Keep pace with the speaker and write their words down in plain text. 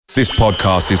This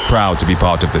podcast is proud to be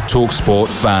part of the TalkSport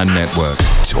Fan Network.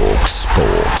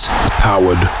 TalkSport.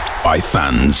 Powered by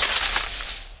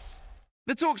fans.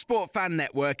 The TalkSport Fan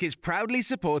Network is proudly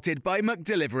supported by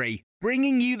McDelivery,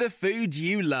 bringing you the food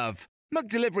you love.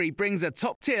 McDelivery brings a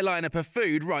top-tier lineup of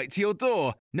food right to your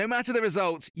door. No matter the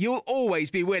result, you'll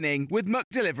always be winning with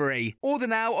McDelivery. Order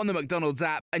now on the McDonald's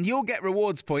app and you'll get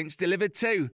rewards points delivered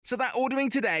too. So that ordering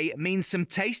today means some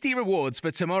tasty rewards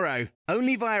for tomorrow.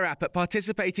 Only via app at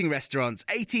participating restaurants.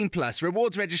 18 plus.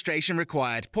 Rewards registration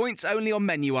required. Points only on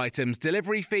menu items.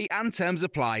 Delivery fee and terms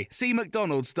apply. See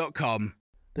mcdonalds.com.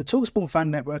 The TalkSport Fan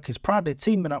Network is proudly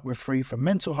teaming up with Free for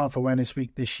Mental Health Awareness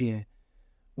Week this year.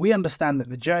 We understand that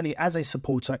the journey as a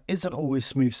supporter isn't always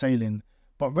smooth sailing,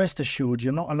 but rest assured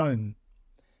you're not alone.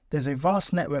 There's a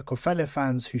vast network of fellow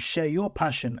fans who share your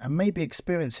passion and may be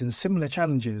experiencing similar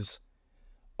challenges.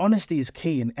 Honesty is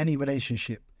key in any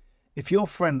relationship. If your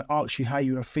friend asks you how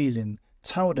you are feeling,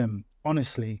 tell them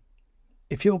honestly.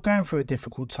 If you're going through a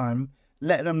difficult time,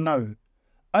 let them know.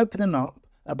 Opening up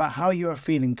about how you are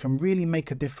feeling can really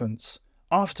make a difference.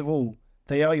 After all,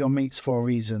 they are your mates for a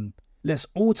reason. Let's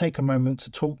all take a moment to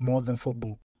talk more than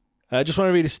football. I just want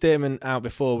to read a statement out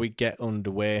before we get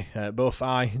underway. Both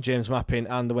I, James Mappin,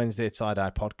 and the Wednesday Till I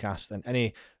Die podcast, and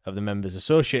any of the members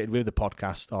associated with the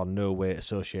podcast are no way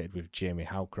associated with Jamie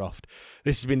Howcroft.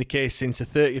 This has been the case since the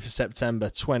 30th of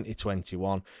September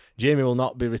 2021. Jamie will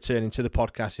not be returning to the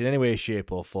podcast in any way,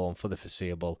 shape or form for the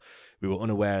foreseeable. We were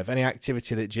unaware of any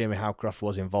activity that Jamie Howcroft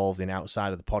was involved in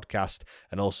outside of the podcast,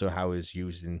 and also how he was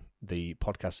using the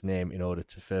podcast name in order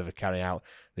to further carry out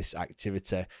this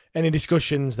activity. Any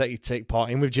discussions that you take part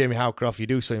in with Jamie Howcroft, you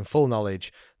do so in full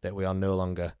knowledge that we are no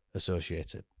longer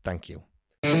associated. Thank you.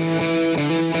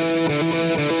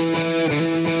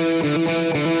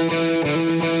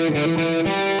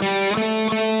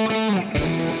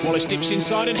 Wallace dips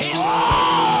inside and hits.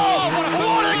 Oh, what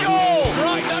a goal!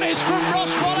 Right, that is from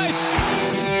Ross Wallace.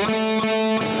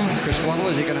 Chris Waddle,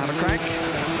 is he going to have a crack?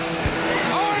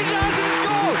 Oh, he does! He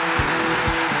scores!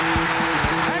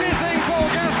 Anything Paul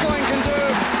Gascoigne can do,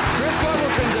 Chris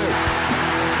Waddle can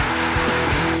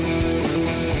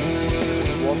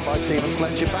do. Won by Stephen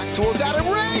Fletcher, back towards Adam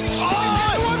Reach. Oh,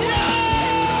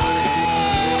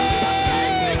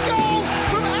 Goal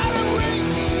from Adam Reach.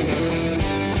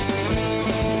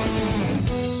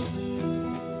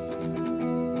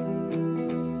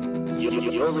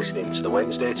 You're listening to the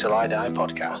Wednesday Till I Die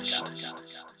podcast.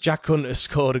 Jack Hunter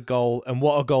scored a goal, and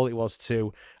what a goal it was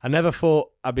too. I never thought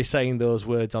I'd be saying those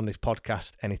words on this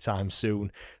podcast anytime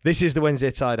soon. This is the Wednesday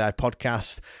Till I Die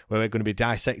podcast, where we're going to be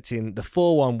dissecting the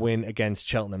 4-1 win against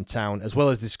Cheltenham Town, as well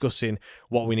as discussing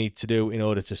what we need to do in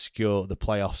order to secure the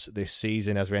playoffs this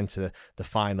season as we enter the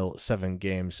final 7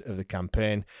 games of the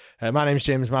campaign. My name's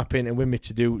James Mappin, and with me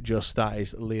to do just that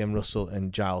is Liam Russell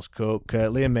and Giles Cook.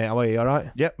 Liam, mate, how are you? All right?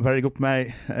 Yep, very good,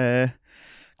 mate.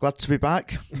 Glad to be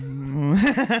back.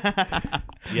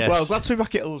 Yes. Well, glad to be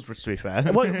back at Hillsborough, to be fair.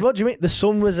 What do you mean? The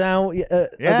sun was out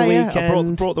at the weekend. I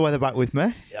brought the weather back with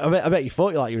me. I bet you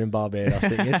thought you like you were in Barbados,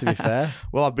 didn't you, to be fair?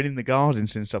 Well, I've been in the garden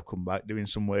since I've come back, doing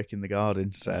some work in the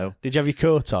garden. So, did you have your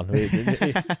coat on?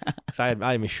 'Cause I had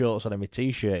my shorts on and my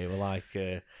t-shirt. It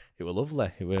were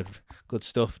lovely. It were good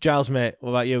stuff. Giles, mate,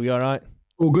 what about you? You all right?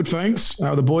 All good, thanks.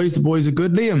 How are the boys? The boys are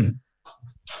good. Liam,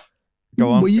 go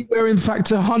on. Were you wearing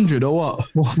Factor 100 or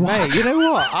what? Mate, you know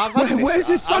what? Where's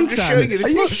this suntan? Are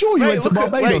you sure you went to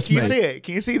Barbados, Can you mate? see it?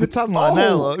 Can you see the tan line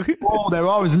there? Look. Oh, there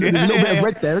are. There's a little bit of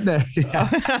red there, isn't there?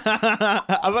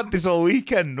 I've had this all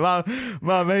weekend. My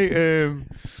mate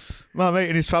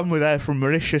and his family there from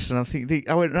Mauritius, and I think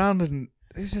I went round and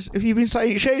he says, "Have you been sat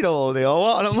in shade all day or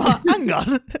what?" And I'm like, "Hang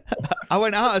on." I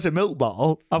went out as a milk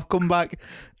bottle. I've come back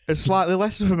as slightly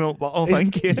less of a milk bottle.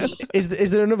 Thank you. Is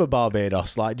there another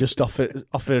Barbados, like just off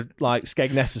like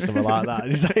Skegness or something like that?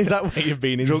 Is that where you've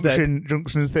been instead?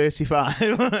 Junction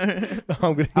 35.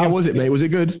 How was it, mate? Was it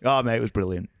good? Oh, mate, it was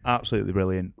brilliant. Absolutely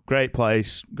brilliant. Great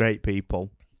place, great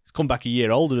people. He's come back a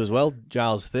year older as well.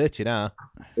 Giles 30 now.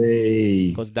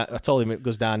 Hey. I told him it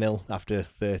goes downhill after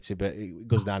 30, but it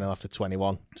goes downhill after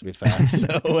 21, to be fair.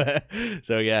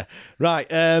 So yeah. Right.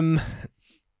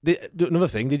 Another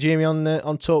thing, did Jamie on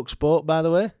TalkSport, by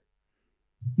the way?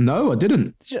 No, I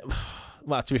didn't.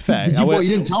 Well, to be fair... you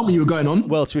didn't tell me you were going on?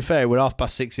 Well, to be fair, we're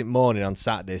 6:30 in the morning on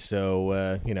Saturday,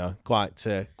 so, quite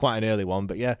an early one.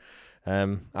 But yeah,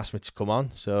 asked me to come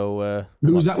on. So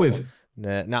who was that with?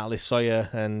 Natalie Sawyer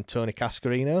and Tony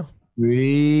Cascarino.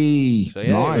 So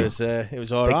yeah, nice. it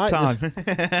was all Big right. time.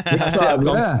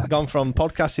 I've gone from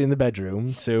podcasting in the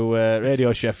bedroom to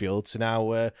Radio Sheffield to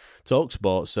now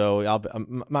TalkSport. So I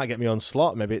might get my own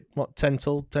slot, maybe 10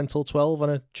 till 12 on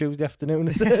a Tuesday afternoon,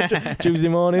 Tuesday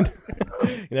morning.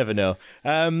 You never know.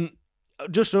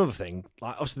 Just another thing,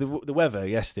 like obviously the weather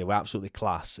yesterday were absolutely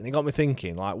class, and it got me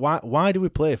thinking, like, why do we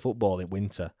play football in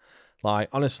winter? Like,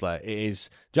 honestly, it is.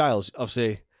 Giles,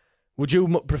 obviously, would you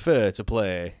prefer to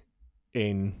play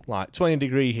in like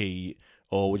 20-degree heat,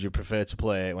 or would you prefer to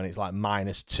play when it's like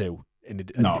 -2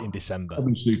 in December?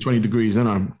 Obviously 20 degrees, and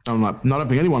I'm like, I don't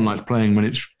think anyone likes playing when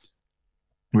it's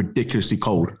ridiculously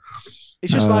cold.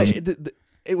 It's just like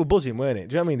it was buzzing, weren't it?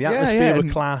 Do you know what I mean? The atmosphere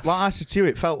was class. Like I said to you,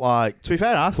 it felt like, to be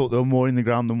fair, I thought there were more in the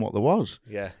ground than what there was.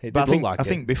 Yeah, it but did look like it. I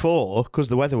think before, because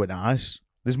the weather was nice,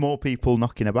 there's more people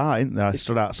knocking about, isn't there? I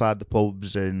stood outside the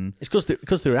pubs and... It's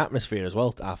because there were atmosphere as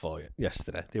well, I thought,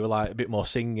 yesterday. They were like a bit more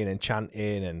singing and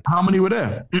chanting. And how many were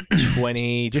there?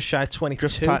 20, just shy of 22.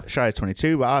 Just shy of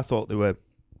 22, but I thought they were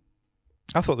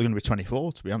going to be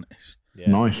 24, to be honest. Yeah.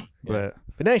 Nice. But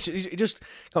no, it just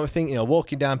got me thinking,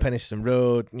 walking down Penistone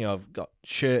Road, I've got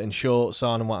shirt and shorts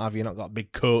on and what have you, not got a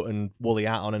big coat and woolly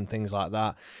hat on and things like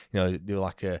that. They were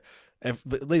like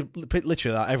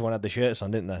literally everyone had the shirts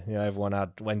on, didn't they? Everyone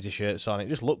had Wednesday shirts on. It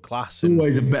just looked class. It's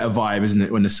always a better vibe, isn't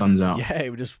it, when the sun's out? Yeah, it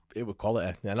was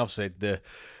quality. And obviously the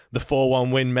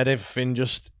 4-1 win made everything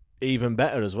just even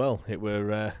better as well. It were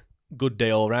a good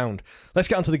day all round. Let's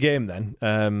get on to the game then.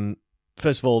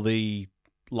 First of all, the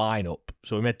lineup.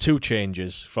 So we made 2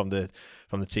 changes from the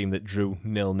team that drew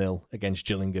 0-0 against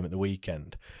Gillingham at the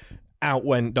weekend. Out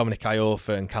went Dominic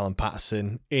Iorfa and Callum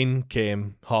Patterson. In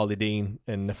came Harley Dean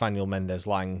and Nathaniel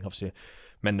Mendez-Lang. Obviously,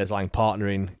 Mendez-Lang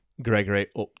partnering Gregory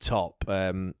up top.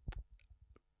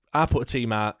 I put a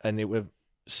team out and it was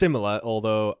similar,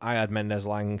 although I had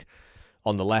Mendez-Lang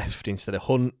on the left instead of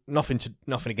Hunt. Nothing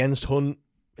against Hunt.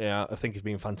 I think he's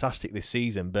been fantastic this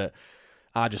season, but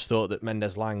I just thought that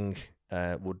Mendez-Lang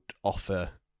would offer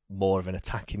more of an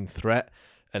attacking threat,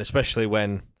 and especially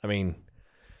when,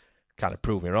 kind of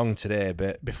proved me wrong today,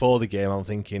 but before the game I'm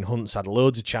thinking Hunt's had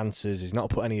loads of chances, he's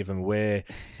not put any of them away.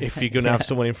 If you're going to have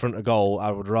someone in front of goal, I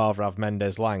would rather have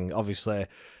Mendez-Lang. Obviously,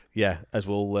 yeah, as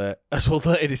we'll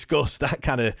later discuss,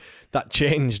 that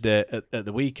changed at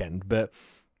the weekend. But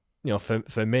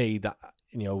for me, that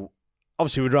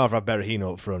obviously we'd rather have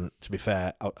Berahino up front. To be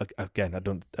fair, again, I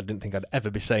didn't think I'd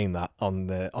ever be saying that on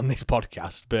this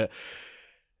podcast, but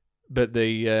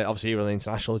the obviously he was on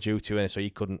international duty, and so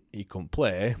he couldn't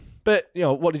play. But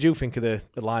what did you think of the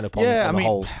lineup on the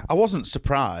whole? I wasn't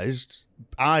surprised.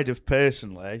 I'd have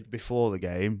personally, before the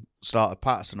game, started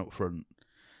Patterson up front.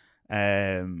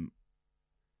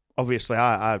 Obviously,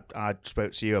 I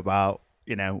spoke to you about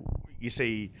you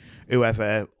see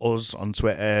whoever us on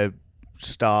Twitter,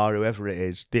 Star, whoever it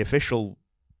is, the official,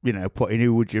 putting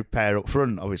who would you pair up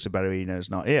front. Obviously, Berahino's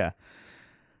not here.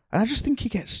 And I just think he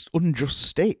gets unjust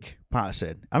stick,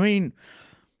 Patterson.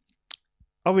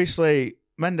 Obviously,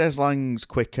 Mendez-Lang's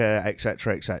quicker,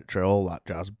 etc., all that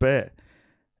jazz. But,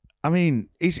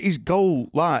 his goal,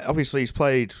 obviously he's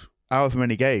played however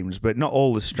many games, but not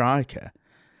all as striker.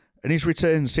 And he's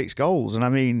returned 6 goals.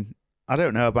 And, I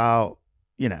don't know about,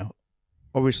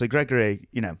 obviously Gregory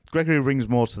brings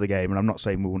more to the game, and I'm not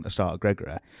saying we wouldn't have started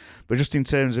Gregory. But just in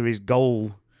terms of his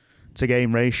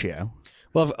goal-to-game ratio...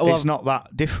 it's not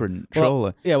that different,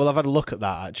 surely. I've had a look at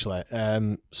that, actually.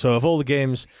 So of all the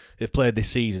games they've played this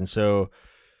season, so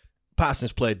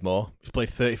Patterson's played more. He's played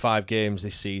 35 games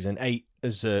this season, 8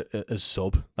 as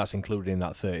sub. That's included in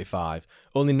that 35.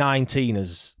 Only 19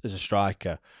 as a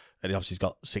striker. And obviously he's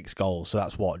got 6 goals, so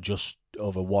that's just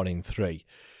over 1 in 3.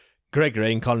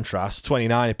 Gregory, in contrast,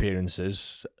 29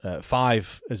 appearances,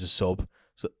 5 as a sub,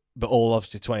 but all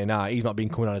obviously 29. He's not been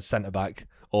coming on as centre-back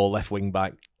or left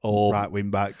wing-back or right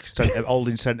wing-back,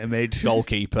 holding centre-mid.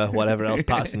 Goalkeeper, whatever else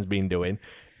Patterson's been doing.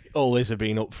 All these have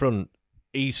been up front.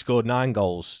 He scored 9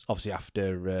 goals, obviously,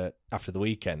 after the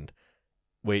weekend,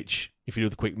 which, if you do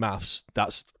the quick maths,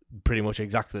 that's pretty much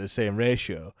exactly the same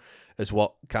ratio as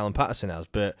what Callum Patterson has.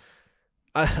 But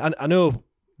I know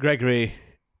Gregory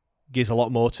gives a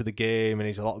lot more to the game and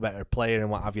he's a lot better player and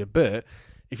what have you, but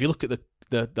if you look at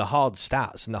the hard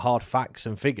stats and the hard facts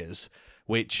and figures,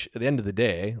 which at the end of the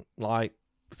day, like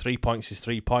 3 points is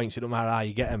 3 points, it doesn't matter how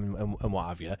you get them and what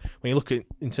have you. When you look at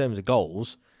in terms of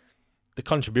goals, the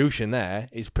contribution there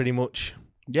is pretty much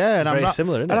very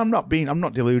similar, isn't it? And I'm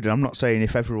not deluded. I'm not saying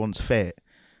if everyone's fit,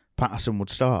 Patterson would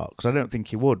start, because I don't think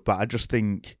he would, but I just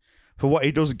think for what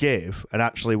he does give and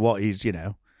actually what he's,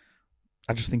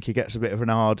 I just think he gets a bit of an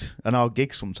hard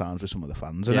gig sometimes with some of the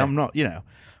fans. And I'm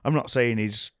not saying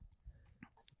he's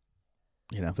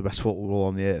the best footballer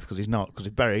on the earth, because he's not. Because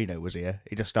if Berahino was here,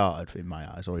 he'd have started in my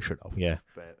eyes, or he should have. Yeah.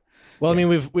 But, well, I mean,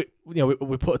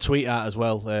 we put a tweet out as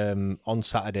well on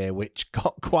Saturday, which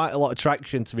got quite a lot of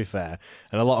traction, to be fair,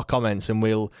 and a lot of comments. And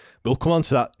we'll come on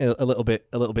to that a little bit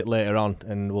later on,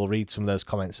 and we'll read some of those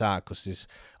comments out, because there's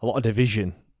a lot of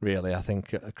division, really, I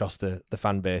think, across the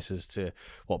fan base as to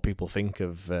what people think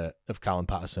of Callum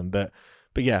Paterson. But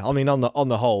yeah, I mean, on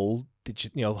the whole,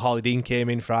 did Harley Dean came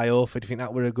in for Iorfa? Do you think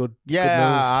that were a good? Yeah, good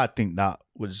move? I think that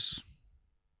was.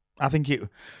 I think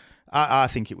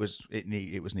it was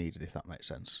needed, if that makes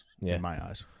sense. Yeah. In my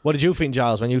eyes. What did you think,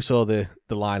 Giles, when you saw the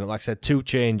lineup? Like I said, 2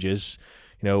 changes.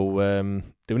 There were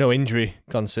no injury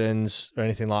concerns or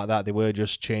anything like that. They were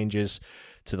just changes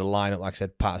to the lineup. Like I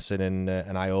said, Paterson and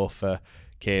Iorfa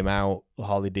came out,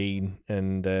 Harley Dean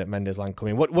and Mendez-Laing come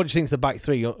in. What do you think of the back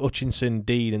three? Hutchinson,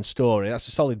 Dean and Storey. That's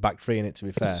a solid back three in it, to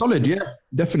be fair. Solid, yeah.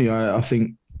 Definitely. I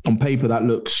think on paper that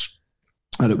looks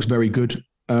very good.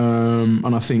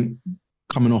 And I think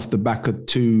coming off the back of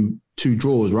two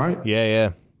draws, right?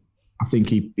 Yeah. I think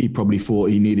he probably thought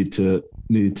he needed to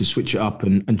switch it up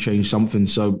and change something.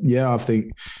 So yeah, I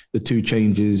think the 2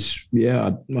 changes,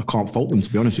 I can't fault them,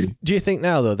 to be honest with you. Do you think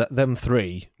now though that them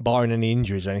 3, barring any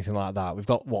injuries or anything like that, we've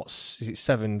got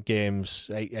 7 games,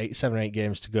 7 or 8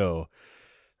 games to go?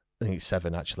 I think it's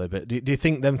 7 actually. But do you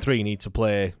think them 3 need to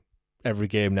play every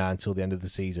game now until the end of the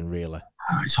season? Really,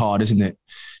 it's hard, isn't it?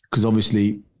 Because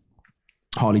obviously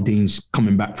Harley Dean's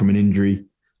coming back from an injury.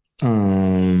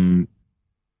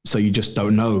 So you just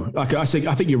don't know. Like I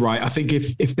think you're right. I think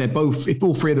if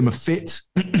all 3 of them are fit,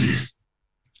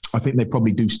 I think they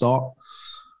probably do start.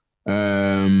 I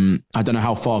don't know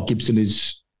how far Gibson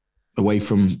is away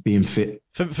from being fit.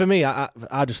 For me,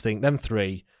 I just think them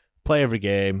 3 play every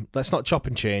game. Let's not chop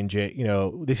and change it.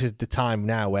 This is the time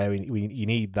now where you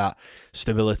need that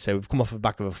stability. We've come off the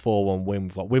back of a 4-1 win.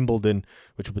 We've got Wimbledon,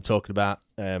 which we'll be talking about.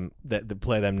 They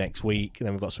play them next week, and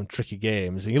then we've got some tricky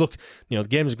games. And you look, the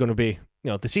games are going to be,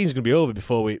 the season's going to be over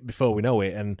before we know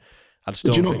it. And I just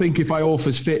don't. Do you not think if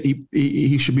Iorfa's fit,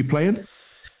 he should be playing?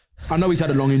 I know he's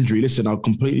had a long injury. Listen,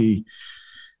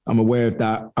 I'm aware of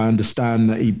that. I understand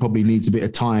that he probably needs a bit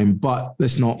of time, but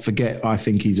let's not forget, I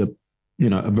think he's a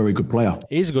very good player.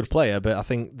 He's a good player, but I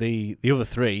think the other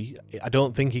 3, I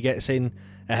don't think he gets in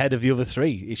ahead of the other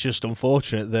 3. It's just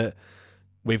unfortunate that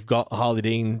we've got Harley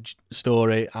Dean,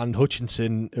 Storey and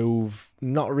Hutchinson who've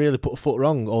not really put a foot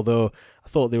wrong, although I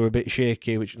thought they were a bit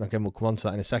shaky, which again we'll come on to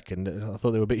that in a second. I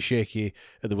thought they were a bit shaky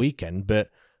at the weekend,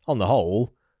 but on the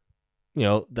whole,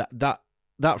 that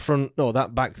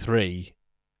back 3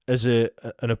 as an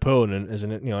opponent, as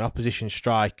an opposition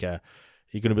striker,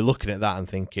 you're going to be looking at that and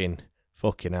thinking,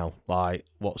 fucking hell, like,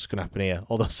 what's going to happen here?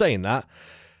 Although saying that,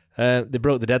 they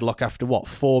broke the deadlock after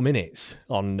 4 minutes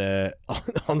on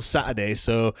Saturday.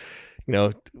 So,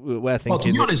 we're thinking. Well,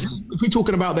 to be honest, if we're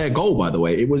talking about their goal, by the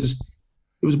way, it was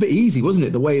a bit easy, wasn't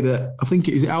it? The way that I think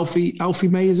is it Alfie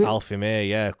May, is it? Alfie May,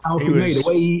 yeah. Alfie May.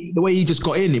 The way he just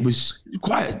got in, it was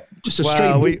quite just a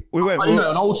straight. We went an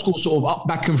old school sort of up,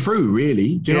 back and through.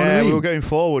 Really, do you know what I mean? We were going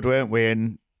forward, weren't we?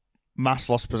 And Mass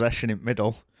lost possession in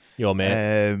middle. Your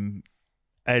mate.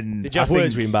 And did you have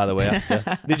words with him, by the way,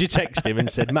 after? Did you text him and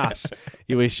said, Mass,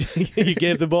 you wish you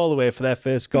gave the ball away for their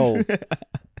first goal?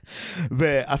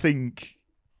 But I think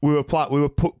we were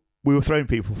throwing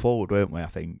people forward, weren't we? I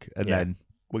think, and then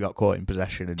we got caught in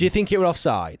possession. And do you think it were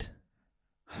offside?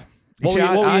 What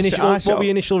was your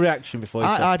initial reaction before you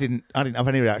said? I didn't have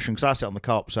any reaction because I sat on the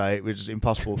cop, so it was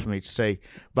impossible for me to see.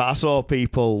 But I saw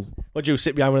people. What, do you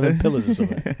sit behind one of them pillars or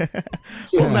something?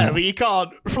 Well, no, but you can't,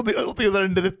 from the other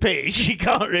end of the pitch, you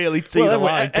can't really see the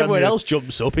line. Everyone else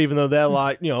jumps up, even though they're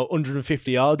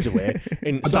 150 yards away.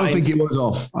 I don't think it was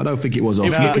off. It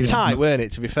was tight, weren't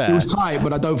it, to be fair? It was tight,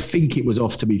 but I don't think it was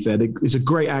off, to be fair. There's a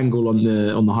great angle on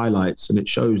the highlights, and it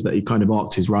shows that he kind of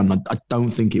arced his run. I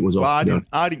don't think it was off. I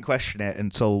didn't question it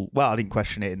I didn't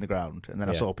question it in the ground, and then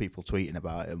I saw people tweeting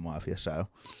about it and what have you. So,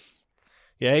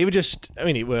 yeah,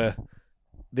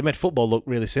 they made football look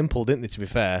really simple, didn't they? To be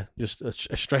fair, just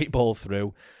a straight ball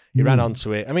through. He ran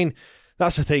onto it. I mean,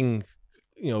 that's the thing.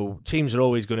 Teams are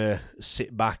always going to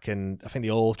sit back, and I think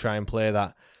they all try and play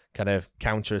that kind of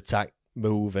counter-attack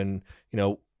move. And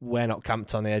we're not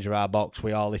camped on the edge of our box.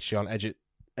 We are literally on edge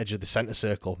of the centre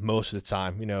circle most of the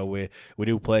time. We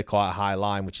do play quite a high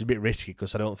line, which is a bit risky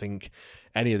because I don't think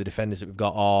any of the defenders that we've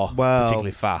got are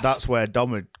particularly fast. That's where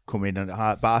Dom would come in,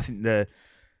 but I think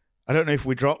I don't know if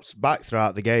we dropped back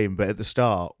throughout the game, but at the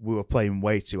start we were playing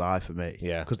way too high for me.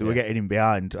 Yeah, because they were getting in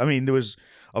behind. I mean, there was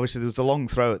the long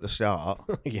throw at the start,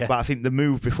 yeah. But I think the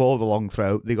move before the long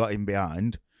throw, they got in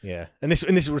behind. Yeah, and this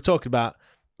we're talking about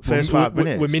first 5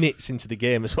 minutes. We're minutes into the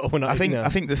game as well. We're not, I think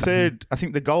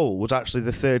the goal was actually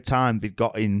the third time they'd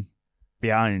got in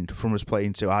behind from us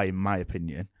playing too high, in my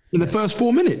opinion. In the first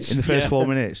 4 minutes. In the first 4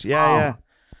 minutes, yeah.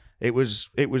 It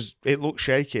looked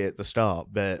shaky at the start,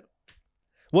 but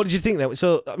what did you think then?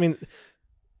 So I mean,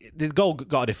 the goal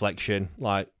got a deflection,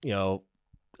 like, you know,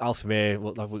 Alfie May.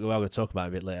 Like we're going to talk about it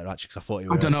a bit later, actually, because I thought he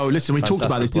was. I don't know. Listen, we talked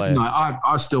about this, didn't I?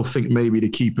 I still think maybe the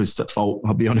keeper's at fault.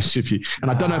 I'll be honest with you, and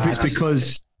I don't know if it's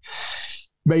because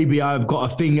maybe I've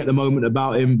got a thing at the moment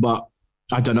about him, but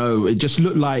I don't know. It just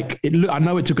looked like I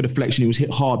know it took a deflection. He was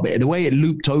hit hard, but the way it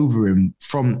looped over him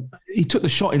he took the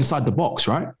shot inside the box,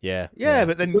 right? Yeah.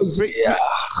 But then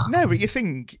but you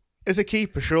think as a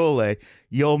keeper, surely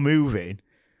you're moving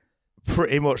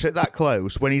pretty much at that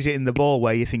close when he's hitting the ball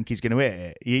where you think he's going to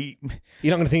hit it.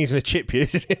 You're not going to think he's going to chip you,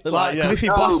 is it? Because if he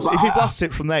blasts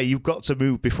it from there, you've got to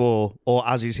move before or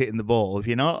as he's hitting the ball. If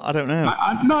you're not, I don't know.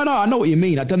 No, I know what you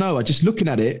mean. I don't know. Just looking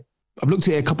at it, I've looked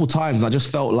at it a couple of times. I just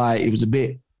felt like it was a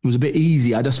bit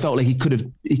easy. I just felt like he could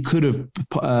have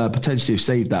potentially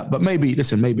saved that. But maybe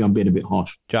I'm being a bit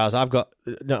harsh. Giles, I've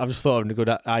just thought of a good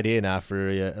idea now for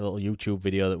a little YouTube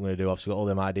video that we're going to do. I've got all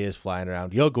them ideas flying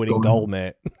around. You're going in goal,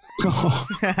 mate.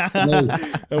 And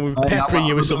we're peppering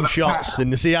you with some shots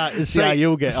and see how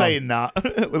you'll get saying on.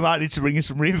 That, we might need to bring in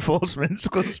some reinforcements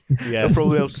because they'll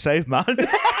probably be able to save man.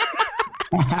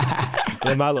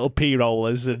 My little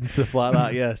P-rollers and stuff like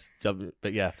that, yes.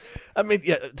 But yeah, I mean,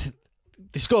 yeah,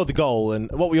 they scored the goal,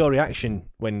 and what were your reaction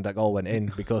when that goal went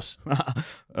in? Because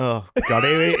oh God,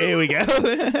 here we go.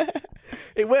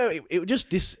 it was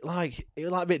just like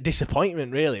a bit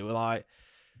disappointment, really. We're like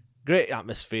great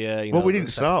atmosphere. You know, we didn't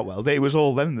start well. It was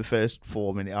all them the first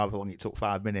 4 minutes. However long it took,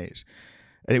 5 minutes,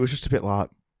 and it was just a bit like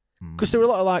because there were a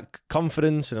lot of like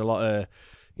confidence and a lot of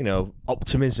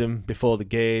optimism before the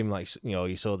game. Like,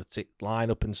 you saw the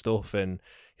lineup and stuff, and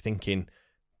you're thinking,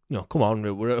 come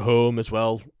on, we're at home as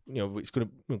well. We're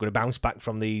going to bounce back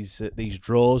from these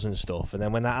draws and stuff. And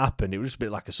then when that happened, it was just a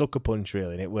bit like a sucker punch,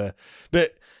 really. And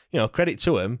but credit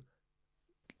to him.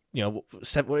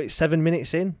 We're 7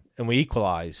 minutes in, and we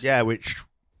equalised. Yeah, which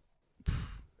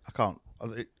I can't.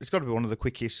 It's got to be one of the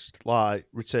quickest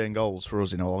return goals for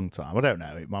us in a long time. I don't know.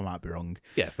 I might be wrong.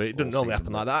 Yeah, but it doesn't normally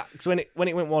happen like that. Because when it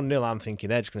went 1-0, I'm thinking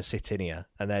they're just going to sit in here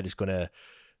and they're just going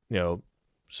to,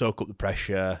 soak up the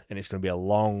pressure, and it's going to be a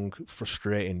long,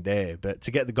 frustrating day. But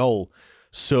to get the goal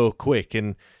so quick,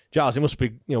 and Giles, it must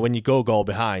be, when you go goal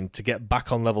behind, to get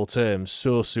back on level terms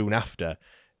so soon after,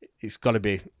 it's got to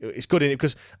be, it's good in it,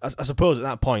 because I suppose at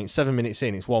that point, 7 minutes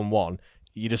in, it's 1-1.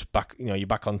 You're just back, you're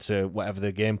back onto whatever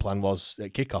the game plan was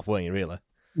at kickoff, weren't you, really?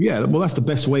 Yeah, well, that's the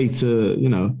best way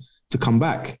to come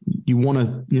back. You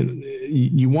want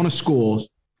to score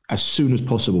as soon as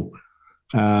possible.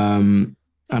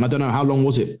 And I don't know, how long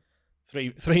was it?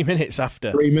 3 minutes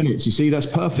after. 3 minutes. You see, that's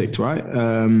perfect, right?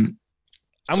 And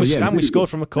we scored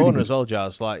from a corner as well,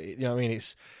 Jazz. Like, you know what I mean?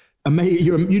 It's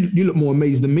you look more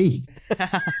amazed than me.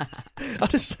 I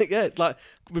just think, like,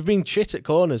 we've been shit at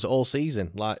corners all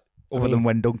season. Like, other than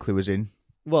when Dunkley was in.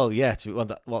 Well, yeah,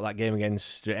 that game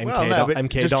against MK.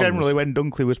 MK just Dons. Generally, when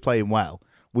Dunkley was playing well,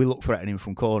 we look threatening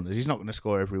from corners. He's not going to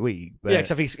score every week. But... Yeah,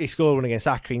 except he scored one against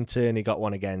Accrington. He got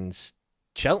one against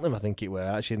Cheltenham, I think it were,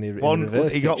 actually, in the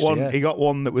reverse. He got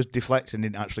one that was deflected and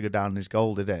didn't actually go down in his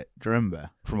goal, did it? Do you remember?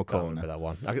 From a corner. I remember that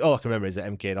one. All I can remember is the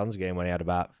MK Dons game when he had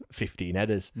about 15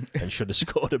 headers and should have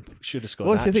scored.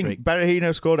 Well, if you think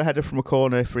Berahino scored a header from a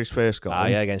corner for his first goal.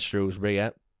 Yeah, against Shrewsbury, yeah.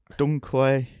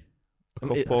 Dunkley, a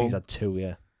couple. I think he's had 2,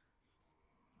 yeah.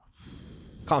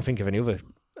 Can't think of any other.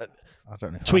 I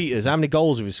don't know. Tweeters, how many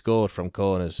goals have he scored from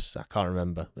corners? I can't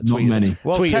remember. Not many.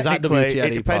 Well, tweeters technically,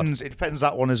 it depends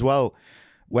that one as well.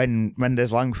 When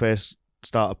Mendes Lang first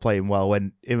started playing well,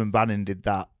 when him and Bannon did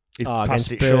that, he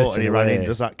passed it short and he ran in.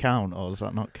 Does that count or does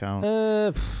that not count?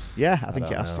 Yeah, I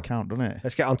think it has to count, doesn't it?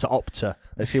 Let's get on to Opta.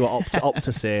 Let's see what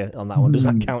Opta say on that one. Does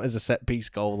that count as a set piece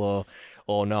goal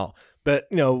or not? But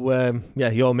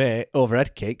your mate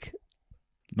overhead kick.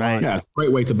 Right. Yeah, it's a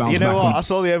great way to bounce back. You know what? I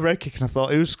saw the overhead kick and I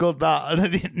thought, who scored that? And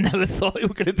I never thought it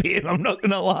was going to be him. I'm not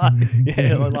going to lie.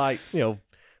 Yeah, like, we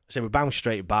bounced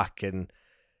straight back, and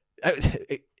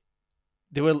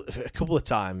there were a couple of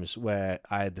times where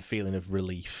I had the feeling of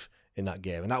relief in that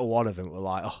game, and that was one of them. We're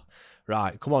like, oh,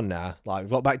 right, come on now. Like,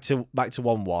 we've got back to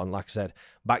 1-1. Like I said,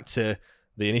 back to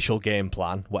the initial game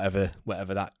plan, whatever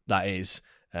that is.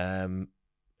 And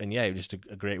yeah, it was just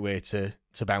a great way to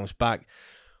bounce back.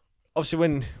 Obviously,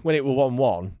 when it were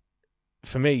 1-1,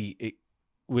 for me,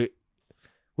 would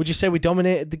you say we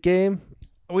dominated the game?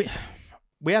 I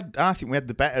think we had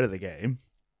the better of the game,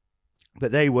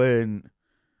 but they weren't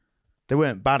They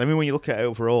weren't bad. I mean, when you look at it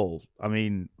overall, I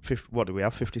mean, what do we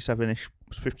have? 57%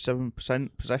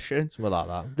 possession? Something like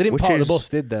that. They didn't park the bus,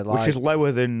 did they? Which is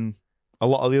lower than a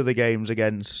lot of the other games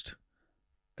against,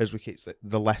 as we keep saying,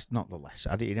 not the less.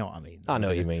 You know what I mean? I know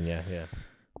what you mean, yeah.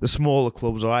 The smaller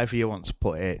clubs, or however you want to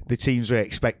put it, the teams we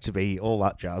expect to be, all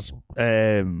that jazz.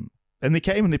 And they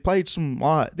came and they played some,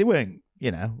 they weren't,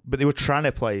 but they were trying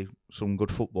to play some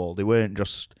good football. They weren't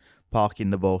just parking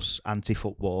the bus,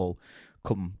 anti-football,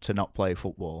 come to not play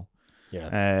football. Yeah.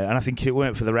 And I think if it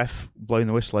weren't for the ref blowing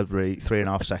the whistle every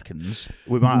 3.5 seconds,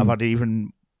 we might have had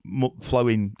even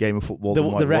flowing game of football.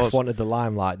 The ref wanted the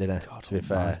limelight, didn't he? To be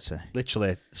fair,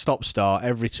 literally stop-start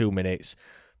every 2 minutes,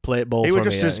 play it ball.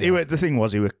 The thing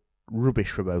was, he were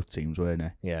rubbish for both teams, weren't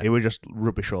he? Yeah, he were just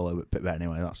rubbish all over. But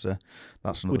anyway, that's another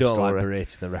story. We don't like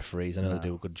berating the referees. I know they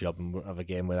do a good job and have a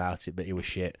game without it, but he was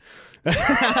shit.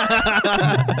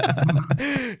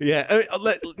 Yeah,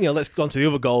 let's go on to the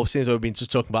other goal. Since we've been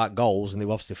just talking about goals, and there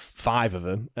were obviously 5 of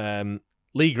them.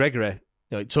 Lee Gregory,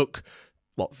 it took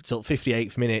till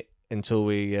 58th minute until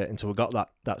we got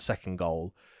that second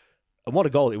goal, and what a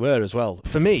goal it were as well.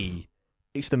 For me,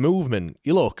 it's the movement.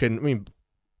 You look, and I mean,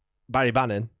 Barry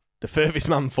Bannon, the furthest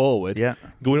man forward,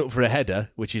 going up for a header,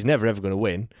 which he's never ever going to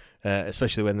win,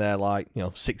 especially when they're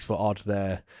 6 foot odd,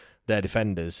 their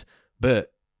defenders.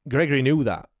 But Gregory knew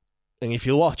that, and if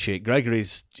you watch it,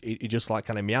 Gregory's he just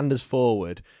kind of meanders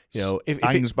forward. If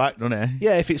hangs back, doesn't he?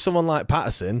 Yeah, if it's someone like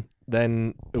Patterson,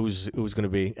 then who's going to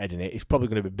be heading it? He's probably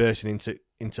going to be bursting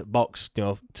into box,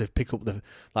 to pick up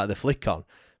the flick on.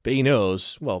 But he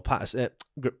knows, Patterson,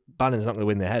 Bannon's not going to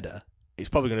win the header. It's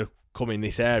probably going to come in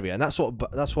this area, and that's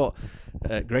what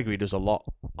Gregory does a lot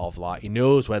of. He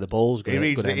knows where the ball's going.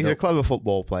 He's a clever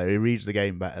football player. He reads the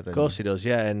game better than. Of course he does,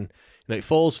 yeah. And it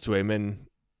falls to him, and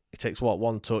it takes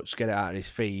one touch, get it out of his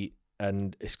feet,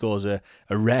 and he scores a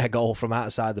rare goal from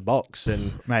outside the box.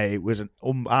 And mate, it was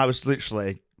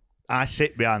I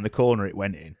sit behind the corner it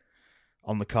went in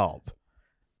on the Cobb,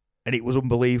 and it was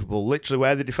unbelievable. Literally,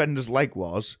 where the defender's leg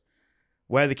was,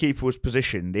 where the keeper was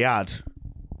positioned, he had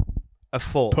a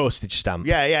foot postage stamp.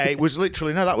 Yeah, it was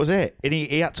literally that was it, and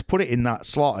he had to put it in that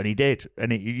slot, and he did,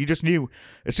 and you just knew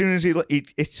as soon as he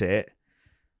hit it,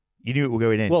 you knew it was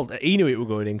going in. Well, he knew it was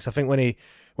going in because I think when he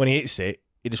hits it,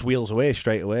 he just wheels away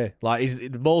straight away. The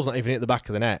ball's not even hit the back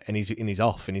of the net, and he's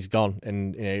off, and he's gone,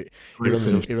 and he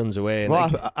runs away. And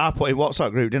I put in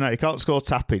WhatsApp group, didn't I? He can't score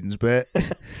tappings, but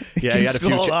he had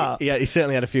a few. He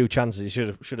certainly had a few chances. He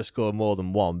should have scored more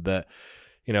than one, but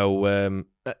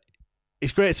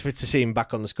it's great to see him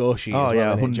back on the score sheet. Oh, as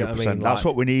well, 100%. That's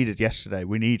what we needed yesterday.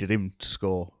 We needed him to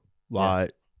score.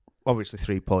 Obviously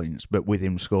 3 points, but with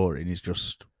him scoring, he's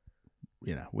just,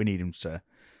 we need him to.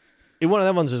 In one of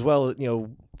them ones as well,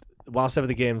 whilst ever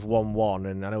the game's 1-1,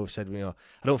 and I know we've said, I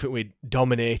don't think we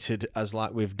dominated as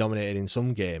we've dominated in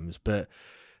some games, but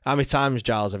how many times,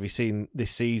 Giles, have you seen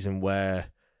this season where,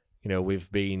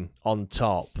 we've been on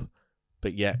top,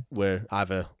 but yet we're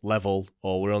either level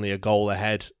or we're only a goal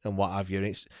ahead and what have you? And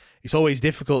it's always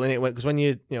difficult, isn't it? Because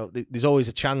when there's always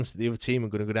a chance that the other team are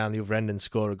going to go down the other end and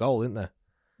score a goal, isn't there?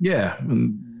 Yeah,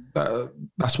 and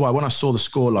that's why when I saw the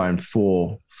scoreline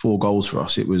for 4 goals for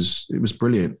us, it was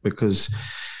brilliant because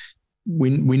we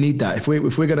need that. If we're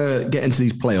going to get into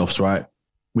these playoffs, right,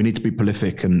 we need to be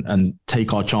prolific and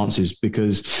take our chances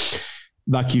because,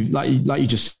 like you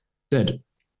just said,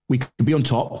 we could be on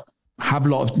top, have a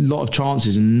lot of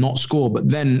chances and not score, but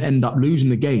then end up losing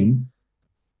the game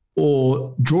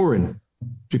or drawing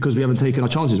because we haven't taken our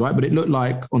chances, right? But it looked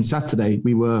like on Saturday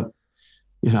we were,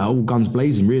 all guns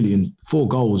blazing, really, and 4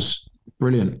 goals,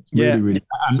 brilliant, really, really.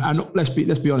 And let's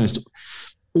be honest,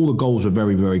 all the goals were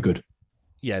very, very good.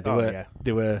 Yeah,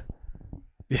 they were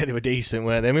decent,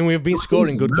 weren't they? I mean, we've been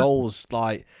scoring good goals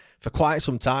for quite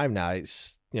some time now.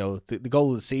 It's the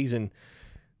goal of the season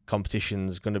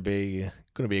competition's going to be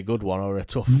a good one or a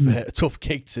tough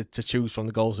gig to choose from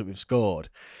the goals that we've scored.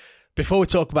 Before we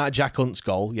talk about Jack Hunt's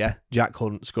goal, Jack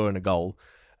Hunt scoring a goal,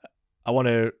 I want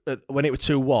to when it was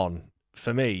 2-1.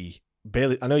 For me,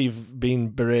 Bailey, I know you've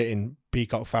been berating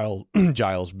Peacock Farrell,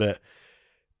 Giles, but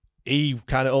he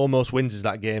kind of almost wins us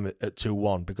that game at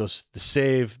 2-1 because the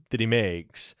save that he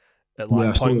makes at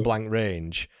point blank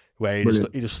range, where he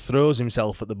just throws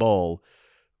himself at the ball.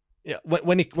 Yeah,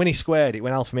 when he squared it,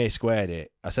 when Alpha May squared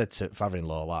it, I said to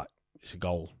father-in-law, it's a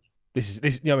goal. This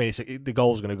the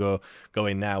goal's going to go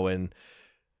in now, and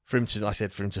for him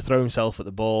to throw himself at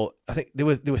the ball. I think there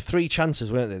were 3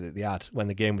 chances, weren't there, that they had when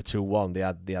the game was 2-1.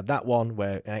 They had that one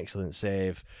where an excellent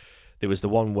save. There was the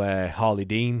one where Harley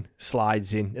Dean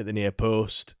slides in at the near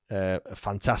post, a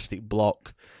fantastic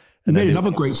block, He made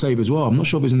another great save as well. I'm not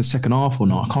sure if it was in the second half or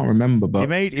not. I can't remember. But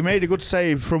he made a good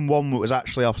save from one that was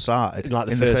actually offside, like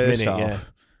the in first the first minute, half.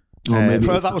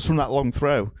 Yeah. That was from that long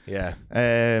throw. Yeah.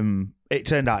 It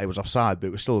turned out it was offside, but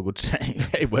it was still a good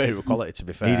save. It were quality, to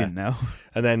be fair. He didn't know.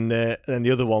 And then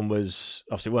the other one was,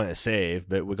 obviously it weren't a save,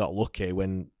 but we got lucky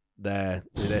when their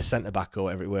centre back or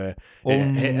whatever it were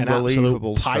hit an absolute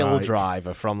pile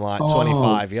driver from like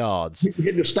 25 yards. It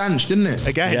hit the stanch, didn't it?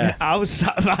 Again, I was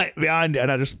sat right behind it,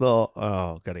 and I just thought,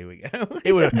 "Oh God, here we go."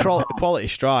 It was a quality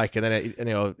strike, and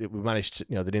then we managed to,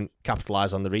 they didn't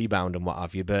capitalise on the rebound and what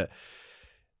have you. But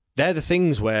they're the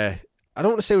things where I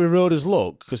don't want to say we rode as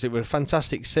luck because it was a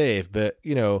fantastic save, but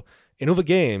in other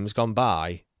games gone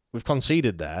by, we've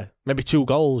conceded there, maybe 2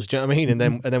 goals, do you know what I mean? And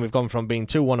then we've gone from being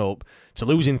 2-1 up to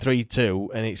losing 3-2,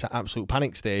 and it's at absolute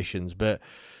panic stations. But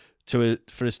for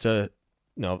us to,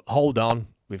 hold on,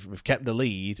 we've kept the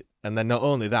lead, and then not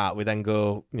only that, we then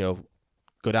go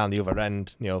down the other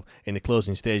end, in the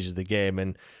closing stages of the game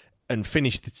and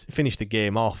finish the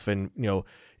game off. And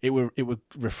it were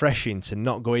refreshing to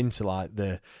not go into like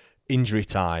the injury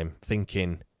time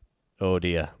thinking, oh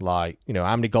dear, how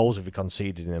many goals have we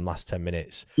conceded in the last 10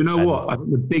 minutes? You know what? I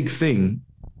think the big thing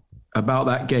about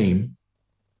that game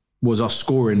was us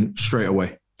scoring straight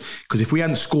away. Because if we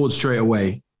hadn't scored straight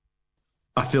away,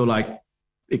 I feel like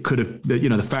it could have,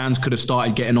 the fans could have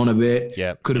started getting on a bit.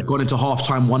 Yeah. Could have gone into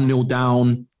halftime 1-0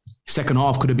 down. Second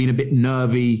half could have been a bit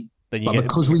nervy. But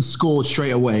because we scored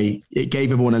straight away, it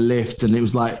gave everyone a lift, and it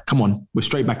was like, come on, we're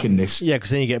straight back in this. Yeah,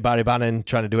 because then you get Barry Bannon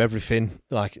trying to do everything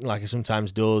like he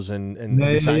sometimes does, and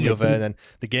this and the other, and then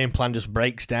the game plan just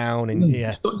breaks down, and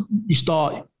you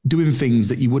start doing things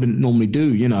that you wouldn't normally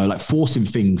do, like forcing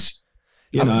things.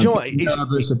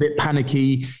 Nervous, a bit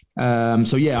panicky.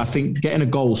 So I think getting a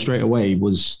goal straight away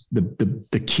was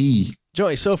the key. Do you know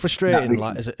what, it's so frustrating.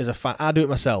 Like as a fan, I do it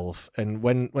myself, and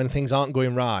when things aren't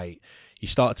going right, you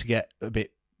start to get a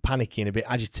bit panicky and a bit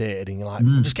agitated, and you're like,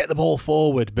 just get the ball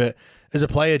forward. But as a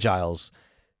player, Giles,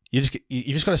 you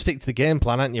just got to stick to the game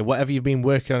plan, haven't you? Whatever you've been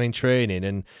working on in training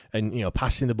and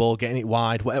passing the ball, getting it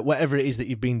wide, whatever it is that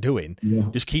you've been doing,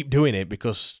 just keep doing it,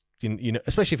 because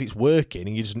especially if it's working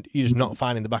and you're just not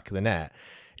finding the back of the net,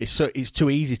 it's too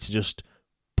easy to just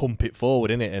pump it forward,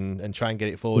 innit, and try and get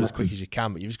it forward as quick as you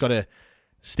can. But you've just got to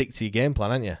stick to your game plan,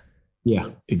 haven't you? Yeah,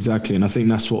 exactly. And I think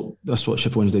that's what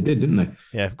Sheffield Wednesday did, didn't they?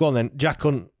 Yeah, go on then. Jack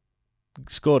Hunt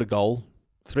scored a goal,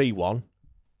 3-1.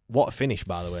 What a finish,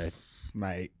 by the way.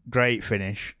 Mate, great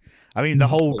finish. I mean, the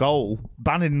whole goal,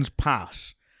 Bannon's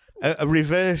pass, a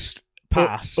reversed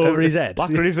pass over his head.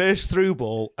 Like a reverse through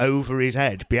ball over his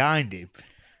head, behind him.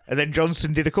 And then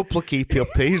Johnson did a couple of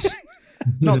keepy-uppies,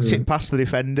 knocked it past the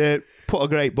defender, put a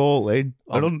great ball in,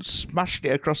 and smashed it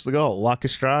across the goal like a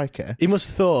striker. He must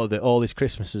have thought that all his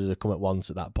Christmases had come at once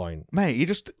at that point.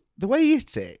 Mate, the way he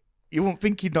hit it, you won't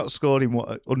think he'd not scored in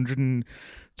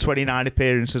 129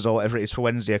 appearances or whatever it is for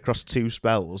Wednesday across 2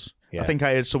 spells. Yeah. I think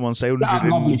I heard someone say 100. That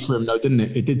was lovely for him though, didn't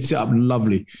it? It did sit up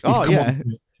lovely.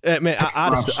 Mate,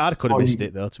 I could have missed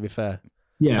it though, to be fair.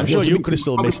 Yeah, I'm sure you could have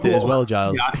still missed it as well,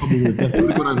 Giles. Yeah, I probably would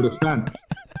have gone over the stand.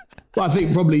 But I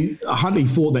think probably Huntley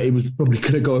thought that he was probably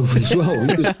going to go over as well.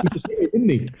 He just hit it, didn't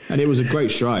he? And it was a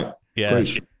great strike. Yeah. Great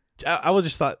strike. I was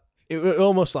just like, it was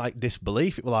almost like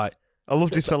disbelief. It was like, I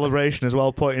loved his celebration as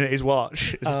well, pointing at his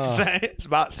watch. It's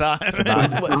about time.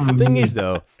 The thing is,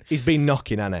 though, he's been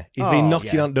knocking, hasn't he? He's been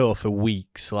knocking on door for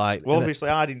weeks. Obviously,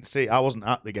 I didn't see. I wasn't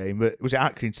at the game, but was it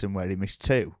Accrington where he missed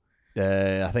 2?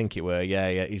 I think it were.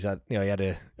 Yeah. He's had, he had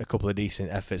a couple of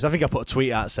decent efforts. I think I put a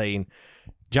tweet out saying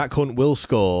Jack Hunt will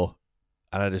score,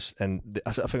 and I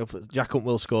think I put Jack Hunt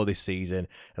will score this season,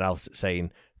 and I was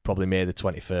saying probably May the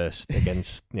 21st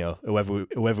against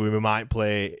whoever we might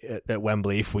play at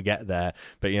Wembley if we get there.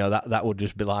 But that would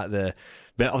just be like the.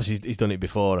 But obviously he's done it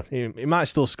before. He might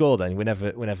still score then. We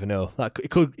never know. Like he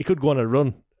could go on a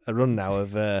run now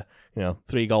of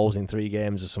 3 goals in 3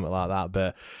 games or something like that.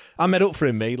 But I made up for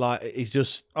him, me. Like he's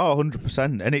just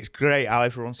 100%, and it's great how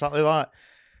everyone's like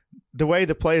the way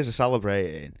the players are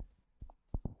celebrating.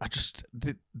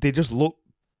 They just look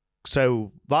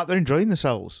so like they're enjoying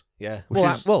themselves. Yeah.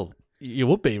 Well, you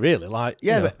would be really like.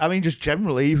 Yeah, but I mean, just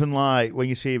generally, even like when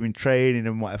you see them in training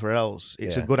and whatever else,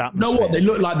 it's a good atmosphere. You know what? They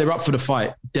look like they're up for the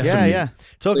fight. Definitely. Yeah.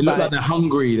 They look like they're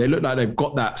hungry. They look like they've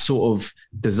got that sort of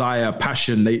desire,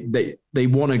 passion. They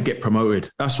want to get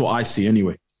promoted. That's what I see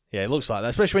anyway. Yeah, it looks like that,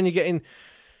 especially when you're getting.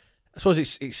 I suppose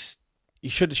it's. You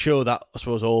should show that, I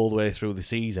suppose, all the way through the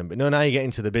season. But now you get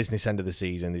into the business end of the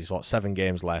season. There's 7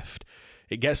 games left.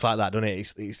 It gets like that, doesn't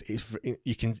it? It's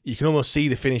you can almost see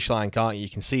the finish line, can't you? You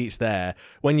can see it's there.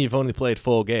 When you've only played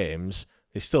 4 games,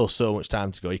 There's still so much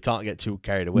time to go. You can't get too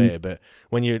carried away. But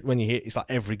when you hit, it's like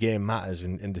every game matters,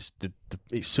 and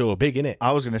it's so big, isn't it?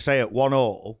 I was going to say at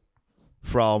 1-1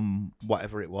 from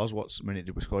whatever it was. What's minute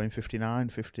did we score in? 59,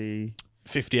 50?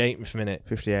 58th minute.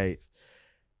 58.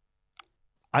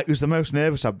 It was the most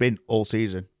nervous I've been all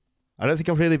season. I don't think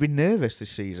I've really been nervous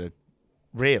this season.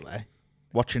 Really,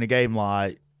 watching a game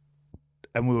and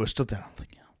we were stood there. I'm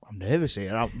thinking, I'm nervous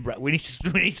here. We need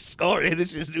to score here.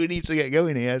 We need to get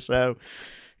going here. So,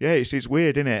 yeah, it's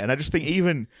weird, isn't it? And I just think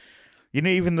even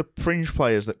the fringe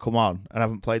players that come on and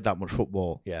haven't played that much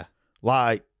football, yeah,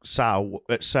 like So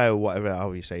whatever,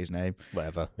 how you say his name,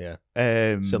 whatever, yeah,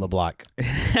 Cilla Black.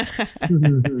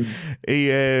 He,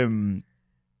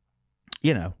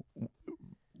 you know,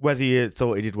 whether you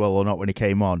thought he did well or not when he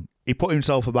came on, he put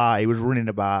himself about. He was running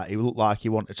about. He looked like he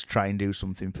wanted to try and do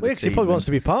something for the team. He probably wants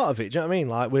to be part of it. Do you know what I mean?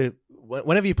 Like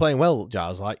whenever you're playing well,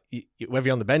 Giles, like whether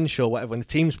you're on the bench or whatever, when the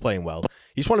team's playing well,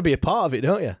 you just want to be a part of it,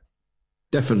 don't you?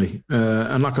 Definitely.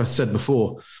 And like I said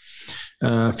before,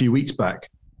 a few weeks back,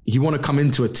 you want to come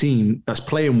into a team that's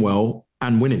playing well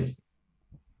and winning.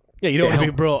 Yeah, you don't want to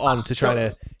be brought on to try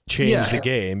to change the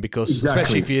game because,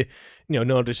 especially if you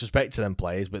no disrespect to them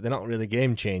players, but they're not really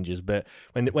game changers. But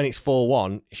when it's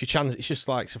 4-1, it's your chance. It's just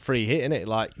like it's a free hit, isn't it?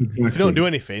 Like if you don't do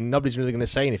anything, nobody's really going to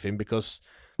say anything because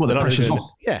the pressure's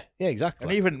off. Yeah,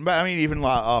 exactly. And even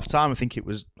like half time, I think it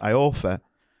was Iorfa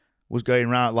was going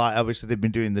round. Like obviously they've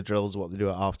been doing the drills, what they do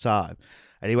at half time,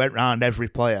 and he went round every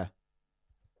player,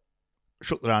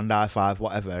 shook their hand, high five,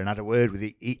 whatever, and had a word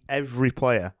with every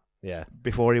player. Yeah.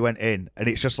 Before he went in, and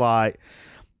it's just like,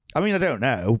 I mean, I don't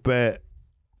know, but.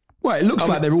 Well, it looks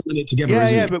like they're all in it together.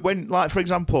 Yeah, but when, like, for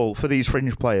example, for these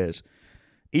fringe players,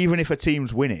 even if a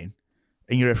team's winning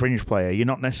and you're a fringe player, you're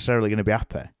not necessarily going to be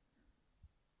happy.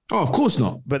 Oh, of course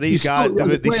not. But these guys,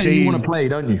 you want to play,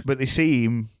 don't you? But they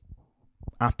seem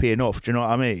happy enough. Do you know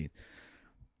what I mean?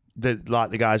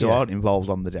 Like the guys who aren't involved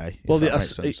on the day. Well,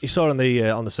 you saw on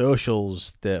the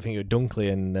socials that I think it was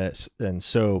Dunkley and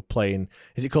So playing.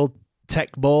 Is it called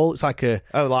tech ball? It's like the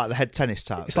head tennis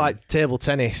type. It's like table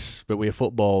tennis, but with a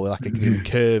football, with like a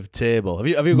curved table. Have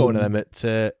you got one of them at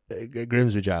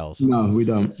Grimsby, Giles? No, we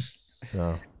don't.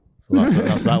 No, well,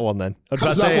 that's that one then. I was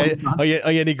about to say,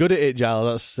 are you any good at it,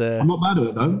 Giles? I'm not bad at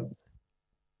it though.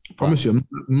 I promise you,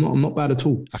 I'm not bad at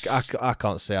all. I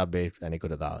can't say I'd be any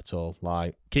good at that at all.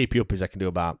 Like keep you up as I can do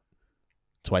about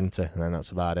 20, and then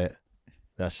that's about it.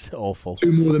 That's awful.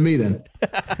 2 more than me then.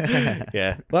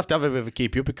 Yeah, we'll have to have a bit of a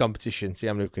keep you up a competition. See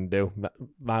how many we can do.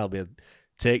 Mine'll be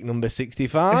take number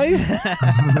 65.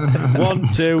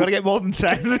 1, 2. Got to get more than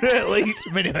 10 at least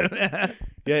minimum.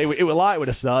 Yeah, it was light when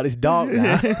I started. It's dark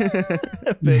now.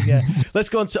 But yeah, let's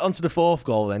go onto the fourth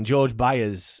goal then. George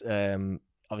Byers. I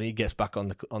think he gets back on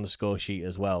the score sheet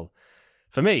as well.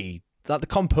 For me, like the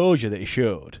composure that he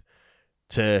showed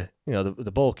to,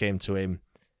 the ball came to him.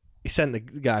 He sent the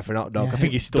guy for an hot dog. I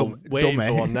think he's still waiting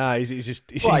for one now. He's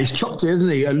chopped it, isn't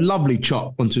he? A lovely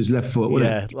chop onto his left foot.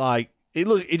 Yeah, like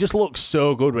it just looks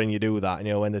so good when you do that.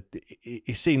 When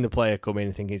he's seen the player come in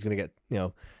and think he's going to get, he's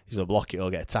going to block it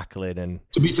or get a tackle in. And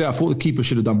to be fair, I thought the keeper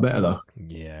should have done better though.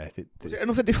 Yeah, was it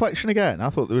another deflection again? I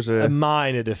thought there was a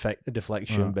minor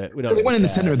deflection, but we don't. It went in the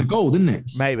centre of the goal, didn't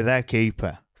it? Maybe their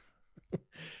keeper.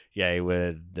 Yeah, he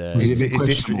would.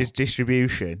 His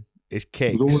distribution. His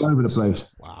kicks. All over the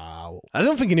place. Wow. I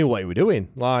don't think he knew what he was doing.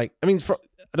 Like, I mean,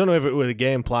 I don't know if it was a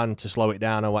game plan to slow it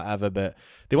down or whatever, but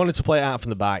they wanted to play it out from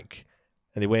the back,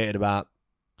 and they waited about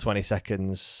 20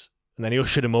 seconds, and then he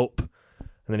ushered him up, and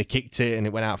then he kicked it, and it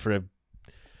went out for a,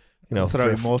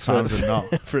 throw more times than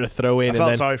not for a throw in. I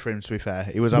felt sorry for him. To be fair,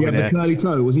 he was having a curly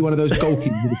toe. Was he one of those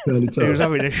goalkeepers with a curly toe? He was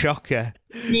having a shocker.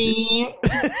 Yeah,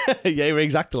 he was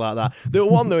exactly like that. There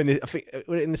was one though I think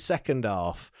in the second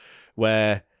half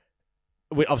where.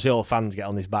 Obviously, all fans get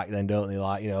on his back then, don't they?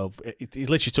 Like, he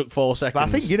literally took 4 seconds. But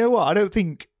I think, you know what? I don't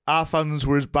think our fans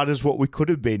were as bad as what we could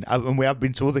have been, and we have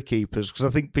been to other keepers, because I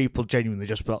think people genuinely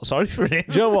just felt sorry for him.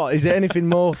 Do you know what? Is there anything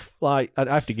more, like, I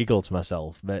have to giggle to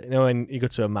myself, but, when you go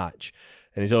to a match,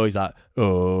 and he's always like,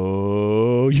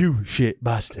 oh, you shit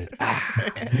bastard.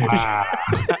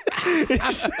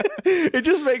 It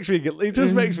just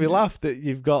makes me laugh that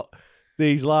you've got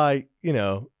these, like,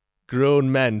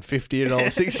 grown men, 50-year-old,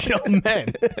 60-year-old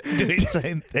men doing the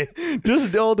same thing.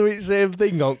 Just all doing the same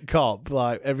thing on cop,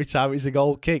 like every time it's a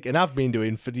goal kick, and I've been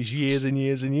doing for these years and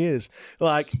years and years.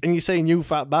 Like, and you're saying you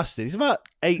fat bastard, it's about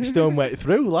 8 stone weight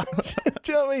through. Like,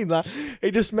 do you know what I mean? Like,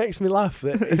 it just makes me laugh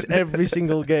that it's every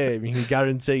single game you can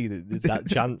guarantee that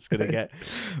chance going to get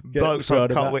blokes on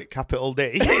Colwick capital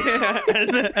D, and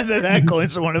then they're calling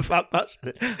someone a fat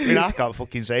bastard. I mean, I can't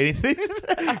fucking say anything.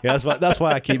 Yeah, that's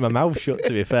why I keep my mouth shut.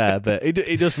 To be fair. but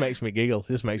it just makes me giggle.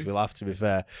 It just makes me laugh, to be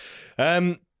fair.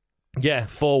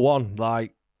 4-1.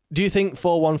 Like, do you think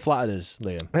 4-1 flattered us,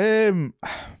 Liam?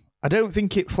 I don't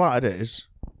think it flattered us.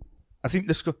 I think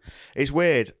it's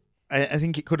weird. I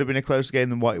think it could have been a closer game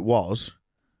than what it was.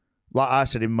 Like I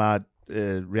said in my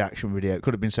reaction video, it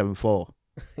could have been 7-4.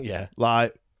 Yeah.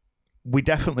 Like, we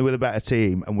definitely were the better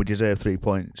team and we deserved 3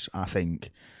 points, I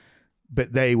think.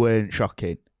 But they weren't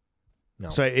shocking. No.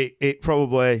 So it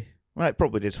probably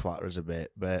did flatter us a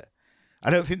bit. But I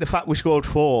don't think the fact we scored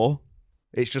 4,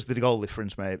 it's just the goal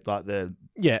difference, mate. Like the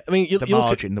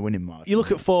margin, the winning margin. You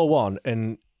look at 4-1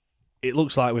 and it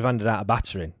looks like we've handed out a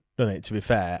battering, doesn't it, to be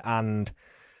fair? And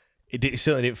it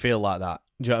certainly didn't feel like that.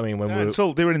 Do you know what I mean?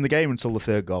 Until they were in the game until the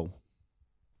third goal.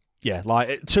 Yeah,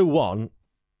 like 2-1,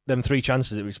 them 3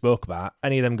 chances that we spoke about,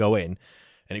 any of them go in,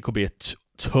 and it could be a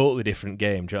totally different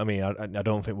game. Do you know what I mean? I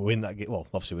don't think we win that game. Well,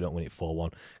 obviously we don't win it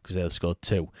 4-1 because they scored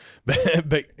 2. But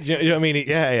do you know what I mean?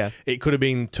 It could have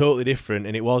been totally different,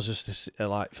 and it was just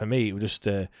for me, it was just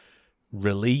a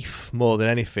relief more than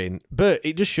anything. But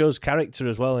it just shows character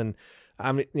as well. And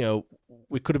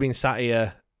we could have been sat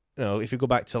here. If you go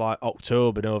back to like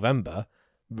October, November,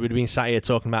 we'd have been sat here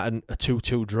talking about a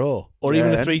 2-2 draw or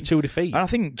even a 3-2 defeat. And I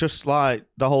think just like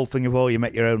the whole thing of, you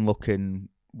make your own luck, and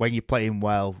when you're playing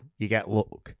well, you get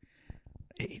luck.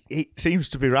 It seems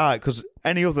to be right, because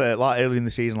any other, like early in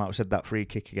the season, like we said, that free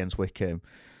kick against Wickham,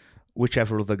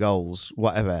 whichever other goals,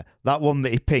 whatever, that one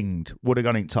that he pinged would have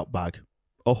gone in top bag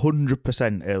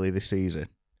 100% early this season.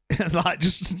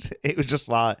 It was just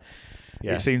like,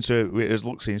 his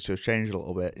look seems to have changed a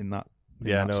little bit in that.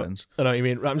 Sense. I know what you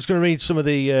mean. I'm just going to read some of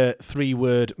the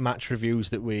 3-word match reviews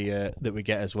that we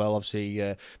get as well.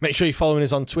 Obviously, make sure you're following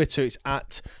us on Twitter. It's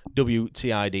at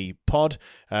WTID Pod.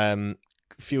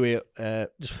 Few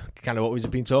just kind of what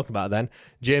we've been talking about then.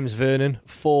 James Vernon,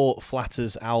 4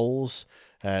 flatters Owls.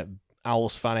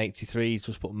 Owls fan 83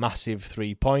 just put massive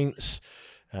 3 points.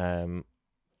 John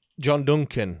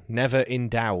Duncan, never in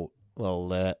doubt.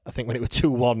 Well, I think when it was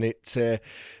 2-1, it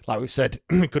like we said,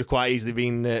 it could have quite easily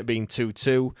been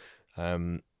 2-2.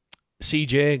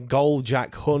 CJ, goal,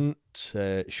 Jack Hunt,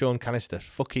 Sean Cannister,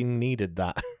 fucking needed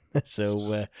that.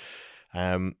 So,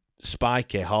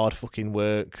 Spiky, hard fucking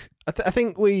work. I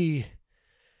think I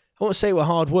won't say we're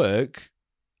hard work.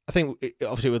 I think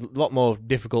obviously it was a lot more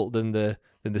difficult than the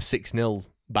 6-0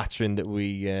 battering that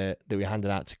we handed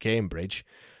out to Cambridge,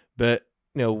 but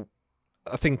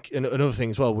I think another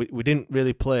thing as well, we didn't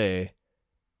really play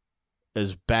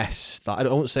as best. I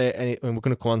won't say any. I mean, we're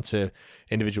going to come on to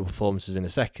individual performances in a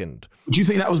second. Do you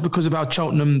think that was because of how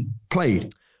Cheltenham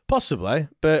played? Possibly,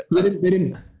 but they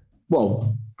didn't.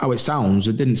 Well, how it sounds,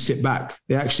 they didn't sit back.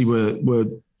 They actually were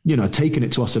taking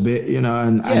it to us a bit,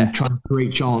 and trying to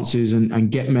create chances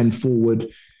and get men forward.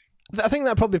 I think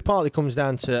that probably partly comes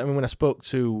down to. I mean, when I spoke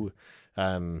to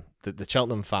the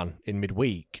Cheltenham fan in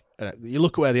midweek. You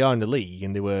look at where they are in the league,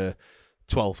 and they were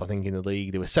 12th, I think, in the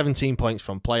league. They were 17 points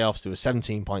from playoffs. They were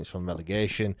 17 points from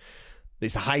relegation.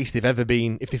 It's the highest they've ever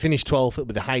been. If they finish 12th, it'll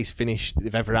be the highest finish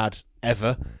they've ever had,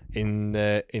 ever, in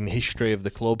the history of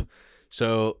the club.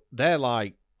 So they're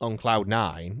like on cloud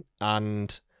 9,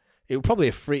 and it was probably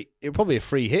a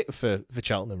free hit for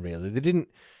Cheltenham, really. They didn't,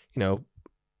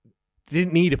 they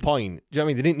didn't need a point. Do you know what I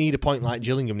mean? They didn't need a point like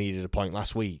Gillingham needed a point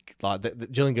last week. Like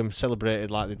Gillingham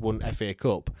celebrated like they'd won FA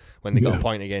Cup when they got a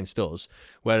point against us.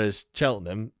 Whereas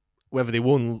Cheltenham, whether they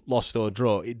won, lost or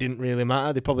draw, it didn't really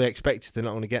matter. They probably expected they're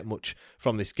not going to get much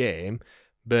from this game,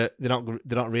 but they're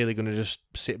not really going to just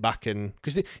sit back and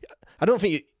because I don't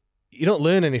think you don't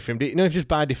learn anything. Do you know, if just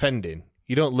by defending,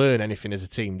 you don't learn anything as a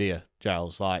team, do you,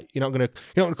 Giles? Like you're not going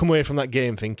to come away from that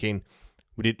game thinking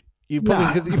we did. You're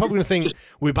probably going to think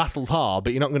we battled hard,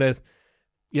 but you're not going to.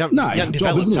 You haven't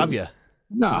developed, have you?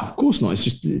 No, of course not. It's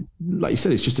just like you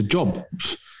said. It's just a job.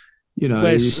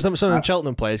 Whereas some of the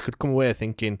Cheltenham players could come away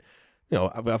thinking,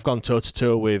 I've gone toe to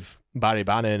toe with Barry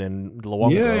Bannon and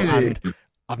Luongo, and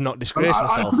I've not disgraced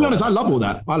myself. To be honest, I love all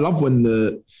that. I love when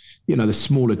the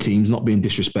smaller teams, not being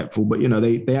disrespectful, but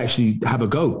they actually have a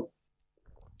go.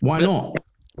 Why not?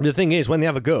 The thing is, when they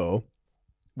have a go,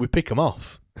 we pick them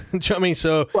off. Do you know what I mean?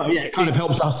 So, it kind of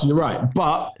helps us. You're right,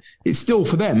 but it's still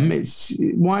for them. It's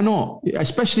why not?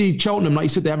 Especially Cheltenham, like you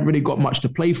said, they haven't really got much to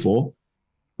play for.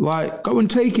 Like, go and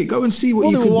take it. Go and see what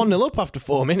you can. They were 1-0 up after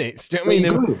 4 minutes. Do you know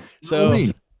what I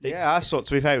mean? I saw.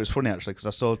 To be fair, it was funny actually because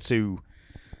I saw two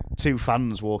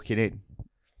fans walking in,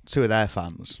 2 of their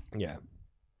fans. Yeah,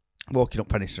 walking up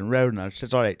Penistone Road, and I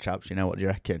said, "All right, chaps, what do you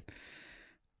reckon?"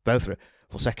 Both were.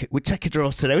 We take a draw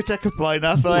today. We take a point.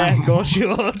 I thought, yeah, of course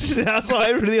you would. That's what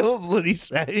everybody else bloody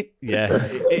say. Yeah,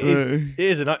 it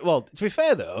is. Well, to be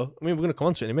fair though, I mean, we're going to come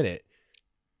on to it in a minute.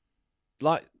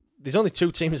 like there's only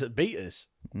 2 teams that beat us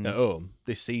at home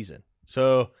this season.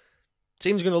 So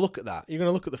teams are going to look at that. You're going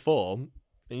to look at the form,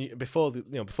 and before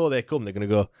they come, they're going to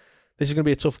go, "This is going to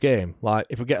be a tough game. Like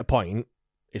if we get a point,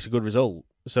 it's a good result."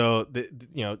 So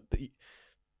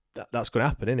that's going to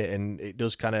happen, isn't it? And it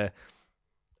does kind of.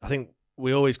 I think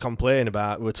we always complain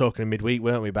about. We were talking in midweek,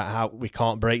 weren't we, about how we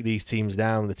can't break these teams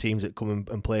down, the teams that come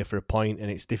and play for a point,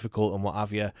 and it's difficult and what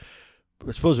have you.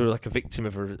 I suppose we're like a victim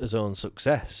of his own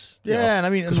success. Yeah, and I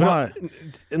mean,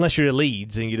 unless you're a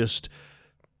Leeds and you just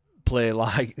play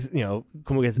like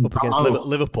come up against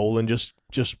Liverpool and just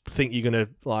think you're going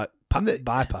to like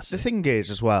bypass the it. thing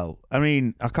is as well. I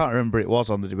mean, I can't remember. It was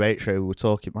on the debate show we were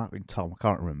talking. It might have been Tom. I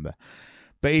can't remember.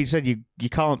 But he said you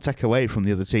can't take away from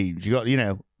the other teams. You got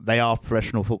they are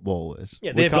professional footballers.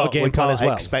 Yeah, they've got a game plan as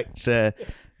well. Expect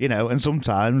and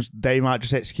sometimes they might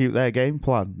just execute their game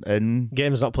plan. And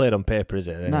game's not played on paper, is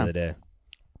it? At the end of the day.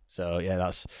 So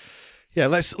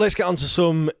let's get on to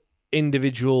some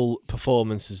individual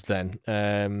performances then.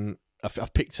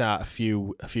 I've picked out a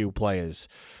few players.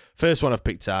 First one I've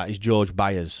picked out is George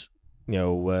Byers.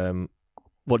 What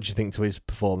did you think to his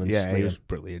performance? Yeah, he was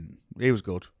brilliant. He was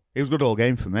good. He was good all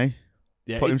game for me.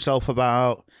 Yeah, put himself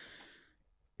about.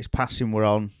 His passing were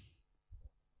on.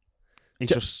 He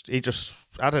just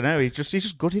I don't know. He's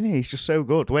just good, isn't he? He's just so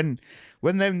good. When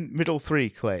them middle 3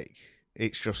 click,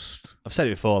 it's just. I've said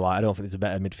it before. Like I don't think there's a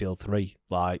better midfield 3.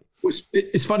 Like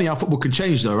it's funny how football can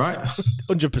change, though, right?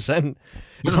 100%.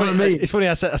 It's funny.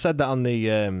 I said that on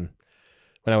the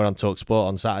when I went on Talk Sport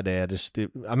on Saturday.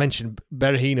 I mentioned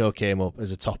Berahino came up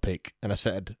as a topic, and I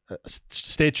said,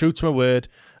 "Stay true to my word."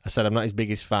 I said I'm not his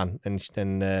biggest fan, and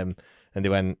they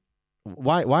went,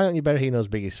 "Why aren't you Berahino's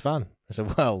biggest fan?" I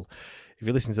said, "Well, if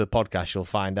you listen to the podcast, you'll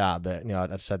find out." But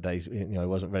I'd said that he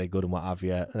wasn't very good and what have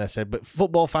you. And I said, "But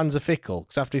football fans are fickle."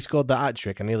 Because after he scored that hat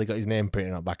trick, I nearly got his name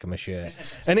printed on the back of my shirt.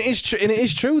 And it is true. And it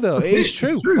is true, though. It is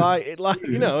true.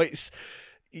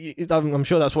 It's I'm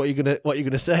sure that's what you're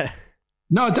gonna say.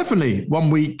 No, definitely. 1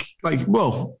 week,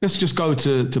 let's just go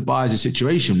to Byers'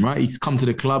 situation, right? He's come to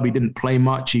the club. He didn't play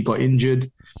much. He got injured,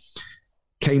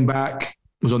 came back,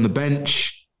 was on the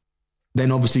bench,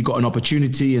 then obviously got an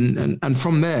opportunity. And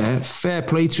from there, fair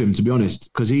play to him, to be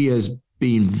honest, because he has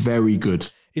been very good.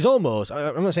 He's almost,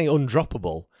 I'm not saying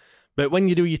undroppable, but when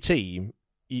you do your team,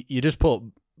 you just put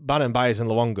Bannon, Byers and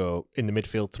Luongo in the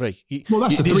midfield 3.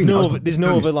 That's the 3. There's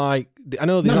no other, I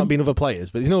know there's not been other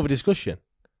players, but there's no other discussion.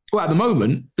 Well, at the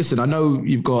moment, listen, I know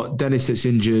you've got Dennis that's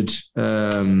injured.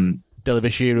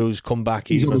 Delavishiru's come back.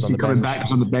 He's obviously coming back.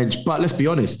 He's on the bench. But let's be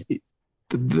honest,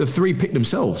 the 3 pick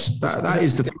themselves. That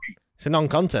is the 3. It's a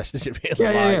non-contest, is it really?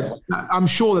 Yeah. I'm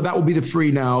sure that will be the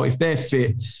 3 now. If they're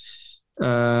fit,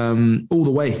 all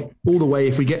the way.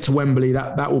 If we get to Wembley,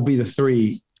 that will be the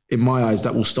 3, in my eyes,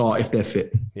 that will start if they're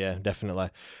fit. Yeah, definitely.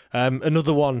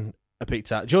 Another one I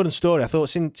picked out, Jordan Storey. I thought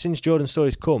since Jordan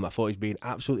Storey's come, I thought he's been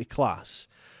absolutely class.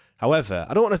 However,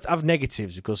 I don't want to have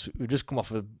negatives because we've just come off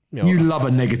of... You love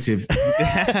a negative.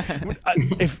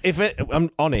 if I'm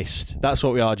honest, that's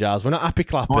what we are, Giles. We're not happy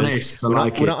clappers. Honest,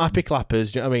 we're not happy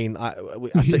clappers. Do you know what I mean?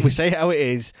 We say it how it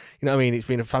is. You know what I mean? It's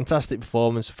been a fantastic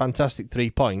performance, a fantastic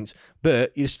 3 points,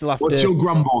 but you still have to... What's your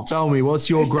grumble? Tell me, what's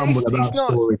your grumble about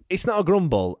Storey? It's not a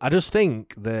grumble. I just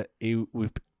think that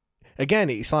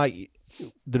again, it's like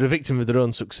they're a victim of their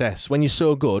own success. When you're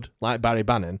so good, like Barry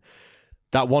Bannon,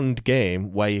 that one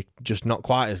game where you're just not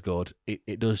quite as good,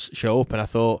 it does show up. And I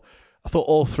thought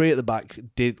all 3 at the back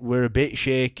were a bit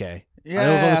shaky. Yeah, I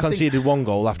know we've only conceded 1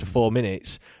 goal after 4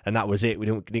 minutes, and that was it. We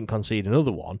didn't concede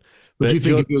another one. But do you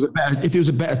think if it was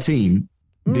a better team,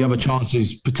 the other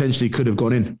chances potentially could have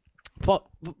gone in?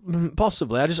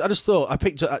 Possibly. I just thought I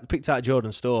picked out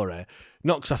Jordan Storey,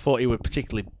 not because I thought he was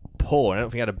particularly poor. I don't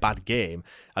think he had a bad game.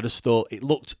 I just thought it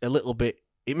looked a little bit.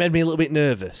 It made me a little bit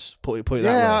nervous. Put it that way.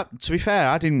 Yeah, to be fair,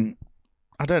 I didn't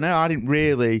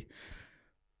really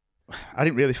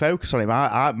focus on him.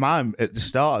 Mine at the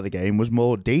start of the game was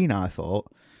more Dean, I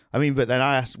thought. I mean, but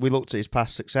then we looked at his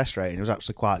past success rate and it was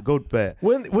actually quite good. But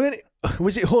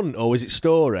was it Hunt or was it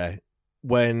Storey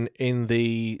when in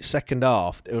the second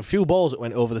half there were a few balls that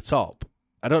went over the top?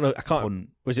 I don't know. I can't. Hunt.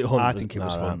 Was it Hunt? I think it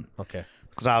was Hunt. Okay.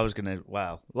 Because I was going to, we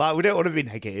don't want to be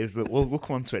negative, but we'll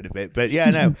come on to it in a bit. But yeah,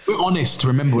 no. We're honest,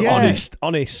 remember, we're honest.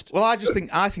 Well, I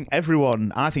think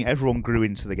everyone grew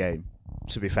into the game,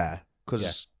 to be fair.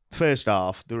 Because first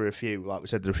half, there were a few, like we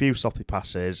said, there were a few sloppy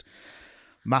passes.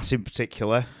 Mass in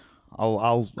particular.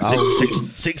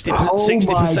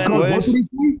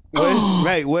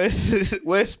 60%.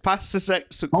 Worst pass to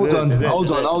sex. Hold on.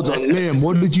 Liam,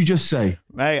 what did you just say?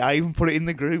 Mate, I even put it in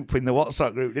the group, in the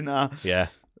WhatsApp group, didn't I? Yeah.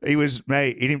 He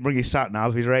didn't bring his sat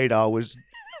nav. His radar was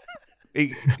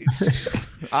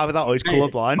Either that or he's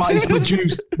colourblind.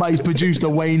 But he's produced a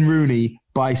Wayne Rooney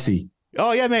Bicey.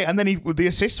 Oh yeah, mate, and then he with the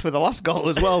assist for the last goal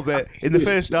as well, but in the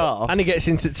first half. And he gets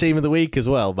into Team of the Week as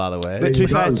well, by the way. But to be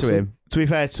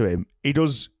fair to him, he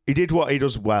did what he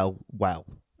does well.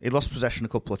 He lost possession a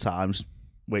couple of times,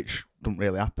 which doesn't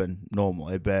really happen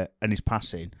normally, and his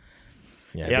passing.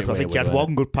 Yeah, I think he had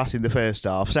one good pass in the first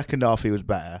half. Second half he was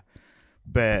better.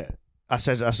 But I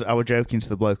was joking to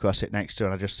the bloke who I sit next to,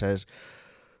 and I just says,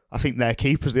 I think their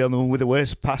keeper's the only one with the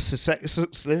worst pass. I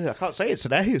can't say it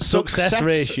today. Success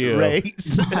ratio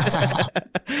rates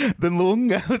than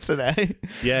Luongo today.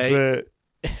 Yeah,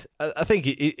 I think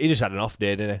he just had an off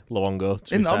day, didn't he,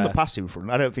 Luongo? On the passing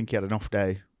front, I don't think he had an off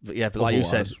day. But like you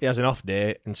said, he has an off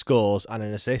day and scores and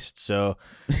an assist. So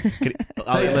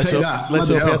let's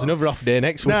hope he has another off day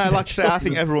next week. No, like I say, I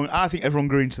think everyone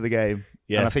grew into the game.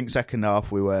 Yeah, and I think second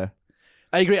half we were.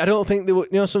 I agree. I don't think they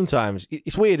were. Sometimes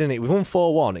it's weird, isn't it? We've won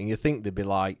 4-1, and you think they'd be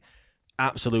like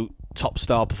absolute top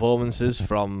star performances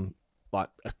from like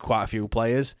quite a few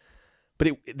players, but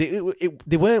they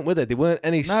weren't with it. They weren't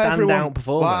any standout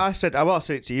performers. Like I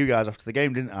said it to you guys after the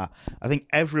game, didn't I? I think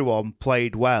everyone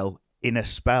played well in a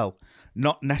spell,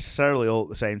 not necessarily all at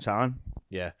the same time.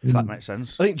 Yeah, if that makes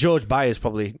sense. I think George Byers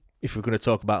probably, if we're going to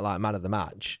talk about like man of the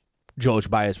match, George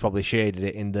Byers probably shaded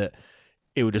it in that.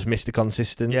 He would just Mr.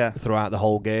 Consistent throughout the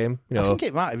whole game. I think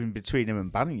it might have been between him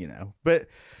and Bannon, But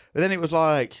then it was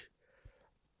like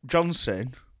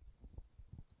Johnson.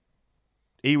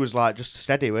 He was like just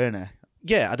steady, weren't he?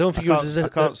 Yeah, I don't think he was as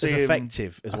effective as what he has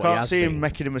been. I can't see him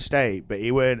making a mistake, but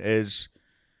he weren't as,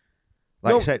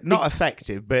 like I said, not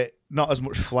effective, but not as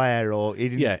much flair. Or he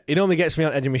didn't. Yeah, it only gets me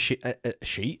on edge of my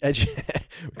sheet. Edge.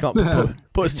 We can't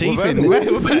put his teeth in. We're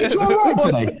not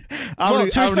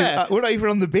even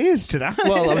on the beers tonight.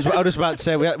 Well, I was about to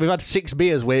say we've had 6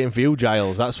 beers waiting for you,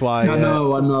 Giles. That's why. I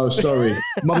know. Sorry,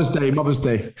 Mother's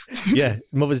Day. Yeah,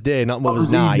 Mother's Day, not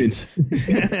Mother's Night.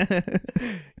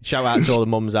 Shout out to all the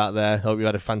mums out there. Hope you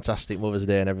had a fantastic Mother's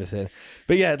Day and everything.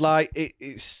 But yeah, like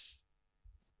it's.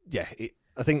 Yeah,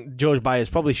 I think George Byers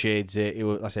probably shades it. He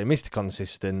was, like I say, Mr.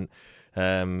 Consistent,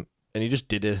 and he just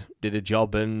did a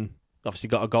job and obviously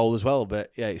got a goal as well. But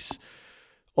yeah, it's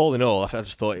all in all, I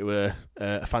just thought it were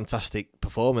a fantastic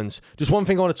performance. Just one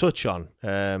thing I want to touch on: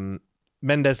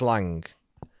 Mendes-Lang.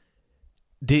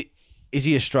 Is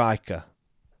he a striker?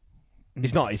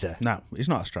 He's not, is he? No, he's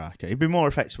not a striker. He'd be more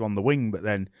effective on the wing, but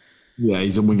then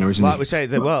he's a winger, isn't he? Like we say,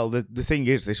 the thing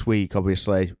is, this week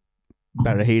obviously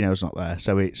Berahino's not there,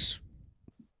 so it's.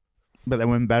 But then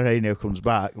when Berahino comes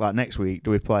back, like next week,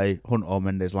 do we play Hunt or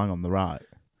Mendes-Lang on the right?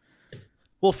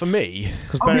 Well, for me...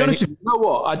 I'll be honest with you, you know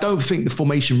what? I don't think the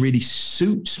formation really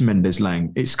suits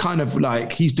Mendes-Lang. It's kind of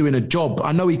like he's doing a job.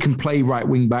 I know he can play right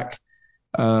wing back,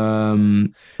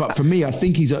 but for me, I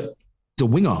think he's a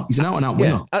winger. He's an out-and-out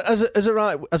winger.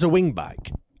 As a wing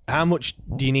back, how much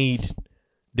do you need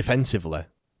defensively?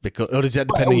 Or does that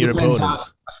depend on your opponents? I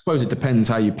suppose it depends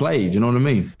how you play. Do you know what I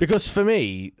mean? Because for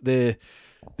me,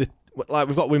 like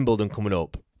we've got Wimbledon coming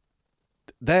up.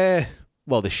 They're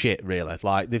shit really.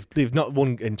 Like they've not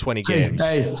won in 20 games.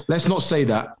 Hey, let's not say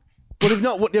that. Well, they've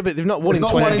not won in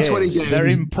 20 games. They're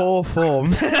in poor form.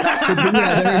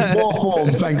 They're in poor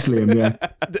form. Thanks, Liam. Yeah.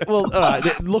 Well, all right.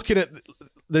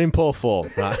 They're in poor form,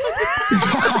 right?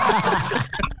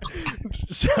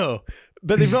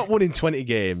 But they've not won in 20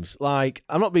 games. Like,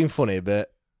 I'm not being funny,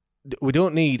 but we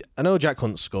don't need. I know Jack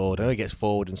Hunt scored. I know he gets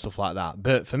forward and stuff like that.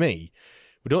 But for me,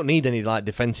 we don't need any like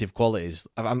defensive qualities.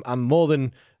 I'm more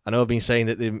than. I know I've been saying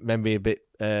that they may be a bit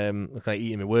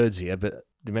eating my words here, but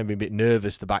they may be a bit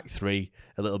nervous, the back three,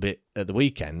 a little bit at the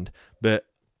weekend. But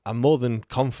I'm more than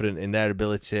confident in their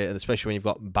ability, and especially when you've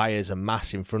got Byers and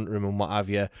Mass in front of them and what have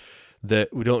you,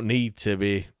 that we don't need to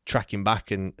be tracking back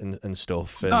and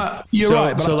stuff. You're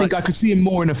right, but I think I could see him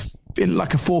more in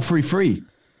like a 4-3-3.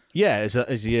 Yeah,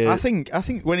 I think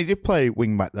when he did play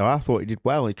wing back though, I thought he did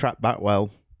well. He tracked back well.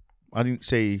 I didn't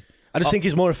see. I just think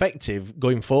he's more effective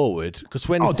going forward because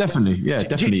when. Oh, definitely, yeah,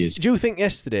 definitely is. Do you think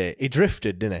yesterday he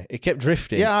drifted? Didn't he? He kept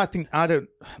drifting. Yeah, do you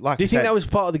think that was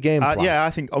part of the game plan? Yeah,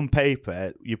 I think on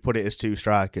paper you put it as two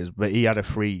strikers, but he had a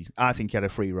free. I think he had a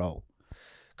free role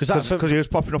because he was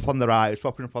popping up on the right, he was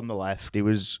popping up on the left. He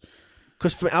was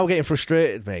because how getting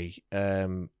frustrated me.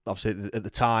 Obviously, at the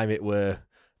time it were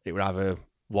either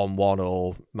 1-1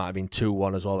 or might have been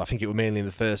 2-1 as well. I think it was mainly in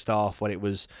the first half when it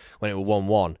was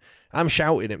 1-1. I'm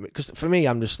shouting at me because for me,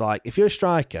 I'm just like, if you're a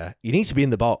striker, you need to be in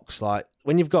the box. Like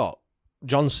when you've got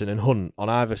Johnson and Hunt on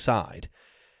either side,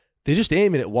 they're just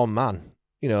aiming at one man.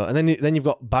 You know, and then you've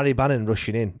got Barry Bannon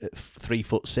rushing in at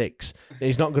 3'6".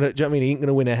 He's not gonna. Do you know what I mean? He ain't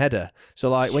gonna win a header.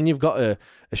 So like when you've got a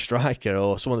striker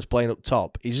or someone that's playing up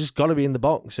top, he's just got to be in the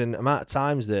box. And the amount of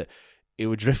times that he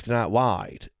was drifting out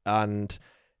wide, and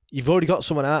you've already got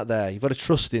someone out there. You've got to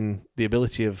trust in the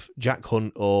ability of Jack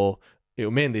Hunt, or it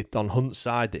was mainly on Hunt's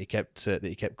side that he kept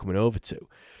coming over to.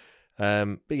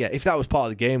 But yeah, if that was part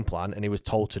of the game plan and he was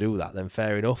told to do that, then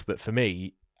fair enough. But for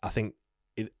me, I think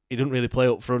he doesn't really play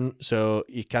up front, so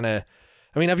you kind of...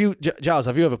 I mean, Giles,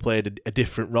 have you ever played a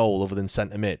different role other than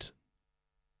centre mid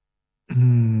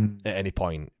at any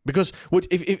point? Because I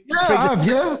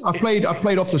played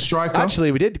off the striker.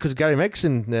 Actually, we did, because Gary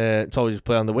Megson told you to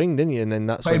play on the wing, didn't you? And then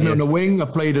that's played me on the wing. I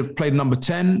played number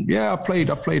 10. Yeah, I played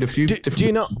a few. Do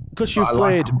you not? Because you've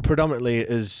played predominantly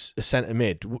as a centre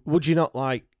mid. Would you not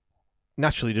like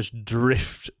naturally just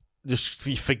drift? Just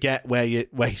forget where you're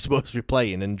supposed to be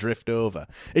playing and drift over.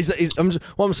 What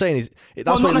I'm saying is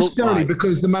that's not necessarily,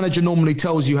 because the manager normally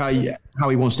tells you how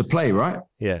he wants to play, right?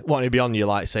 Yeah, wanting to be on you,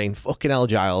 like saying, "Fucking hell,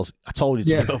 Giles, I told you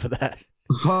to go over there."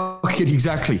 Fucking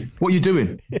exactly. What are you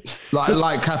doing?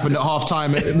 Like happened at half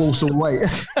time at Walsall Way.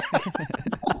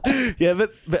 Yeah,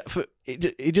 but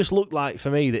it just looked like for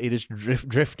me that he just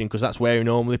drifting, because that's where he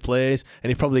normally plays,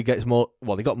 and he probably gets more.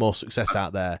 Well, they got more success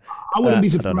out there. I wouldn't be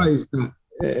surprised.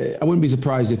 I wouldn't be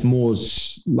surprised if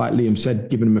Moores, like Liam said,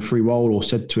 given him a free role, or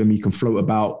said to him, "You can float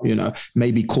about." You know,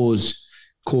 maybe cause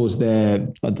their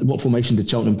what formation did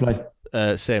Cheltenham play?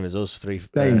 Same as us, 3.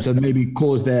 So maybe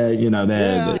cause their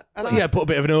put a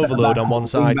bit of an overload on one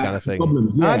side, kind of thing.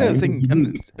 Problems. Yeah. I don't think,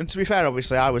 and to be fair,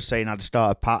 obviously, I was saying I'd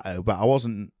start a Pato, but I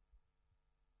wasn't.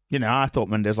 You know, I thought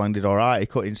Mendes Lang did all right. He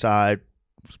cut inside,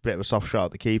 a bit of a soft shot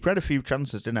at the keeper. Had a few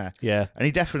chances, didn't he? Yeah, and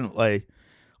he definitely.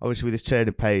 Obviously, with his turn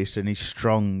of pace, and he's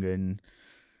strong, and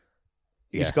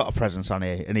he's got a presence on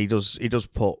it, and he does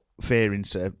put fear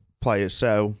into players.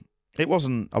 So it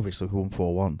wasn't, obviously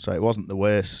 1-4-1, so it wasn't the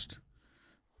worst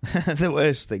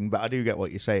thing. But I do get what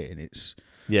you're saying.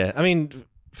 I mean,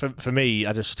 for me,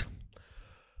 I think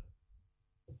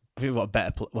we've got a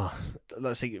better. Well,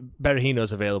 let's see,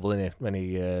 Berahino's available in it when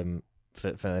he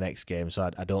for the next game,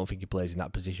 so I don't think he plays in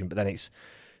that position. But then it's,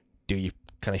 do you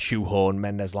kind of shoehorn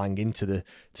Mendes Lang into the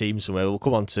team somewhere? We'll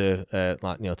come on to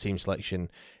team selection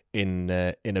in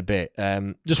a bit.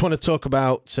 Just want to talk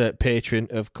about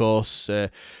Patreon, of course.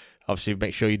 Obviously,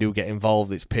 make sure you do get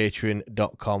involved. It's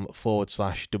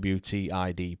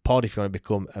patreon.com/WTID pod if you want to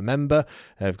become a member.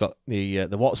 We've got the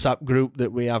WhatsApp group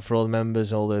that we have for all the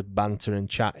members, all the banter and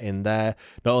chat in there.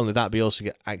 Not only that, but you also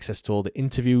get access to all the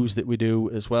interviews that we do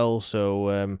as well. So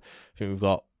I think we've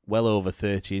got well over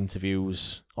 30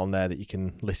 interviews on there that you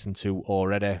can listen to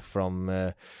already from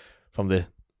the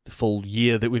full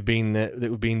year that we've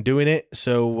been doing it.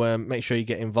 So make sure you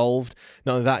get involved.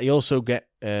 Not only that, you also get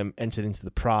entered into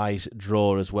the prize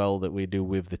draw as well that we do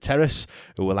with the Terrace,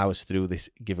 who will allow us to do this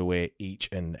giveaway each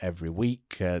and every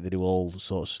week. They do all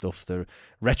sorts of stuff: the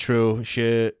retro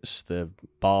shirts, the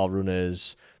bar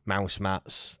runners, mouse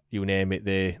mats, you name it.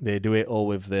 They do it all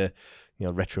with the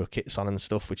retro kits on and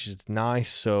stuff, which is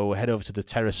nice. So head over to the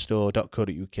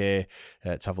terracestore.co.uk to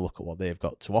have a look at what they've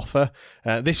got to offer.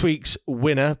 This week's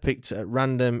winner picked at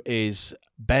random is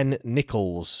Ben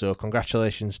Nichols. So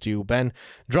congratulations to you, Ben.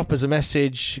 Drop us a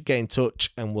message, get in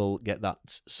touch, and we'll get that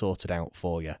sorted out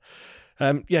for you.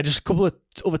 Just a couple of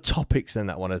other topics then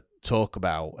that I want to talk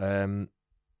about.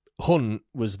 Hunt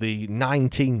was the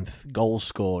 19th goal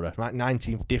scorer, right?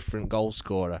 19th different goal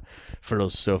scorer for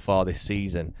us so far this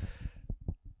season.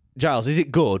 Giles, is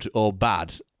it good or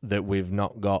bad that we've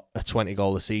not got a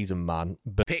 20-goal a season man?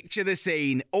 Picture the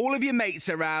scene. All of your mates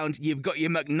around, you've got your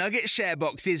McNugget share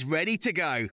boxes ready to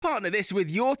go. Partner this with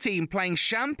your team playing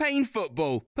champagne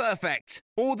football. Perfect.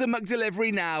 Order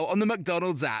McDelivery now on the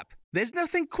McDonald's app. There's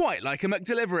nothing quite like a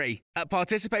McDelivery. At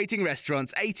participating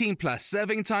restaurants, 18 plus,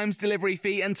 serving times, delivery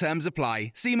fee and terms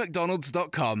apply. See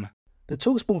mcdonalds.com. The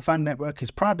TalkSport Fan Network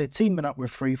is proudly teaming up with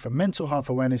Free for Mental Health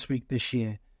Awareness Week this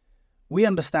year. We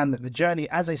understand that the journey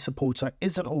as a supporter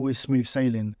isn't always smooth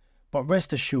sailing, but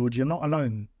rest assured you're not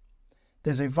alone.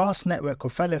 There's a vast network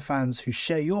of fellow fans who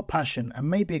share your passion and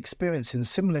may be experiencing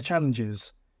similar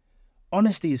challenges.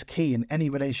 Honesty is key in any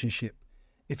relationship.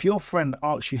 If your friend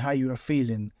asks you how you are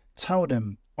feeling, tell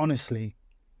them honestly.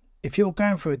 If you're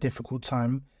going through a difficult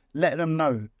time, let them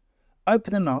know.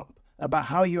 Opening up about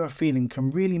how you are feeling can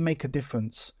really make a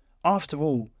difference. After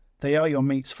all, they are your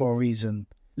mates for a reason.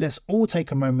 Let's all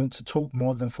take a moment to talk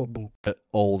more than football.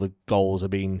 All the goals are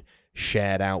being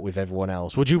shared out with everyone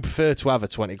else. Would you prefer to have a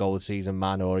 20-goal a season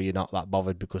man, or are you not that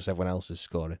bothered because everyone else is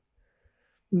scoring?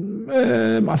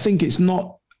 I think it's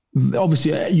not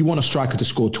obviously you want a striker to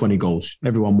score 20 goals.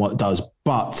 Everyone does.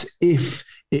 But if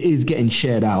it is getting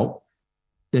shared out,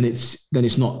 then it's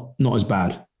not as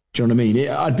bad. Do you know what I mean?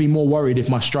 I'd be more worried if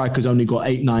my striker's only got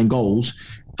 8-9 goals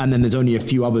and then there's only a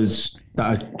few others that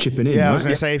are chipping in. Yeah, right? I was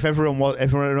going to say if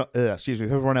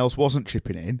everyone else wasn't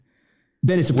chipping in,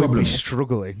 then it's a problem. We'd be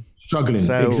struggling.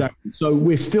 Exactly. So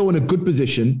we're still in a good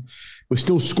position. We're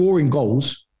still scoring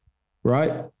goals,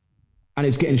 right? And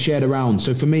it's getting shared around.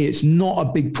 So for me, it's not a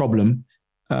big problem.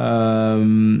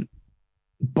 But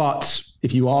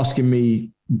if you're asking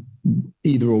me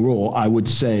either or, I would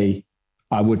say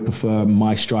I would prefer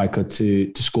my striker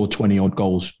to score 20 odd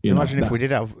goals. Imagine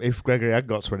if Gregory had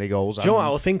got 20 goals. Do you know what I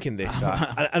was thinking this?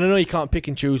 And I know you can't pick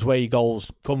and choose where your goals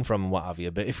come from and what have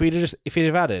you, but if he'd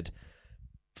have added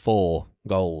 4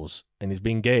 goals, and there's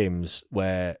been games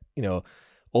where,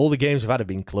 all the games we've had have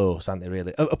been close, haven't they,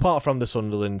 really? Apart from the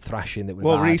Sunderland thrashing that we've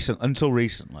had. Until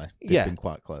recently, they've been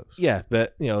quite close. Yeah,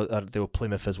 but, they were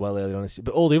Plymouth as well earlier on.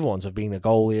 But all the other ones have been a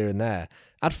goal here and there.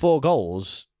 Add 4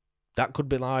 goals, that could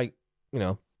be like,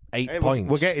 8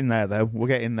 points. We're getting there, though. We're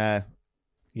getting there.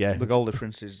 Yeah. The goal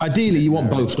difference is... Ideally, you want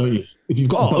both, don't you? If you've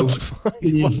got both,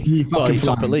 you're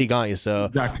top of the league, aren't you? So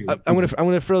exactly. I'm going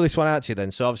to throw this one out to you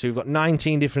then. So obviously we've got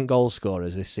 19 different goal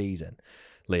scorers this season.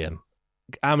 Liam,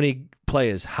 how many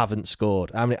players haven't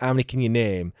scored? How many can you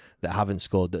name that haven't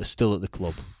scored that are still at the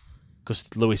club? Because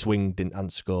Lewis Wing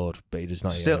hadn't scored, but he does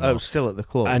not still at the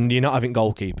club. And you're not having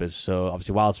goalkeepers, so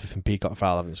obviously Wildsmith and Peacock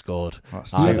Fowl haven't scored. Do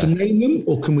you have to name them,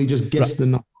 or can we just guess the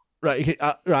number? Right,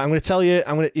 I'm going to tell you.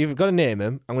 You've got to name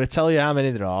them. I'm going to tell you how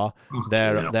many there are.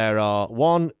 There are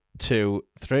 1, 2,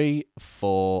 3,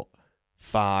 4,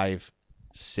 5,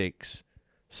 6,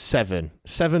 7.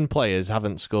 7 players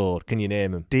haven't scored. Can you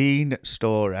name them? Dean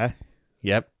Storey.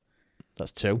 Yep,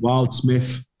 that's 2.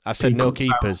 Wildsmith. I've said no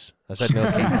keepers.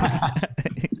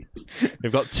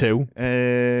 We've got 2.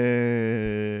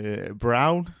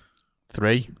 Brown.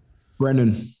 3.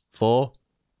 Brennan. 4.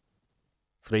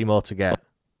 3 more to get.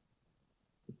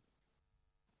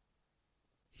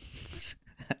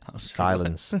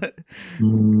 Silence.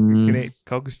 Can it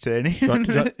cogs turning? Do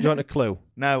you want a clue?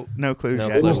 No clues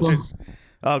yet. Clues.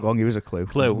 Oh, go on, give us a clue.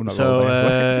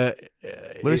 So,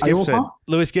 Lewis Gibson.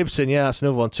 Lewis Gibson, yeah, that's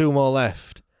another one. 2 more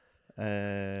left. One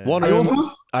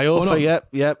Iorfa? Iorfa,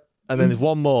 yep. And then there's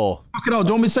one more. Fucking hell, do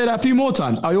you want me to say that a few more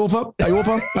times? Iorfa. Have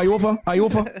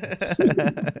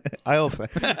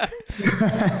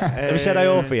you said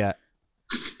Iorfa yet?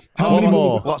 One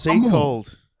more. What's he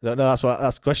called? No, that's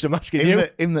the question I'm asking you.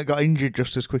 Him that got injured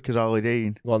just as quick as Ollie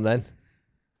Dean. Go on then.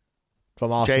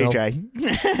 From Arsenal. JJ.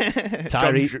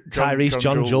 Tyrese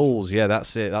John Jules. Yeah,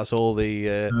 that's it. That's all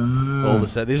the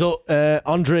There's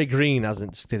Andre Green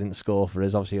didn't score for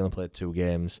us. Obviously, he only played 2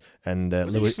 games. And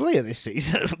Lewis Slayer this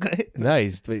season. No, he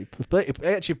actually played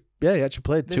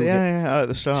 2 at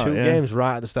the start. 2 games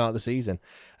right at the start of the season.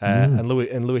 And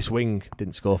Lewis Wing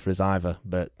didn't score for us either.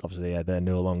 But obviously, they're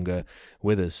no longer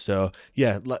with us. So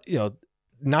yeah, when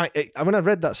I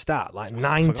read that stat, 19.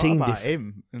 I forgot about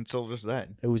him until just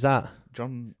then. Who was that?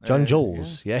 John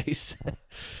Jules. Yeah,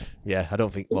 I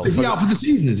don't think. Well, is he out for the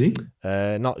season? Is he?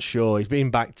 Not sure. He's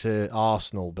been back to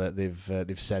Arsenal, but they've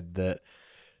said that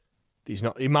he's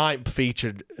not. He might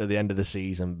feature at the end of the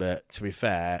season, but to be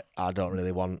fair, I don't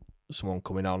really want someone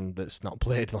coming on that's not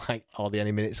played hardly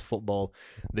any minutes of football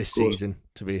this season.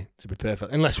 To be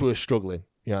perfect, unless we were struggling.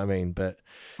 You know what I mean? But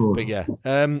yeah,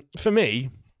 for me.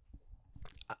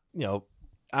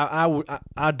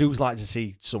 I do like to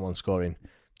see someone scoring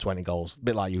 20 goals, a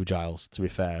bit like you, Giles, to be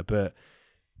fair. But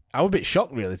I was a bit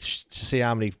shocked, really, to see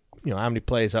how many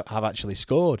players have actually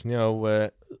scored.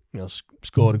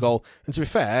 Scored a goal. And to be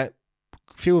fair, a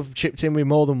few have chipped in with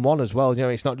more than one as well.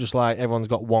 It's not just like everyone's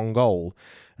got 1 goal.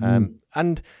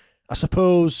 And I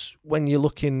suppose when you're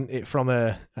looking at it from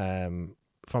an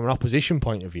opposition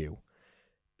point of view.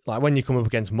 Like when you come up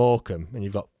against Morecambe and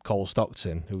you've got Cole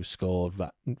Stockton, who's scored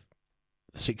about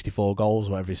 64 goals,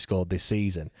 whatever he's scored this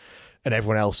season, and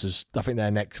everyone else I think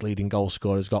their next leading goal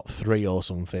scorer has got 3 or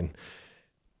something.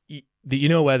 You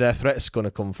know where their threat's going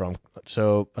to come from.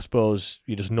 So I suppose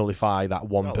you just nullify that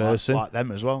one person. Like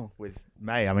them as well with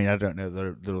May. I mean, I don't know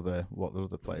what the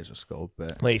other players have scored,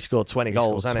 but he scored 20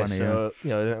 goals, hasn't he? So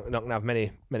they're not going to have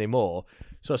many more.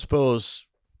 So I suppose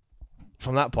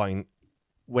from that point.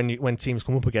 When teams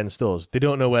come up against us, they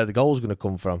don't know where the goal's going to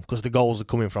come from because the goals are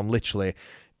coming from literally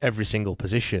every single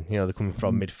position. They're coming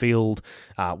from midfield,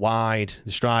 wide,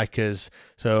 the strikers.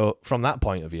 So from that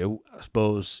point of view, I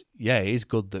suppose, it is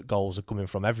good that goals are coming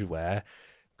from everywhere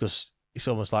because it's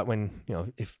almost like when,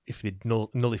 if they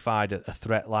nullified a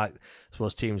threat like I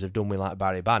suppose teams have done with like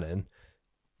Barry Bannon,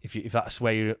 if that's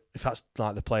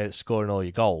like the player that's scoring all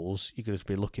your goals, you could just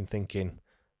be looking, thinking,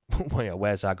 well, yeah,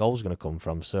 where's our goals going to come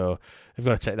from? So we've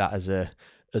got to take that as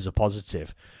a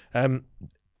positive.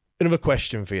 Another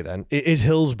question for you then: is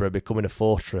Hillsborough becoming a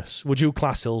fortress? Would you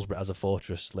class Hillsborough as a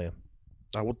fortress, Liam?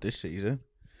 I would this season.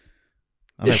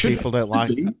 I It know should people don't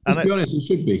like. be. Let's be honest, it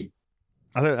should be.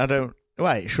 I don't.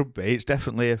 Well, it should be. It's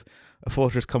definitely a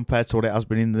fortress compared to what it has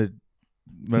been in the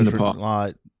most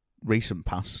recent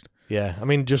past. Yeah, I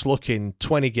mean, just looking,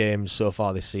 20 games so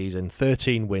far this season,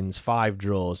 13 wins, 5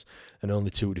 draws, and only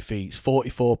 2 defeats.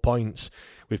 44 points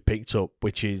we've picked up,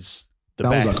 which is the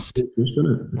best.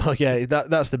 Well, yeah,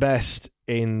 that's the best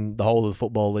in the whole of the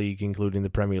Football League, including the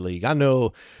Premier League. I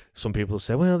know some people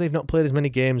say, well, they've not played as many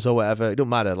games or whatever. It don't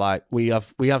matter. Like, we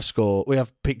have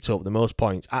picked up the most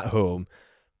points at home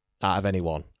out of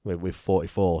anyone with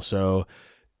 44. So,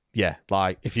 yeah,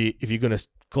 like if you're going to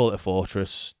call it a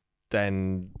fortress,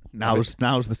 then now's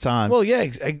the time. Well, yeah,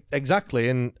 exactly.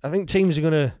 And I think teams are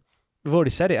going to, we've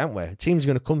already said it, haven't we? Teams are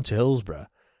going to come to Hillsborough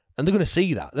and they're going to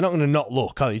see that. They're not going to not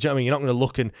look, are they? Do you know what I mean? You're not going to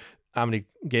look and how many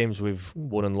games we've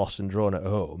won and lost and drawn at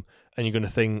home, and you're going to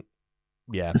think,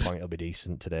 yeah, point will be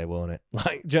decent today, won't it?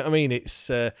 Like, do you know what I mean? It's,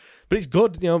 but it's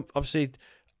good. You know, obviously,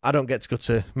 I don't get to go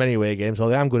to many away games,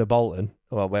 although I'm going to Bolton.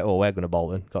 Well, we're going to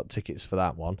Bolton. Got tickets for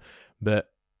that one. But,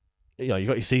 you know, you've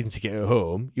got your season ticket at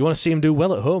home. You want to see them do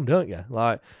well at home, don't you?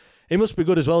 Like, it must be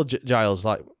good as well, Giles.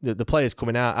 Like, the players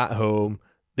coming out at home,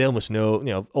 they must know, you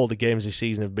know, all the games this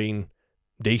season have been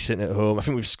decent at home. I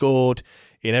think we've scored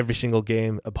in every single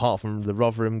game apart from the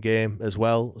Rotherham game as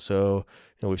well. So,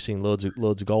 you know, we've seen loads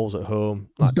of goals at home.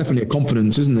 Like, it's definitely a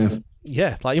confidence, isn't there?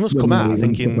 Yeah, like you must come out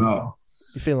thinking you're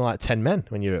feeling like 10 men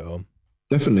when you're at home.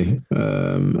 Definitely.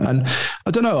 And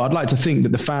I don't know, I'd like to think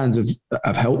that the fans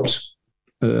have helped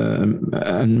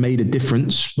and made a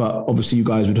difference, but obviously you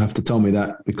guys would have to tell me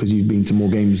that because you've been to more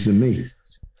games than me.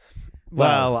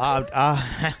 Well,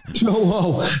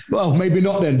 well, maybe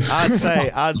not then.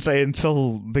 I'd say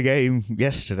until the game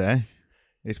yesterday,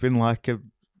 it's been like a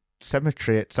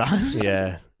cemetery at times.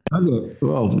 Yeah.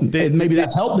 Well, maybe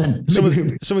that's helped then. Some of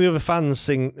the other fans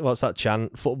sing, what's that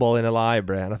chant? Football in a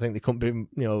library, and I think they couldn't be. You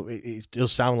know, it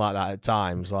does sound like that at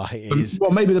times. Like it is.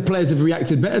 Well, maybe the players have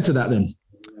reacted better to that then.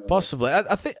 Possibly.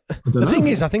 I think the thing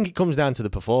is, I think it comes down to the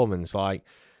performance. Like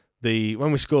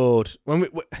when we scored,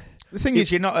 the thing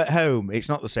is, you're not at home. It's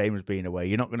not the same as being away.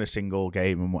 You're not going to sing all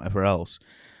game and whatever else.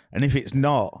 And if it's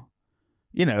not,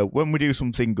 you know, when we do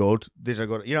something good, there's a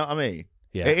good. You know what I mean?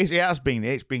 Yeah, it's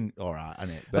been all right,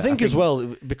 hasn't it? I think as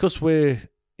well, because we're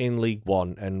in League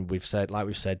One and we've said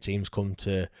teams come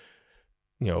to,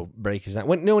 you know, break us down.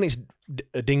 When it's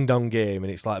a ding dong game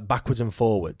and it's like backwards and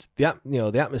forwards, the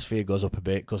atmosphere goes up a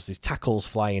bit because there's tackles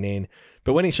flying in.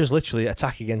 But when it's just literally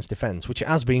attack against defence, which it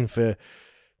has been for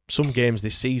some games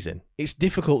this season, it's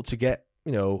difficult to get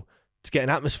an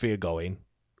atmosphere going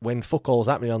when fuck all's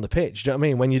happening on the pitch. Do you know what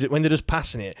I mean? When they're just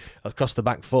passing it across the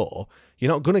back four,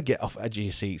 you're not going to get off edge of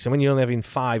your seats. And when you're only having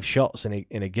 5 shots in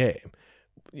a game,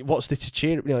 what's there to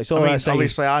cheer? You know, it's all right.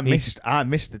 Obviously, I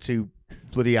missed the 2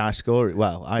 bloody high scoring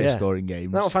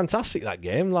games. That was fantastic, that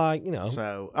game. Like, you know.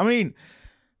 So I mean,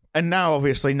 and now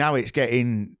obviously it's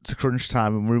getting to crunch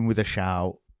time and we're in with a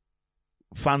shout.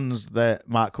 Fans that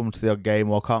might come to the odd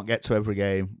game or can't get to every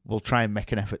game will try and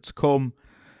make an effort to come.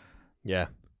 Yeah.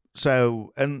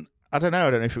 So, and I don't know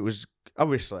if it was,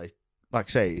 obviously, like I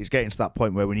say, it's getting to that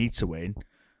point where we need to win.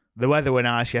 The weather were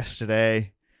nice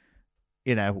yesterday.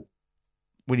 You know,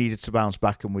 we needed to bounce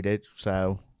back and we did.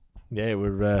 So, yeah,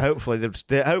 we're hopefully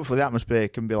the atmosphere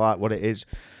can be like what it is.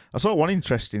 I saw one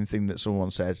interesting thing that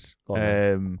someone said.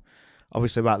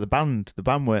 Obviously about the band. The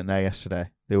band weren't there yesterday.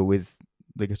 They were with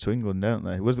They go to England, don't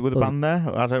they? Was the band there?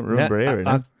 I don't remember hearing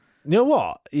it. You know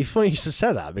what? It's funny you should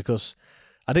say that because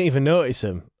I didn't even notice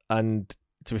them. And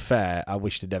to be fair, I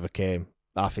wish they never came.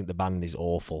 I think the band is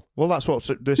awful. Well, that's what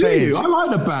they're saying. I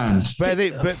like the band.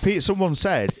 But Pete, someone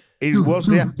said, was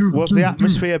the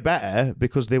atmosphere better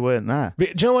because they weren't there?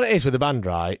 But do you know what it is with the band,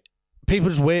 right? People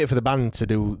just wait for the band to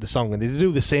do the song, and they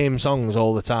do the same songs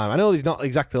all the time. I know there's not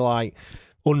exactly like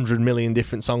 100 million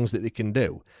different songs that they can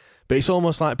do, but it's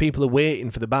almost like people are waiting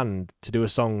for the band to do a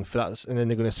song for that, and then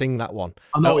they're going to sing that one.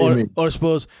 I know what you mean. Or I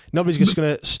suppose nobody's just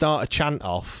going to start a chant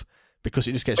off because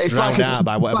it just gets drowned out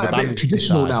by whatever the band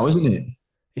traditional decides. now, isn't it?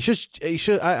 It's just,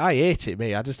 I hate it,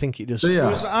 me. I just think it just.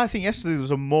 Yeah. I think yesterday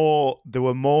there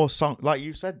were more songs, like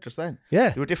you said just then. Yeah.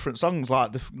 There were different songs,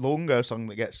 like the Lungo song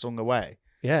that gets sung away.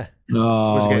 Yeah.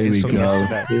 Oh, here we go.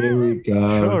 Here we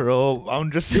go. Sure,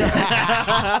 I'm just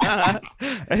not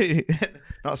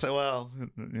so well.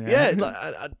 Yeah,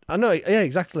 like, I know. Yeah,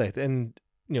 exactly. And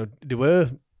there were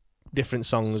different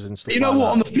songs and stuff. You know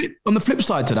like what? that. On the flip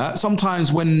side to that,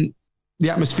 sometimes when the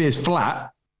atmosphere is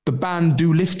flat, the band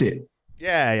do lift it.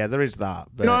 Yeah, there is that.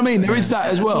 But, you know what I mean? There is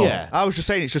that as well. Yeah, I was just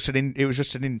saying it was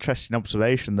just an interesting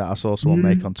observation that I saw someone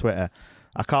make on Twitter.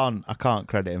 I can't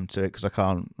credit him to it because I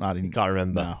can't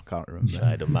remember. No, I can't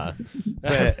remember. It don't matter.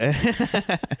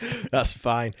 That's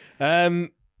fine.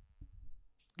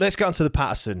 Let's get on to the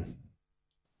Patterson.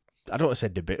 I don't want to say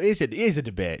debate. It is a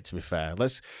debate, to be fair.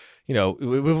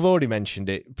 We've already mentioned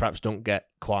it. Perhaps don't get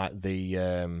quite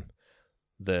the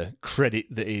credit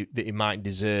that he might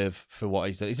deserve for what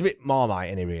he's done. He's a bit Marmite,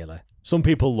 isn't he, really? Some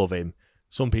people love him.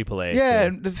 Some people hate him. Yeah,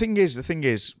 the thing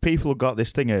is, people have got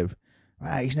this thing of,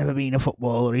 he's never been a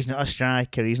footballer, he's not a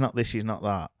striker, he's not this, he's not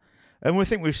that. And we've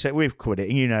covered it.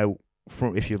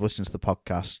 And if you've listened to the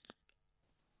podcast,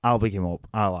 I'll big him up.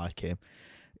 I like him.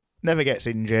 Never gets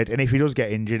injured, and if he does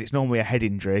get injured, it's normally a head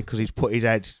injury because he's put his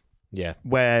head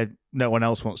where no one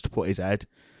else wants to put his head.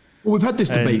 Well, we've had this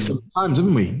debate sometimes,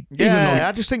 haven't we? Yeah,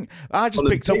 I just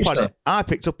picked up on it. I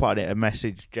picked up on it and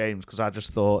messaged James because I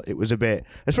just thought it was a bit,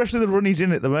 especially the run he's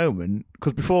in at the moment,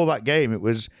 because before that game it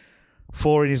was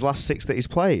 4 in his last 6 that he's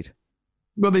played.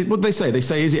 Well, what they say? They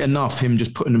say, is it enough him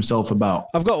just putting himself about?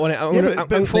 I've got one.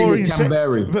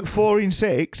 But 4 in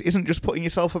 6 isn't just putting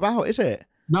yourself about, is it?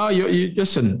 No, you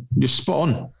listen, you're spot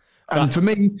on. And for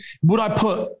me, would I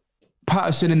put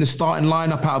Patterson in the starting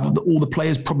lineup out of all the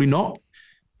players? Probably not.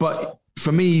 But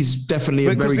for me, he's definitely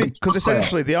a very good player. Because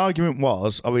essentially the argument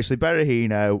was, obviously,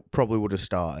 Berahino probably would have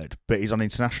started, but he's on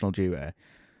international duty.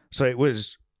 So it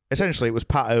was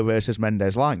Pato versus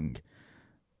Mendez-Lang.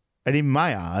 And in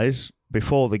my eyes,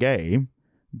 before the game,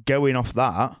 going off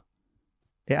that,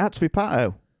 it had to be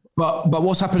Pato. But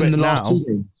what's happened in the last 2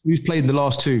 games? Who's played in the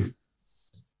last 2?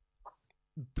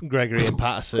 Gregory and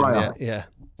Patterson, yeah.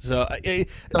 So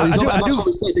that's what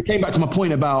we say. They came back to my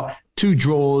point about 2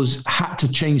 draws had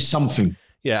to change something.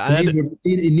 Yeah, it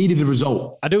needed a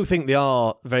result. I do think they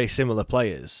are very similar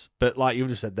players, but like you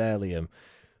just said there, Liam,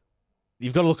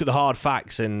 you've got to look at the hard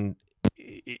facts, and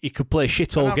he could play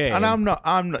shit all game. And I'm not.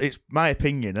 It's my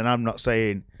opinion, and I'm not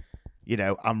saying,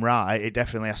 I'm right. It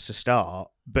definitely has to start,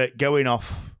 but going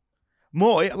off.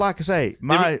 More, like I say,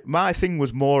 my thing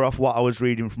was more off what I was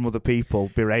reading from other people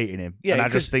berating him, and I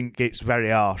just think it's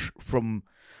very harsh.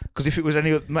 Because if it was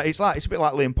any, it's a bit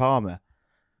like Liam Palmer.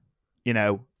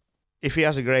 If he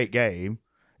has a great game,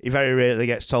 he very rarely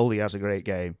gets told he has a great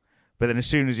game. But then as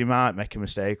soon as he might make a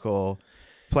mistake or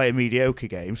play a mediocre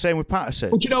game, same with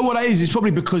Patterson. Well, do you know what it is? It's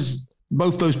probably because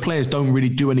both those players don't really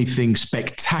do anything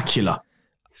spectacular.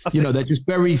 They're just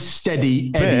very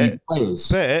steady Eddie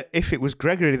players. But if it was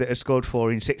Gregory that had scored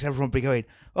 4 in 6, everyone would be going,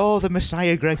 "Oh, the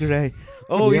Messiah Gregory!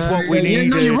 Oh, he's what we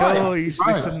needed! Right. Oh, he's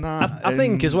this and that." I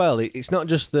think as well, it's not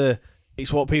just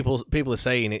it's what people are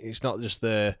saying. It's not just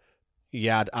I'd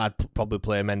probably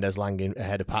play Mendez-Lang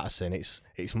ahead of Patterson.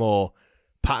 It's more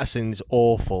Patterson's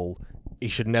awful. He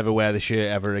should never wear the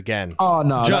shirt ever again. Oh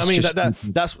no! Do you know what I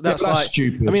mean? That's like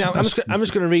stupid. I mean, I'm just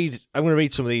going to read. I'm going to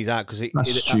read some of these out because we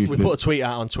put a tweet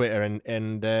out on Twitter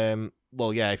and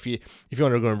well, yeah. If you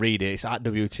want to go and read it, it's at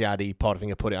WTID Pod. I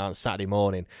think I put it out on Saturday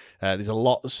morning. There's a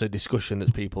lots of discussion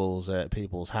that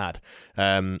people's had.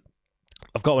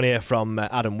 I've got one here from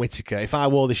Adam Whitaker. If I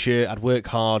wore the shirt, I'd work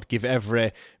hard, give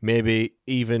every, maybe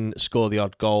even score the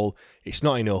odd goal. It's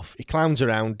not enough. He clowns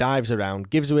around, dives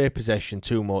around, gives away possession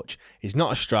too much. He's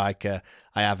not a striker.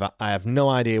 I have no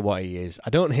idea what he is. I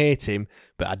don't hate him,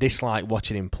 but I dislike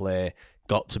watching him play.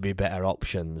 Got to be better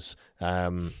options.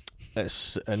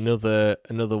 That's another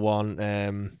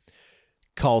one.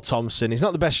 Carl Thompson. He's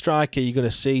not the best striker you're going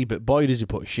to see, but boy does he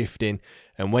put shift in.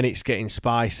 And when it's getting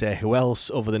spicy, who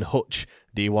else other than Hutch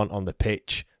do you want on the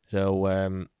pitch? So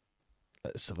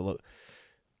let's have a look.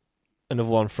 Another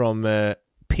one from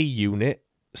P Unit.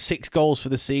 6 goals for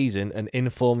the season and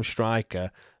informed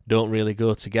striker don't really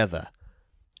go together.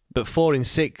 But 4 in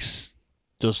 6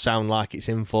 does sound like it's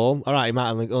inform. All right, he might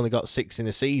have only got 6 in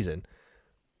the season,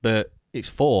 but it's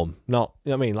form, not, you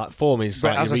know what I mean? Like, form is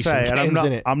like as I say,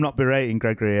 and I'm not berating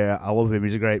Gregory here. I love him.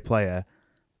 He's a great player,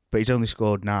 but he's only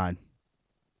scored 9.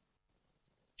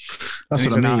 That's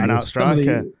what I mean.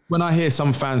 Striker. When I hear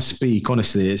some fans speak,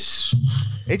 honestly,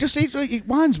 it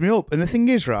winds me up. And the thing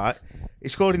is, right, he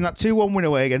scored in that 2-1 win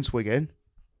away against Wigan.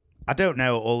 I don't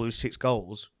know all those 6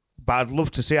 goals, but I'd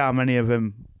love to see how many of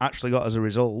them actually got as a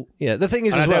result. Yeah, the thing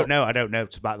is, I don't know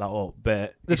to back that up,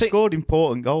 but he scored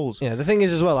important goals. Yeah, the thing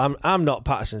is as well, I'm not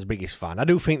Patterson's biggest fan. I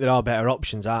do think there are better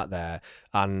options out there,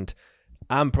 and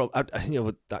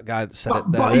that guy that said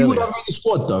it there. But he would have him in the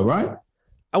squad, though, right?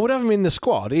 I would have him in the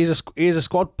squad. He is a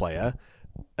squad player.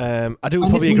 I do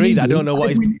probably agree that I don't know what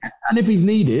he's... And if he's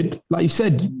needed, like you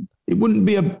said, it wouldn't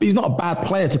be he's not a bad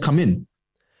player to come in.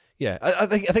 Yeah, I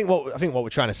think what we're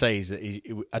trying to say is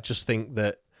that I just think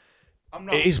that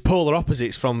it is polar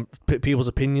opposites from people's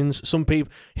opinions. Some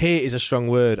people, hate is a strong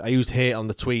word. I used hate on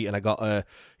the tweet, and I got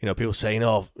people saying,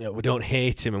 "Oh, we don't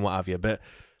hate him" and what have you. But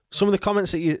some of the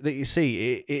comments that you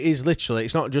see, it is literally.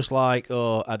 It's not just like,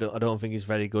 "Oh, I don't think he's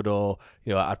very good," or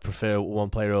I'd prefer one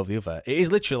player over the other. It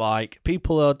is literally like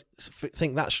people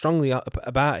think that strongly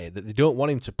about it that they don't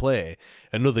want him to play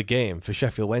another game for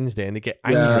Sheffield Wednesday, and they get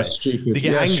angry. Yeah, stupid. They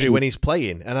get angry when he's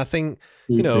playing, and I think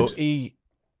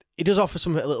he does offer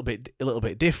something a little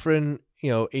bit different. He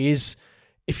is.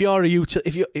 If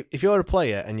you're a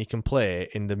player and you can play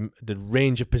in the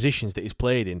range of positions that he's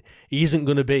played in, he isn't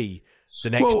going to be the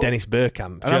next Dennis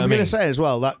Bergkamp. And I'm going to say as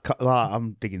well that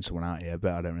I'm digging someone out here,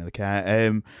 but I don't really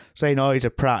care. Saying he's a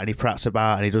prat and he prats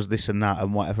about and he does this and that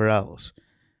and whatever else.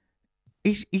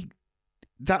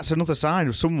 That's another sign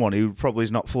of someone who probably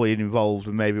is not fully involved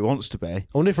and maybe wants to be. I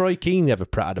wonder if Roy Keane ever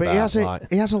pratted about.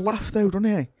 He has a laugh though, doesn't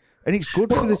he? And it's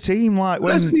good for the team.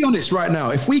 Let's be honest right now.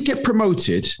 If we get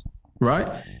promoted,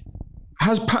 right,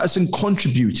 has Patterson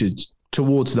contributed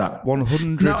towards that?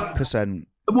 100%.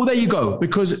 Well, there you go.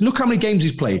 Because look how many games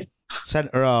he's played.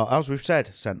 Centre half, as we've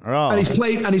said, centre half.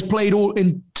 And he's played all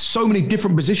in so many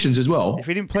different positions as well. If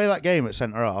he didn't play that game at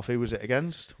centre half, who was it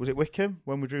against? Was it Wickham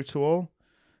when we drew 2-2?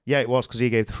 Yeah, it was because he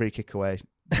gave the free kick away.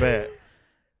 But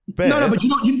no, but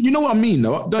you know what I mean,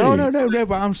 though. No.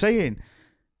 But I'm saying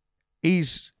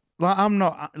he's. I'm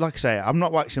not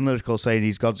waxing lyrical saying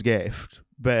he's God's gift,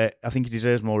 but I think he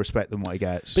deserves more respect than what he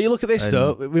gets. But you look at this,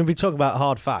 though, when we talk about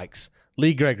hard facts,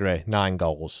 Lee Gregory, 9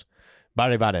 goals.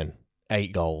 Barry Bannon,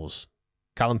 8 goals.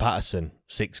 Callum Patterson,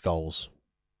 6 goals.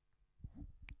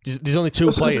 There's only two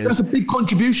players. That's a big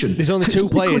contribution. There's only 2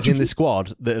 players in the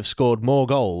squad that have scored more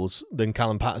goals than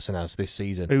Callum Patterson has this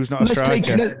season. Who's not a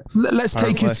striker? Let's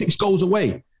take his 6 goals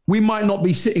away. We might not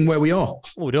be sitting where we are.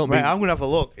 Well, we don't. Mate, I'm going to have a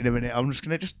look in a minute. I'm just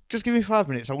going to just give me 5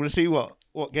 minutes. I'm going to see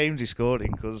what games he scored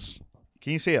in, because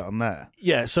can you see it on there?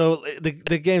 Yeah. So the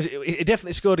games he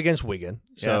definitely scored against Wigan.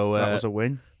 So that was a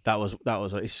win. That was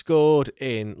he scored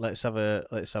in. Let's have a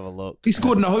look. He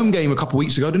scored in a home game a couple of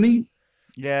weeks ago, didn't he?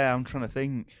 Yeah, I'm trying to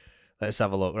think. Let's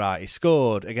have a look. Right, he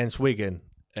scored against Wigan.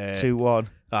 2-1.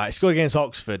 Right, he scored against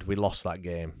Oxford. We lost that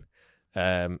game.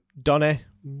 Donny,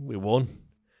 we won.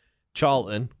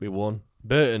 Charlton, we won.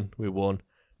 Burton, we won.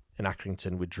 And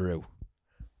Accrington, we drew.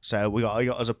 So we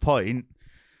got as a point.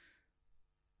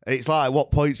 It's like,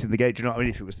 what points in the game? Do you know what I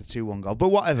mean? If it was the 2-1 goal, but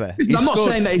whatever. I'm not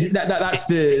saying that's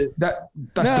the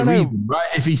reason, right?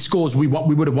 If he scores, we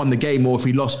would have won the game, or if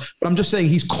he lost. But I'm just saying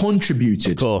he's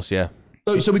contributed. Of course, yeah.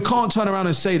 So we can't turn around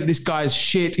and say that this guy's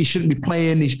shit. He shouldn't be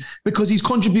playing because he's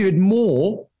contributed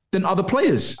more than other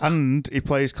players, and he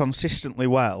plays consistently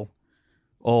well,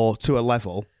 or to a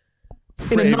level.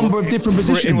 In a number of different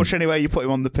positions. Pretty much anywhere you put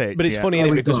him on the pitch. But it's funny,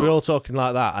 isn't it? Because we're all talking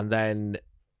like that, and then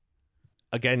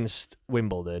against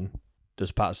Wimbledon,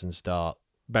 does Patterson start?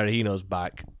 Berahino's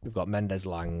back. We've got Mendes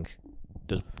Lang.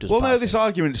 Does well, no, this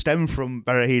argument stemmed from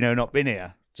Berahino not being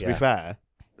here, to be fair.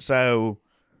 So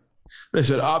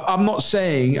listen, I'm not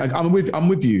saying I'm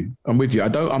with you.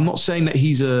 I'm not saying that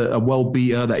he's a well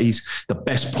beater, that he's the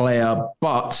best player,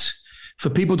 but for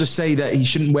people to say that he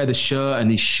shouldn't wear the shirt and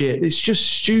he's shit, it's just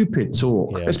stupid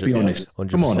talk. Let's be honest.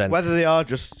 100%. Come on. Whether they are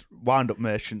just wind-up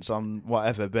merchants on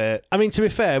whatever, but I mean, to be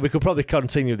fair, we could probably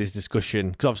continue this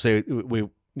discussion because obviously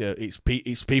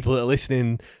it's people that are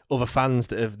listening, other fans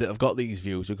that have got these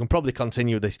views. We can probably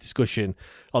continue this discussion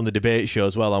on the debate show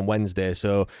as well on Wednesday.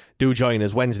 So do join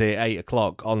us Wednesday at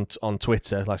 8:00 on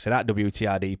Twitter, like I said, at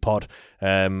WTRD Pod.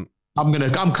 I'm coming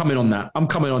on that. I'm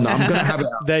going to have it.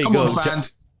 There you go,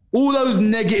 fans. All those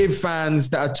negative fans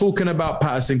that are talking about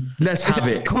Patterson, let's have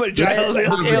it. Come on, Giles,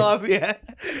 yeah.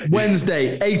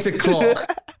 Wednesday, 8:00.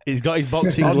 He's got his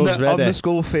boxing gloves ready. On the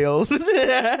school field.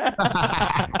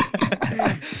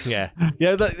 Yeah.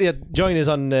 Join us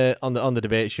on the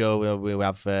debate show. We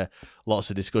have lots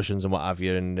of discussions and what have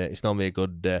you, and it's normally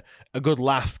a good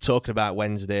laugh talking about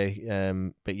Wednesday.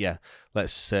 But yeah,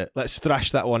 let's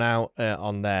thrash that one out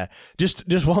on there.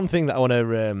 Just one thing that I want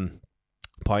to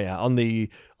point out on the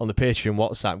Patreon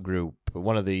WhatsApp group.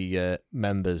 One of the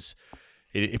members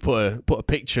he put a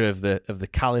picture of the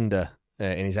calendar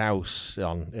in his house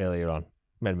on earlier on.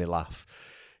 Made me laugh.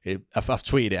 I've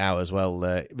tweeted it out as well.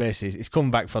 Basically, he's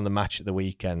come back from the match at the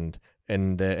weekend,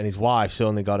 and his wife's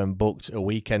only got him booked a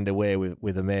weekend away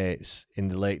with her Mates in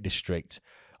the Lake District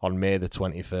on May the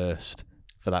 21st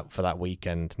for that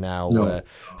weekend. Now,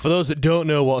 for those that don't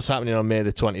know what's happening on May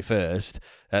the 21st,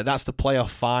 that's the playoff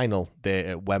final day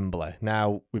at Wembley.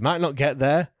 Now, we might not get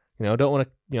there. I don't want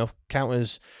to count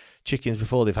us chickens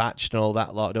before they've hatched and all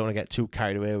that lot. Don't want to get too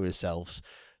carried away with ourselves.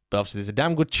 But obviously, there's a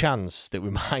damn good chance that we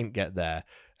might get there.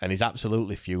 And he's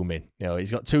absolutely fuming. He's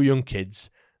got 2 young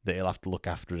kids that he'll have to look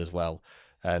after as well.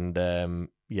 And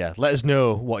let us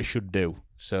know what he should do.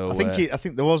 So I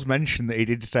think there was mention that he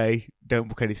did say don't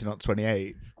book anything on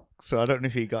 28th. So I don't know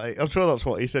if he got it. I'm sure that's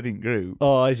what he said in group.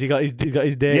 Oh, has he got his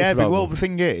days? Yeah, but the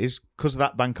thing is, because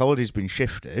that bank holiday's been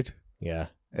shifted. Yeah.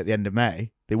 At the end of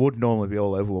May, they would normally be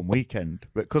all over one weekend,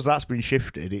 but because that's been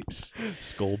shifted, it's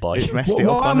schoolboy. It's messed it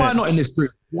up. Why am I not in this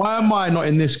group? Why am I not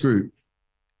in this group?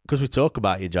 Because we talk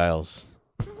about you, Giles.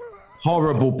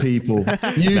 Horrible people.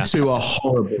 You two are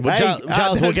horrible. But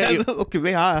Giles, we'll get you. Look at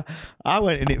me. I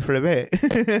went in it for a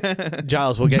bit.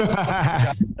 Giles, we'll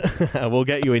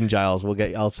get you in, Giles.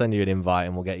 I'll send you an invite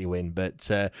and we'll get you in. But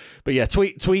yeah,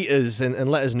 tweet us and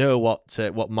let us know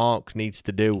what Mark needs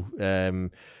to do.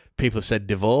 People have said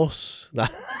divorce.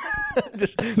 That's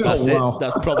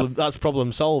it. That's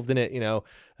problem solved, isn't it?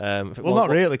 Well, not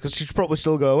really, because she'd probably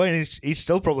still go away, and he'd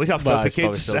still probably have to have the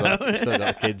kids. Still got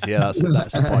the kids. Yeah,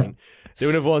 that's the point. There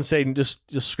was another one saying just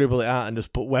scribble it out and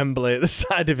just put Wembley at the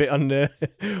side of it under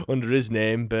his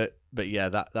name. But yeah,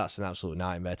 that's an absolute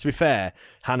nightmare. To be fair,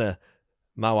 Hannah,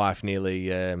 my wife,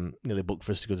 nearly booked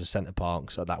for us to go to Centre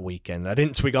Parks that weekend. I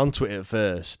didn't twig onto it at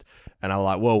first, and I was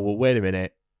like, "Whoa, wait a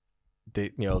minute."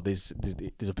 There's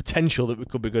a potential that we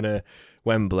could be going to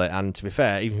Wembley, and to be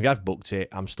fair, even if you have booked it,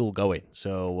 I'm still going.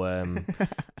 So,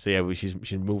 she's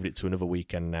moved it to another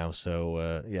weekend now.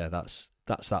 So, that's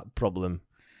that problem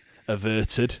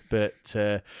averted. But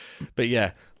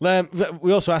yeah,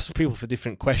 we also asked people for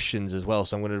different questions as well.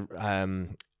 So I'm going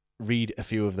to read a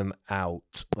few of them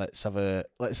out. Let's have a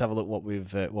look what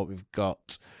we've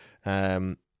got.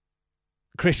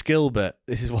 Chris Gilbert,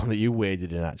 this is one that you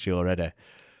waded in actually already.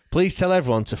 Please tell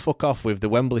everyone to fuck off with the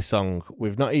Wembley song.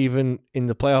 We've not even in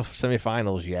the playoff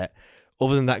semi-finals yet.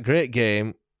 Other than that great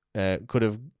game, could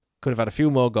have had a few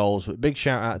more goals. But big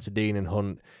shout out to Dean and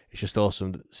Hunt. It's just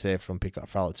awesome save from Peacock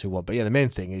Fowl at 2-1. But yeah, the main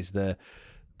thing is the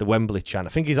Wembley chant. I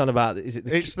think he's on about.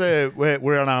 It's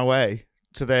we're on our way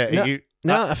to the.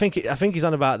 I think he's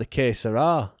on about the Que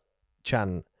Sera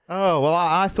chant. Oh well,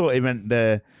 I thought he meant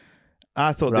the.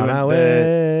 I thought we're on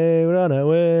our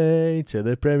way to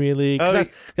the Premier League. That's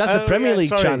the Premier League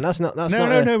chant. That's not.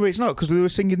 No, but it's not, because we were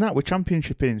singing that with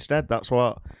Championship instead. That's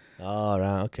what. Oh,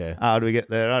 right, okay. How do we get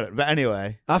there? But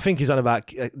anyway, I think he's on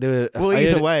about.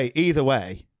 Either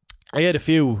way, I heard a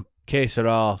few Que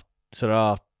Sera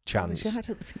chants.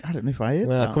 I don't know if I heard.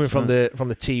 Well, coming from the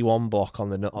T1 block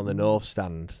on the north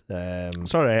stand.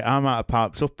 Sorry, I might have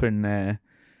piped up and.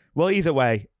 Well, either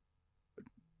way.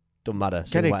 Doesn't matter.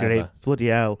 Get it, grip. Bloody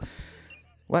hell.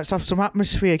 Let's have some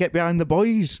atmosphere. Get behind the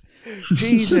boys.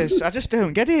 Jesus, I just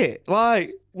don't get it.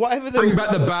 Like, whatever the... Bring back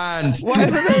the band.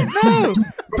 No.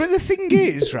 But the thing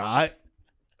is, right,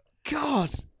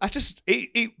 God,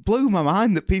 it blew my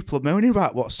mind that people are moaning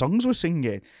about what songs we're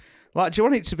singing. Like, do you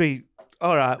want it to be,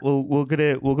 all right, we'll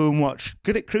go and watch,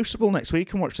 get it Crucible next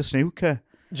week and watch the snooker.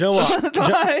 Do you know what?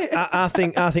 I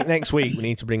think next week we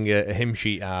need to bring a hymn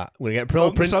sheet out. We're going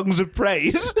to get songs of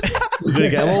praise. We're going to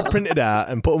get them all printed out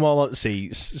and put them all on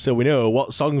seats so we know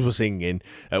what songs we're singing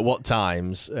at what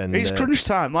times. And it's crunch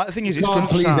time. Like, the thing is, it's crunch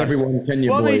time. You can't please everyone, can you?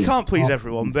 Well, boys? No, you can't please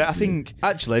everyone, but I think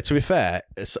actually, to be fair,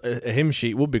 a hymn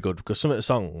sheet would be good, because some of the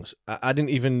songs I didn't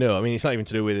even know. I mean, it's not even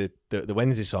to do with the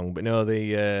Wednesday song, but no,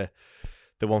 the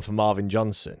one from Marvin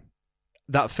Johnson.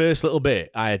 That first little bit,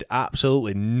 I had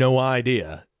absolutely no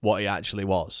idea what it actually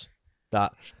was.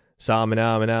 That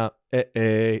Samina,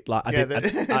 like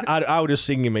I was just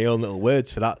singing my own little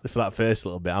words for that first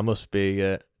little bit. I must be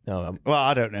well,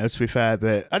 I don't know, to be fair,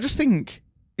 but I just think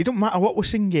it don't matter what we're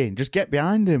singing, just get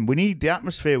behind him. We need the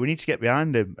atmosphere, we need to get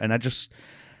behind him. And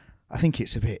I think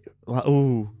it's a bit like,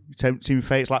 tempting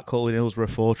fate. It's like calling Hillsborough a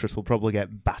fortress. We'll probably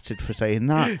get battered for saying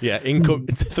that. Yeah,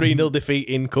 3-0 defeat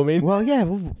incoming. Well, yeah,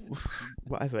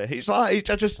 whatever. It's like,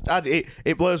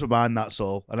 it blows my mind, that's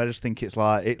all. And I just think it's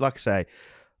like I say,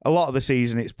 a lot of the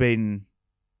season it's been,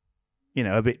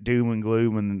 a bit doom and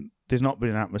gloom, and there's not been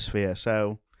an atmosphere.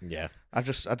 So yeah, I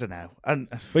don't know. And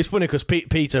it's funny because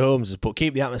Peter Holmes has put,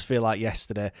 keep the atmosphere like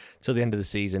yesterday till the end of the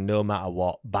season, no matter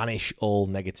what. Banish all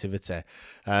negativity.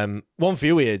 One for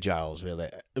you here, Giles, really.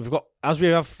 As we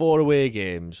have 4 away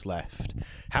games left,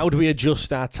 how do we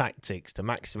adjust our tactics to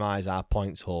maximise our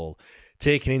points haul,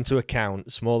 taking into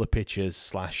account smaller pitches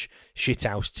 /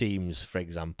 shithouse teams, for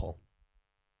example?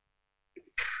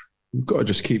 We've got to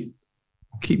just keep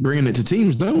bringing it to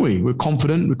teams, don't we? We're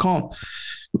confident. We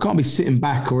can't be sitting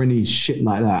back or any shit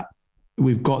like that.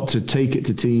 We've got to take it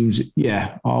to teams.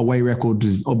 Yeah, our away record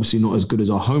is obviously not as good as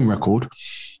our home record,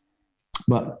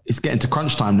 But it's getting to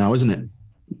crunch time now, isn't it?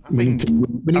 We need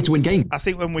to win games. I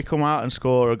think when we come out and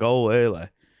score a goal early,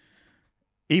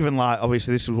 even like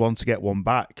obviously this was one to get one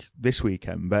back this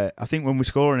weekend, but I think when we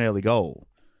score an early goal,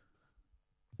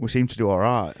 we seem to do all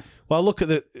right. Well, look at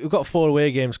we've got 4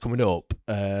 away games coming up.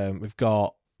 We've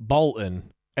got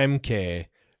Bolton, MK,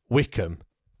 Wickham,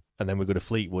 and then we've got a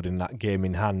Fleetwood in that game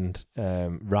in hand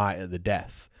right at the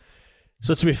death.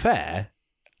 So to be fair,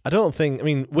 I don't think... I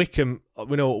mean, Wickham...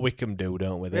 We know what Wickham do,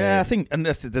 don't we? Yeah, I think... And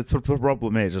the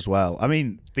problem is as well... I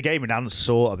mean, the game in hand has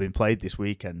sort of been played this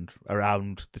weekend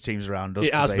around the teams around us.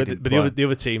 It has, but the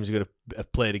other teams are going to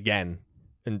have played again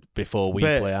and before we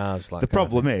play ours. The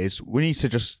problem is, we need to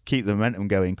just keep the momentum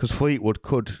going because Fleetwood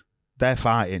could... They're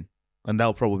fighting, and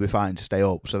they'll probably be fighting to stay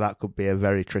up, so that could be a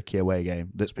very tricky away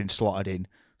game that's been slotted in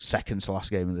second to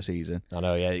last game of the season. I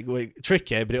know, yeah.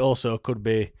 Tricky, but it also could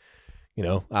be... You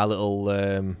know, our little...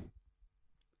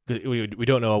 Because we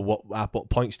don't know what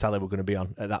points tally we're going to be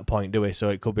on at that point, do we? So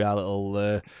it could be our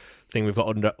little thing we've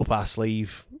got up our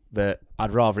sleeve, but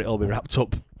I'd rather it all be wrapped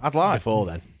up before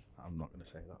then. I'm not going to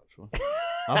say that,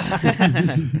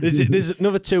 actually. There's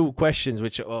another 2 questions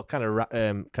which are kind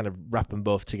of wrap them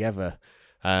both together.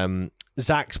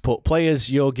 Zach's put players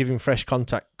you're giving fresh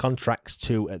contracts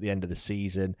to at the end of the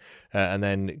season, and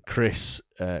then Chris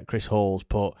Hall's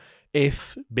put...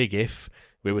 If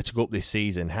we were to go up this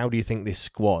season, how do you think this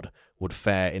squad would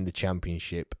fare in the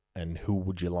Championship, and who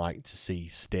would you like to see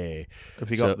stay?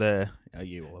 Have you got the...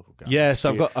 you will have got yeah, so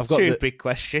I've got the big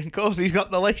question. Of course, he's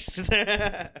got the list.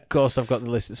 Of course, I've got the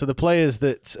list. So the players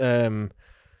that are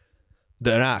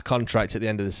out of contract at the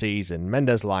end of the season: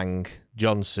 Mendez-Lang,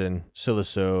 Johnson,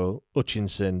 Silaso,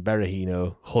 Hutchinson,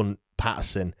 Berahino, Hunt,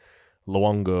 Patterson,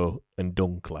 Luongo, and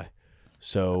Dunkley.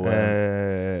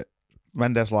 So...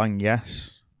 Mendez-Lang,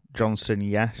 yes. Johnson,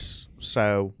 yes.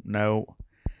 So, no.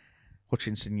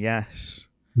 Hutchinson, yes.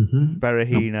 Mm-hmm.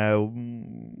 Berahino,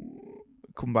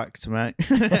 come back to me.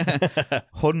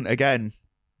 Hunt again.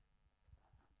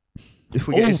 If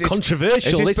we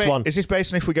controversial, this one. Is this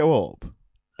based on if we go up?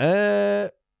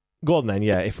 Go on then,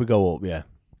 yeah. If we go up, yeah.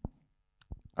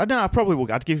 No, I probably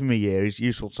would. I'd give him a year. He's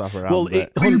useful to have around. Well,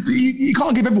 you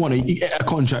can't give everyone a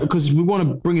contract because we want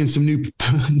to bring in some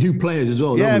new players as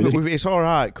well. Yeah, but it's all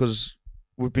right because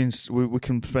we can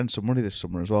spend some money this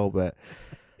summer as well. But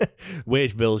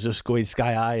wage bills just going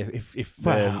sky high if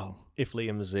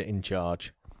Liam's in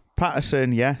charge.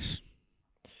 Patterson, yes.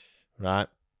 Right.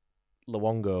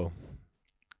 Luongo.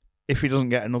 If he doesn't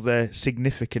get another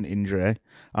significant injury,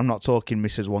 I'm not talking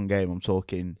misses one game. I'm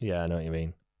talking. Yeah, I know what you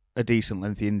mean. A decent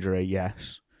lengthy injury,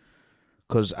 yes.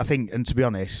 Because I think, and to be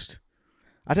honest,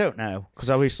 I don't know. Because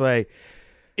obviously,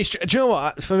 do you know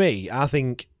what? For me, I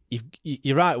think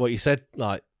you're right. What you said,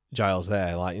 like Giles,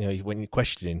 there, like when you're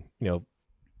questioning,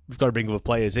 you've got to bring other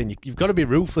players in. You've got to be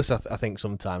ruthless. I think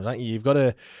sometimes, aren't you? You've got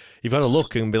to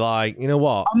look and be like, you know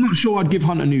what? I'm not sure I'd give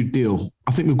Hunt a new deal.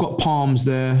 I think we've got Palms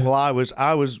there. Well, I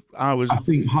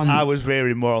think Hunt. I was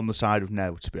veering more on the side of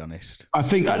no, to be honest. I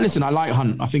think. Listen, I like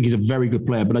Hunt. I think he's a very good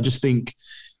player, but I just think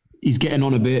he's getting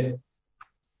on a bit.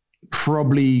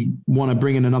 Probably want to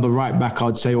bring in another right back,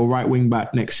 I'd say, or right wing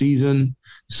back next season.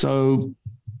 So,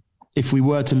 if we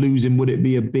were to lose him, would it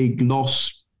be a big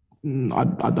loss?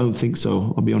 I don't think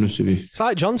so. I'll be honest with you. It's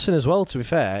like Johnson as well. To be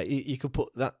fair, you could put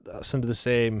that's under the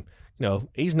same.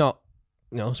 He's not,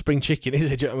 spring chicken, is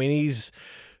he? Do you know what I mean? He's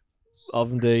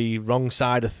on the wrong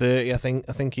side of 30. I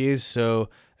think he is. So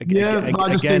I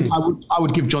think I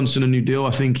would give Johnson a new deal.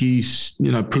 I think he's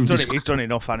proved he's done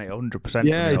enough, hasn't he? 100%.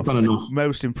 Yeah, he's done enough.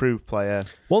 Most improved player.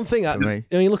 One thing, when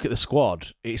you look at the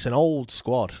squad, it's an old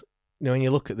squad. When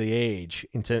you look at the age,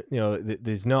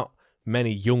 there's not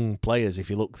many young players. If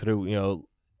you look through,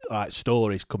 like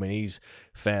stories coming, he's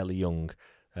fairly young.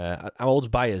 How old's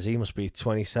Byers? He must be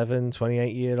 27,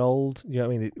 28 year old. You know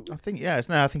what I mean? I think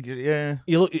I think yeah.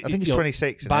 You look. I think he's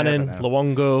 26. Bannon,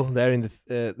 Luongo, they're in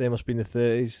the. They must be in the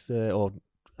 30s. Or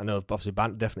I know obviously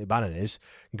definitely Bannon is.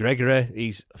 Gregory, I think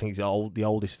he's the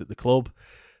oldest at the club.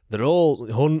 They're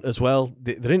all Hunt as well.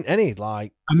 There ain't any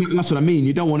like. I mean, that's what I mean.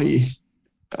 You don't want to.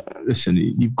 Listen,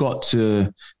 you've got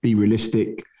to be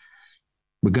realistic.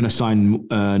 We're going to sign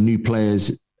new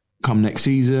players come next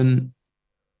season.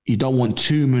 You don't want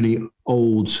too many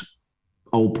old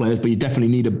players, but you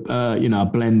definitely need a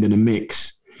blend and a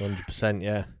mix. 100%,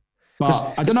 yeah.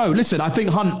 But I don't know. Listen, I think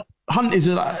Hunt is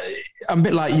a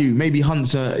bit like you. Maybe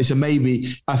Hunt's it's a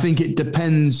maybe. I think it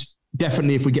depends.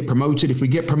 Definitely, if we get promoted. If we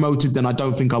get promoted, then I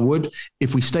don't think I would.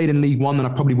 If we stayed in League One, then I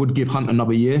probably would give Hunt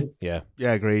another year. Yeah,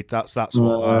 agreed. That's what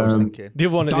I was thinking. The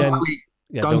other one at the end.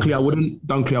 Dunkley,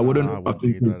 I wouldn't. I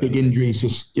think big injuries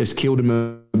just killed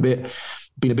him a bit.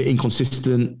 been a bit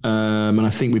inconsistent, and I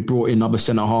think we brought in other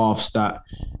centre halves that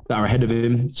are ahead of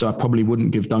him. So I probably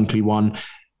wouldn't give Dunkley one.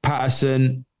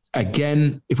 Patterson,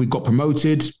 again, if we got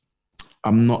promoted,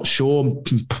 I'm not sure.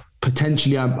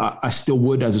 Potentially, I still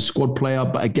would as a squad player,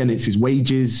 but again, it's his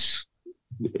wages.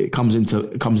 It comes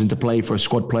into play for a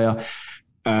squad player.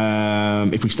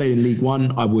 If we stayed in League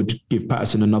One, I would give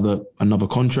Patterson another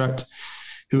contract.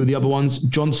 Who are the other ones?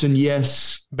 Johnson,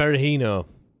 yes. Berahino.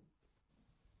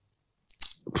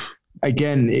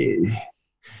 Again,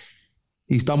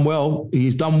 he's done well.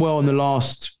 He's done well in the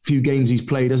last few games he's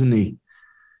played, hasn't he?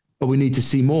 But we need to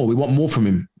see more. We want more from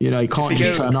him. You know, he can't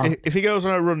just turn up. If he goes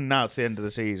on a run now to the end of the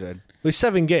season, with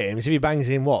 7 games, if he bangs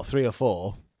in 3 or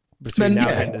 4 between now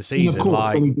and the end of the season,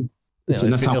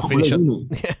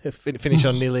 finish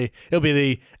on nearly. It'll be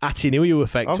the Atinuyu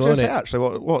effect. I was going to say,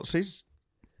 actually, what's his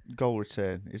goal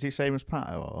return? Is he same as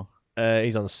Pato or?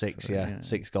 He's on 6,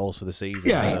 6 goals for the season.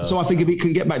 Yeah, so I think if he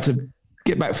can get back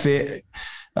fit,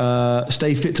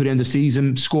 stay fit till the end of the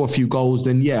season, score a few goals,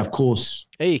 then yeah, of course.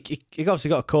 He obviously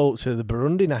got a call to the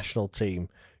Burundi national team,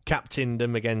 captained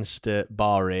them against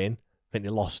Bahrain. I think they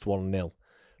lost 1-0.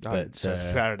 But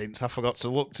I forgot to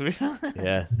look to be.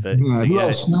 Yeah, but who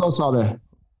else are there?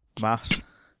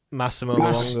 Massimo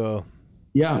Luongo.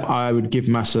 Yeah, I would give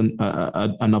Massa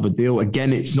another deal.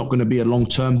 Again, it's not going to be a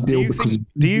long-term deal.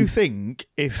 Do you think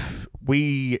if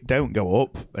we don't go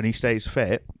up and he stays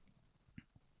fit?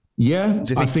 Yeah,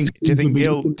 do you think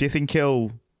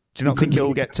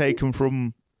he'll get taken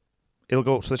from? He'll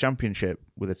go up to the Championship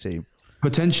with a team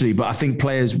potentially, but I think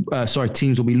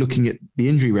teams will be looking at the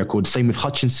injury record. Same with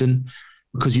Hutchinson,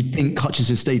 because you'd think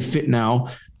Hutchinson stayed fit now.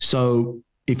 So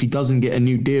if he doesn't get a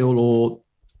new deal or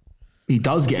he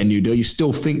does get a new deal, you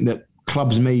still think that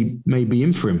clubs may be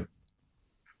in for him.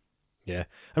 Yeah.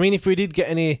 I mean, if we did get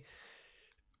any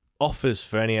offers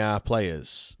for any of our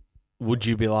players, would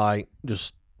you be like,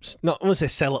 just, not I want to say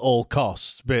sell at all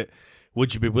costs, but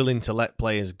would you be willing to let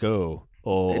players go?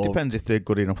 Or it depends if they're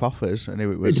good enough offers. And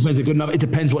it depends if good enough. It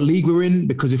depends what league we're in,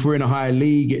 because if we're in a higher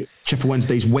league, Sheffield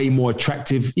Wednesday is way more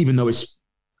attractive, even though it's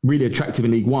really attractive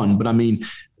in League One. But I mean,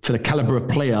 for the calibre of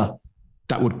player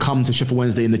that would come to Sheffield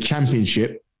Wednesday in the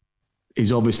Championship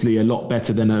is obviously a lot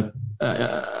better than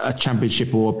a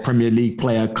Championship or a Premier League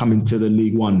player coming to the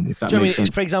League One, if that makes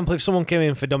sense. For example, if someone came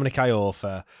in for Dominic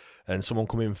Iorfa and someone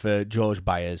come in for George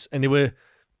Byers, and they were,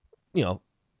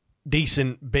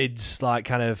 decent bids, like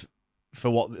kind of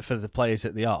for the players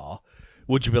that they are,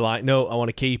 would you be like, no, I want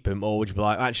to keep him, or would you be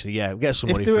like, actually, yeah, get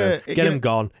some money for him, get him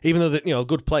gone, even though they're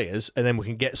good players, and then we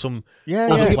can get some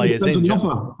other players in.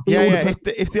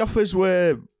 If the offers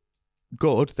were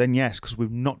good, then yes, because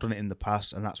we've not done it in the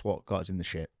past, and that's what got us in the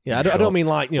shit. Yeah, I don't mean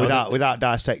like without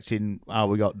dissecting how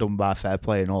we got done by fair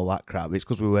play and all that crap. It's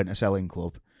because we weren't a selling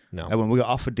club. No, and when we got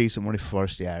offered decent money for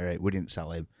Forestieri, we didn't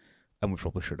sell him, and we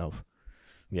probably should have.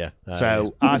 Yeah.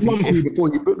 So I think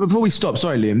before we stop,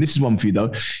 sorry, Liam, this is one for you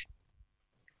though.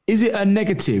 Is it a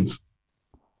negative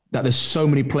that there's so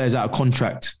many players out of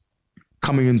contract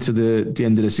coming into the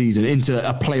end of the season, into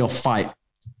a playoff fight?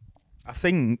 I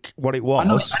think what it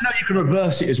was. I know you can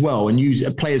reverse it as well and use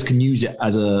it. Players can use it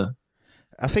as a.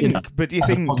 I think, but do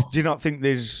you not think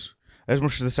there's, as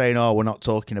much as they're saying, "Oh, we're not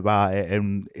talking about it,"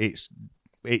 and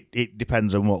it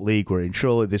depends on what league we're in.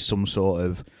 Surely there's some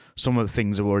of the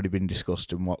things have already been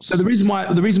discussed and what's. So the reason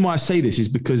why I say this is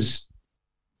because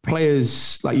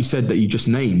players, like you said, that you just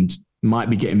named, might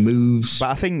be getting moves. But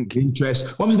I think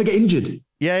interest. What was they get injured?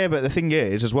 Yeah, but the thing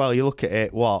is, as well, you look at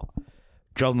it. What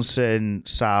Johnson,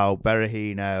 Sal,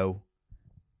 Berahino.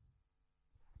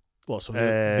 What's some of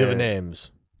the other names?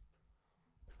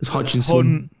 It's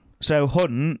Hutchinson.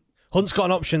 Hunt's got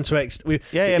an option to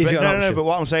but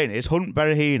what I'm saying is Hunt,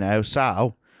 Berahino,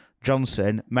 Sal,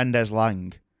 Johnson, Mendes,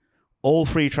 Lang, all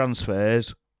 3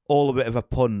 transfers, all a bit of a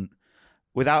punt,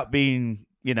 without being,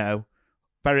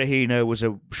 Berahino was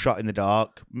a shot in the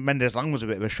dark. Mendes Lang was a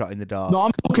bit of a shot in the dark.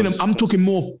 No, I'm talking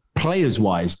more players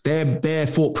wise. Their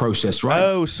thought process, right?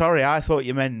 Oh, sorry, I thought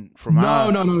you meant from. No.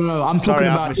 I'm talking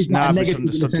about negative in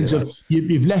the sense of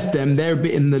you've left them. They're a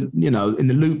bit in the in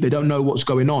the loop. They don't know what's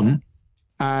going on,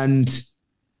 and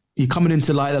you're coming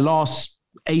into like the last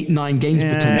 8-9 games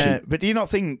potentially. But do you not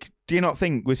think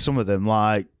with some of them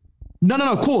like? No.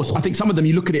 Of course, I think some of them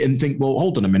you look at it and think, well,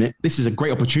 hold on a minute. This is a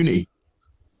great opportunity.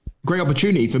 Great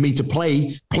opportunity for me to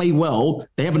play well.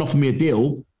 They haven't offered me a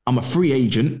deal. I'm a free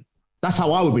agent. That's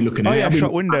how I would be looking at it.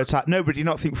 Shot window type. No, but do you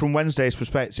not think from Wednesday's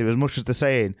perspective, as much as they're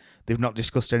saying they've not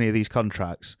discussed any of these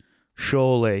contracts,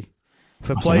 surely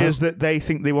for players that they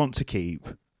think they want to keep,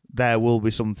 there will be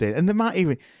something. And they might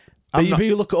even... But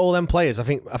you look at all them players, I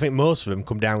think most of them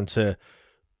come down to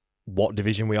what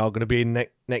division we are going to be in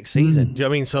next season. Do you know what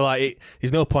I mean? So like,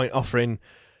 there's no point offering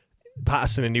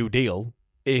Patterson a new deal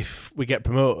if we get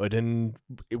promoted, and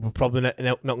we're probably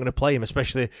not going to play him,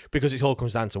 especially because it all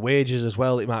comes down to wages as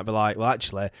well. It might be like, well,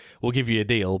 actually, we'll give you a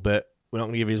deal, but we're not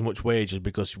going to give you as much wages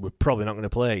because we're probably not going to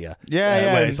play you.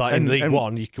 Yeah. Where it's like in League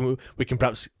One, we can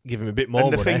perhaps give him a bit more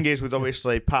money. And the thing is, with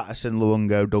obviously Patterson,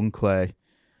 Luongo, Dunkley,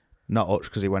 not Hutch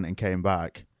because he went and came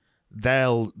back,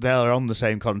 they're on the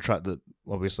same contract that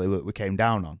obviously we came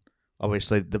down on.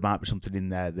 Obviously, there might be something in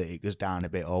there that it goes down a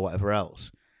bit or whatever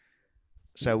else.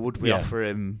 So would we offer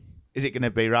him? Is it going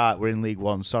to be right? We're in League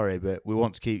One, sorry, but we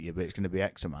want to keep you, but it's going to be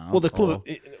X amount. Well, the club,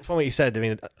 from what you said, I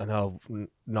mean, I know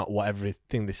not what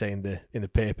everything they say in the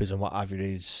papers and what have you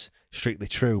is strictly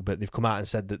true, but they've come out and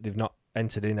said that they've not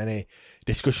entered in any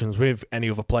discussions with any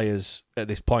other players at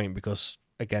this point because,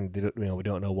 again, we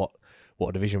don't know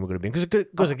what division we're going to be in.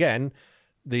 Because again,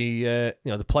 the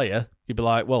player, you'd be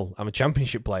like, well, I'm a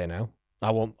Championship player now. I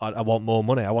want more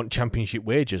money. I want Championship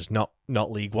wages, not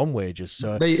League One wages.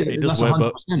 So it does work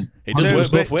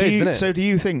both ways, doesn't it? So do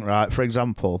you think, right, for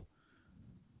example,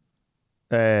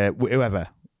 whoever,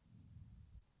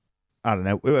 I don't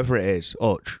know, whoever it is,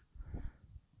 Hutch,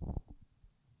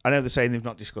 I know they're saying they've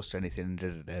not discussed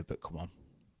anything, but come on.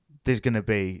 There's going to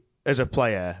be, as a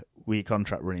player, with your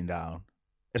contract running down,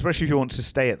 especially if you want to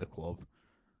stay at the club,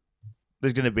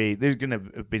 there's going to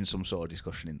have been some sort of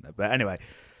discussion in there. But anyway,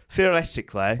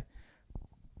 theoretically,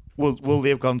 will they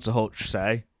have gone to Hutch,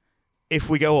 say, if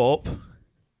we go up,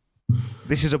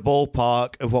 this is a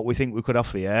ballpark of what we think we could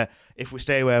offer you. If we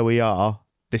stay where we are,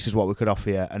 this is what we could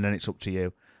offer you, and then it's up to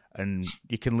you. And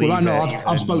you can leave. Well, I know.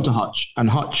 I've spoke to Hutch, and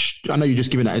Hutch, I know you're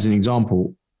just giving that as an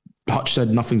example. Hutch said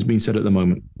nothing's been said at the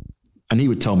moment. And he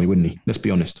would tell me, wouldn't he? Let's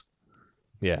be honest.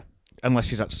 Yeah. Unless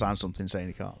he's had to sign something saying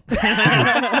he can't. He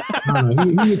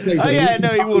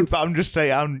would, but I'm just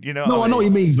saying, you know. No, I know what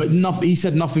you mean, but he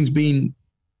said nothing's been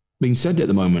said at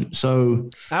the moment. So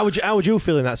how would you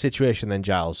feel in that situation then,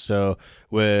 Giles? So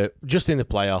we're just in the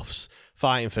playoffs,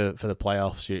 fighting for the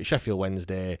playoffs. You're at Sheffield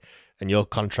Wednesday, and your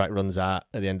contract runs out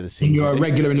at the end of the season. And you're a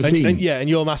regular in the team. And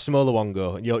you're Massimo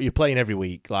Luongo, and you're playing every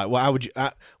week. Like, how would you?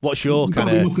 What's your kind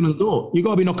of? You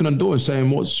got to be knocking on the door and saying,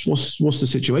 "What's the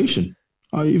situation?"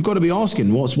 You've got to be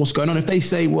asking what's going on. If they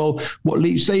say, "Well, what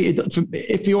league?"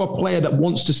 If you're a player that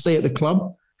wants to stay at the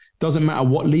club, doesn't matter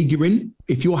what league you're in.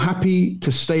 If you're happy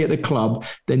to stay at the club,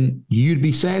 then you'd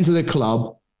be saying to the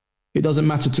club, "It doesn't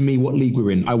matter to me what league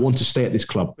we're in. I want to stay at this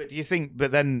club." But do you think?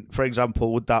 But then, for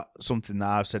example, would that something that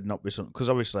I've said not be something? Because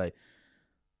obviously,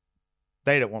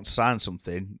 they don't want to sign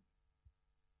something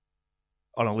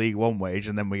on a League One wage,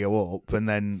 and then we go up, and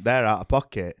then they're out of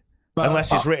pocket. But,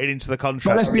 unless it's written into the contract.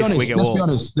 But let's be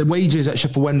honest. The wages at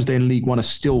Sheffield Wednesday in League One are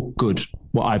still good,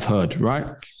 what I've heard, right?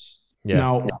 Yeah.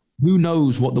 Now, who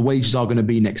knows what the wages are going to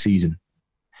be next season?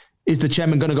 Is the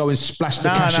chairman going to go and splash the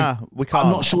cash? No, we can't.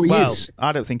 I'm not sure he is.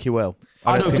 I don't think he will.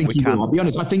 I don't think he will. I'll be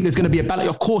honest. I think there's going to be a balance.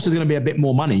 Of course, there's going to be a bit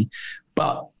more money,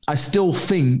 but I still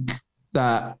think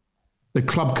that the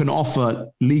club can offer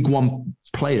League One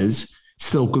players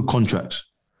still good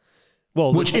contracts.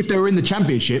 Well, which, if they were in the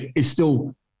Championship, is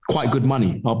still quite good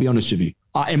money. I'll be honest with you.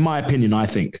 In my opinion, I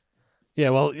think. Yeah.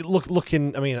 Well,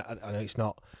 looking. I mean, I know it's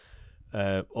not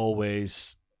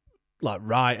always like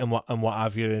right and what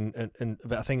have you,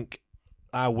 but I think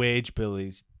our wage bill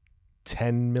is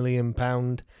 £10 million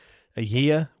a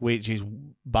year, which is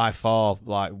by far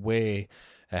like way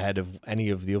ahead of any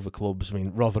of the other clubs. I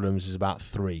mean, Rotherham's is about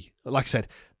 3. Like I said,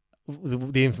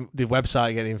 the website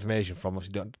I get the information from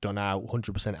obviously don't know how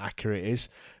 100% accurate it is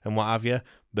and what have you,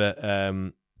 but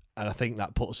and I think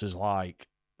that puts us like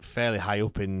fairly high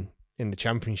up in the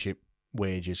Championship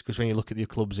wages, because when you look at the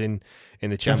clubs in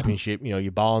the Championship, you know,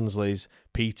 your Barnsleys,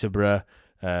 Peterborough,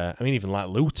 I mean even like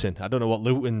Luton. I don't know what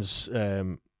Luton's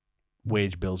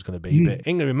wage bill's going to be, but it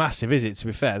ain't going to be massive, is it? To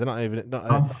be fair, they're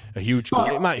not a huge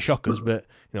club. It might shock us, but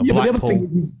you know, Blackpool. But the other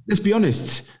thing, let's be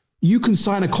honest. You can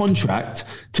sign a contract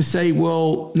to say,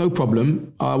 well, no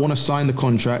problem, I want to sign the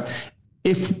contract.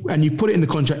 And you put it in the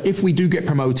contract, if we do get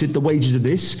promoted, the wages are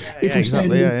this. If we stay in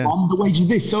the wages are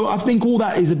this. So I think all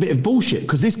that is a bit of bullshit,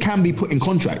 because this can be put in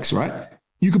contracts, right?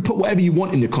 You can put whatever you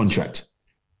want in the contract.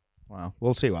 Wow,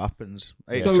 we'll see what happens.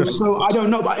 So I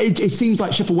don't know, but it seems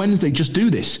like Sheffield Wednesday just do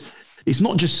this. It's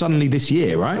not just suddenly this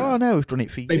year, right? Oh no, we've done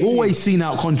it for years. They've always seen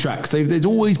out contracts. There's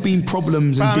always been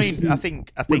problems and disputes I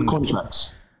think with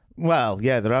contracts. Well,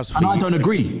 yeah, there has. And I don't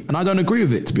agree. And I don't agree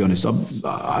with it, to be honest.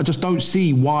 I just don't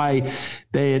see why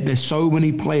there's so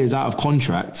many players out of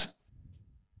contract.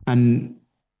 And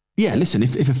yeah, listen,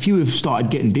 if a few have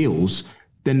started getting deals,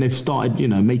 then they've started,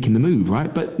 making the move,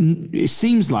 right? But it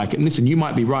seems like, and listen, you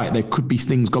might be right, there could be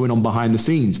things going on behind the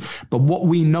scenes. But what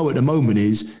we know at the moment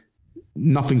is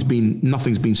nothing's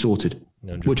been sorted,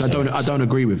 100%. Which I don't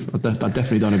agree with. I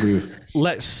definitely don't agree with.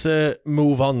 Let's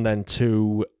move on then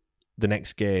to the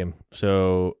next game.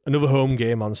 So another home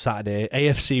game on Saturday,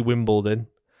 AFC Wimbledon.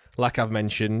 Like I've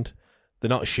mentioned, they're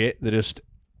not shit. They're just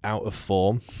out of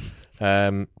form.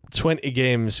 20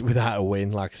 games without a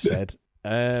win, like I said.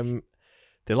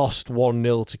 They lost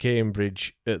 1-0 to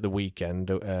Cambridge at the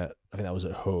weekend. I think that was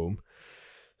at home.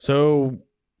 So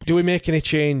do we make any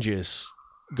changes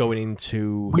going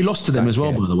into... We lost to them as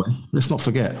well, by the way. Let's not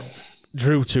forget.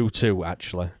 Drew 2-2,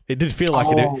 actually. It did feel like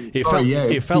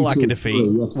it felt like a defeat.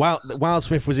 Yes.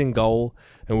 Wildsmith was in goal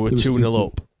and we were 2-0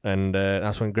 up. And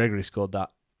that's when Gregory scored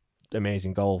that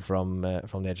amazing goal from the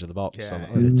edge of the box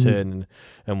on the turn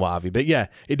and what have you. But yeah,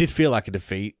 it did feel like a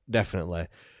defeat, definitely.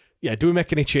 Yeah, do we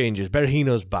make any changes?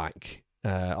 Berahino's back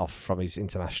off from his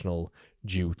international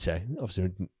duty.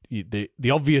 Obviously,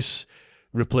 the obvious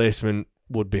replacement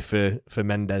would be for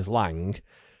Mendes Lang,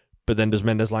 but then does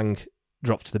Mendes Lang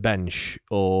drop to the bench,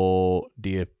 or do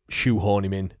you shoehorn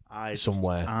him in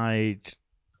somewhere? I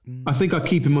think I'd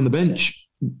keep him on the bench,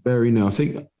 Berahino. I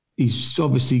think he's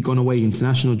obviously gone away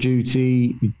international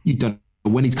duty. You don't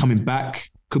know when he's coming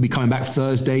back. Could be coming back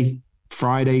Thursday,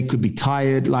 Friday. Could be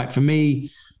tired. Like, for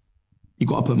me, you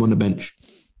got to put him on the bench.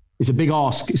 It's a big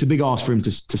ask. It's a big ask for him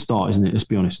to start, isn't it? Let's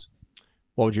be honest.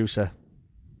 What would you say?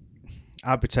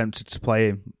 I'd be tempted to play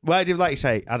him. Well, like you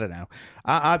say, I don't know.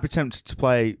 I'd be tempted to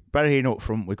play Berahino up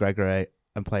front with Gregory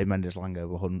and play Mendes Lang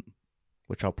over Hunt,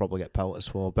 which I'll probably get pelters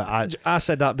for. But I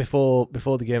said that before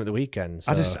the game at the weekend.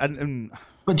 So.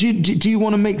 But do you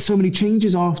want to make so many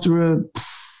changes after a?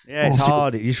 Yeah, it's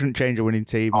hard. You shouldn't change a winning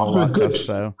team.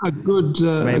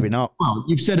 Maybe not. Well,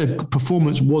 you've said a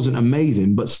performance wasn't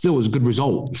amazing, but still was a good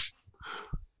result,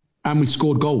 and we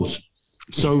scored goals.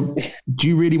 So, do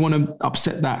you really want to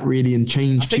upset that really and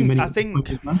change too many? I think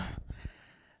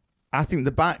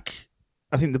the back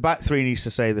three needs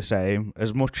to stay the same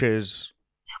as much as.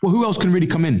 Well, who else can really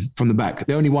come in from the back?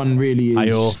 The only one really is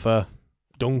Iorfa,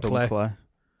 Dunkley.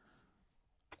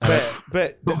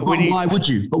 But why would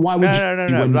you? But why would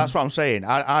you? No. That's what I'm saying.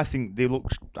 I think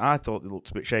I thought they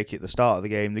looked a bit shaky at the start of the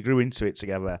game. They grew into it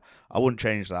together. I wouldn't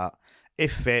change that.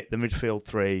 If fit, the midfield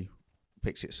three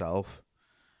picks itself.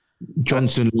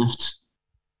 Johnson left.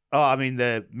 Oh, I mean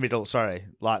the middle. Sorry,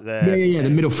 like the the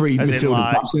middle three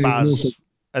midfield.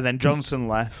 And then Johnson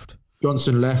left.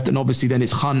 And obviously then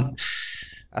it's Hunt.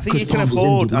 I think you can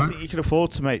afford. I think you can afford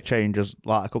to make changes,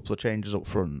 like a couple of changes up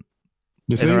front,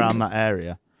 in around that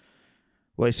area.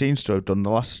 Well, he seems to have done the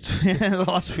last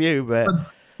few, but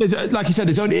like you said,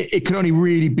 it can only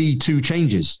really be two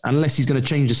changes, unless he's going to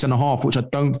change the centre half, which I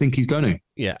don't think he's going to.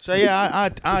 Yeah. So yeah,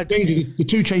 the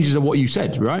two changes are what you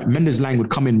said, right? Mendes Lang would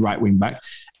come in right wing back,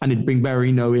 and he'd bring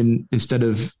Berahino in instead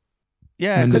of.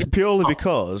 Yeah,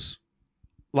 because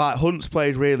like Hunt's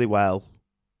played really well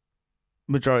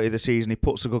majority of the season. He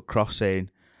puts a good cross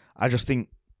in. I just think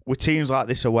with teams like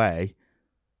this away,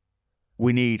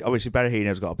 we need, obviously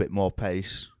Berahino's got a bit more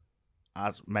pace,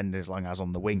 as Mendes Lang has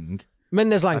on the wing.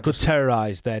 Mendes Lang could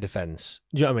terrorise their defence.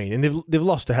 Do you know what I mean? And they've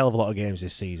lost a hell of a lot of games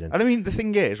this season. And I mean, the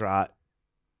thing is, right,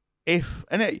 if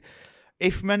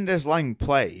Mendes Lang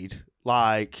played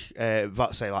like, say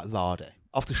like Vardy,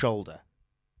 off the shoulder,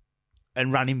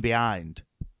 and ran him behind,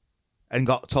 and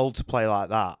got told to play like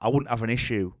that, I wouldn't have an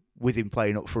issue with him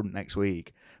playing up front next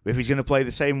week. But if he's going to play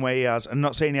the same way he has, I'm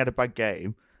not saying he had a bad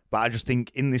game, but I just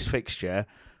think in this fixture,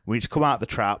 we need to come out the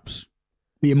traps,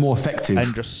 be more effective,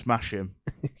 and just smash him.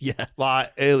 Yeah,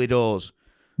 like early doors,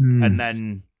 and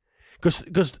then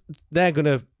because they're going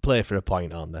to play for a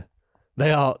point, aren't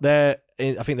they? I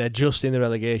think they're just in the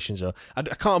relegation zone. I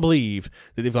can't believe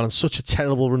that they've gone on such a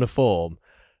terrible run of form,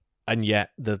 and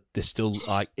yet they're still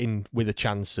like in with a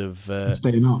chance of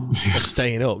staying up.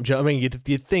 Staying up. Do you know what I mean?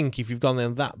 You'd think if you've gone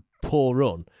on that poor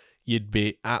run, you'd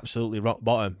be absolutely rock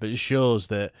bottom. But it shows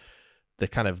that the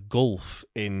kind of gulf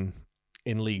in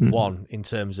League One in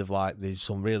terms of like there's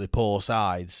some really poor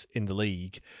sides in the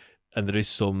league, and there is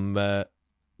some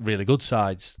really good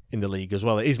sides in the league as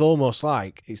well. It is almost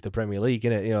like it's the Premier League,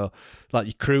 isn't it? You know, like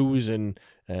your Crews and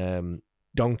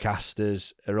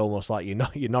Doncasters are almost like your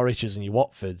Norwiches and your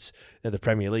Watfords in the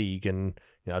Premier League, and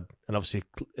you know, and obviously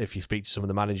if you speak to some of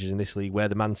the managers in this league, we're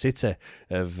the Man City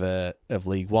of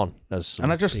League One.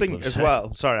 And I just think as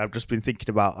well. Sorry, I've just been thinking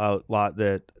about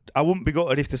I wouldn't be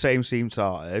gutted if the same team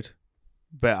started,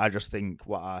 but I just think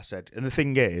what I said. And the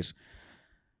thing is,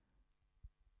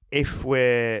 if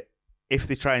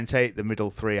they try and take the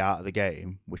middle three out of the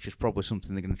game, which is probably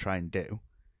something they're going to try and do,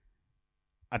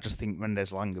 I just think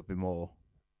Mendes Lang would be more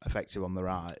effective on the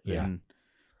right. Yeah.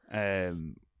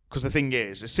 Because the thing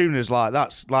is, as soon as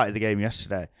that's like the game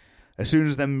yesterday, as soon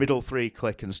as them middle three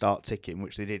click and start ticking,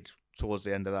 which they did towards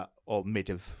the end of that or mid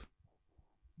of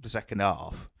the second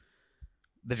half,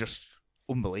 they're just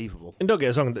unbelievable. And don't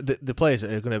get us wrong, the players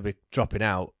that are going to be dropping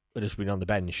out are just being on the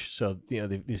bench, so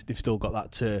they've still got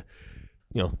that to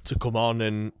come on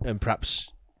and perhaps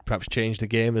change the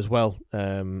game as well.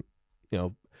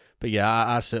 But yeah,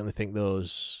 I certainly think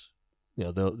those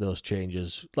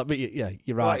changes. But yeah,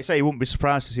 you're right. Like you say, you wouldn't be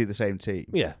surprised to see the same team.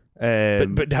 Yeah,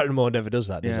 but Darren Moore never does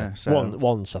that, does he?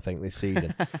 Once I think this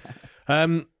season.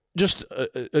 Just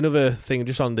another thing,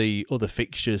 just on the other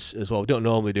fixtures as well. We don't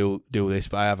normally do this,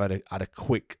 but I have had a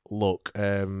quick look.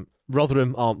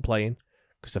 Rotherham aren't playing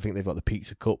because I think they've got the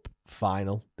Pizza Cup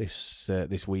final this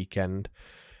weekend.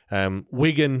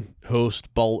 Wigan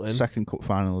host Bolton. Second cup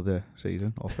final of the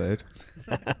season, or third.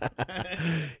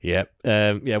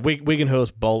 Wigan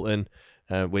host Bolton,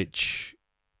 which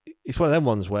it's one of them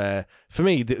ones where, for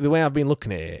me, the way I've been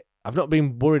looking at it, I've not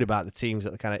been worried about the teams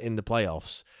that are kind of in the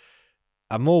playoffs.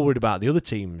 I'm more worried about the other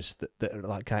teams that are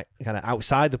like kind of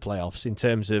outside the playoffs in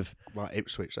terms of like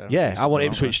Ipswich. There, yeah, I want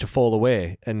Ipswich to fall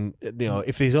away, and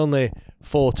if there's only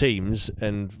 4 teams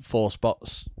and 4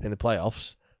 spots in the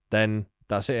playoffs, then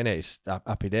that's it, innit? It's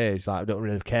happy days. Like, I don't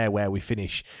really care where we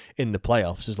finish in the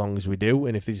playoffs as long as we do,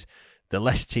 and if there's the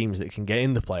less teams that can get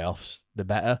in the playoffs, the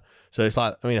better. So it's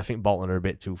like, I think Bolton are a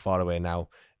bit too far away now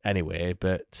anyway,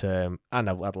 but and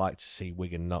I'd like to see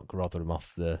Wigan knock Rotherham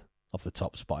off the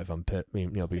top spot, if I'm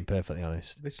being perfectly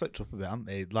honest. They slipped up a bit, haven't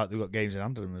they? Like, they've got games in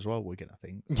hand of them as well, Wigan, I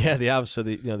think. Yeah, they have, so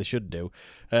they should do.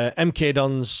 MK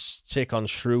Dons take on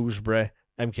Shrewsbury.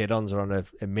 MK Dons are on an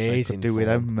amazing do with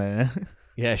them.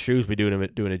 Yeah, Shrewsbury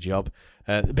doing a job.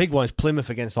 The big one is Plymouth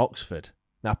against Oxford.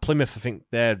 Now, Plymouth, I think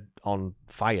they're on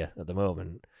fire at the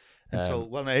moment.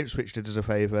 Ipswich did us a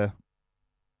favour.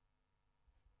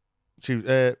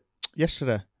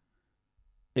 Yesterday.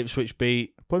 Ipswich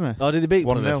beat Plymouth. Oh, did they beat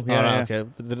 1-0, Plymouth? yeah. Okay.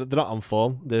 They're not on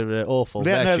form. They're awful.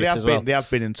 They have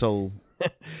been until...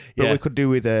 But yeah. we could do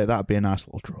with that'd be a nice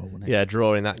little draw, wouldn't it? Yeah,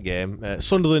 draw in that game.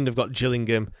 Sunderland have got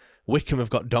Gillingham. Wickham have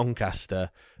got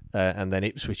Doncaster. And then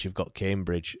Ipswich have got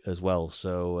Cambridge as well.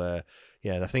 So,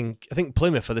 I think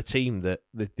Plymouth are the team that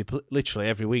they literally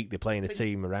every week they're playing a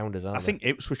team around us, aren't they? I think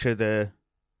Ipswich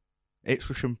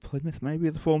and Plymouth maybe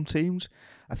are the form teams.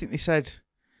 I think they said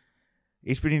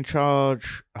he's been in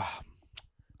charge.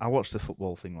 I watched the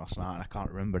football thing last night and I can't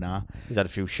remember now. He's had a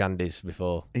few shandies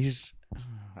before. I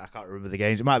can't remember the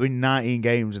games. It might have been 19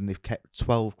 games and they've kept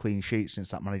 12 clean sheets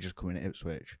since that manager's come in at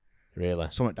Ipswich. Really?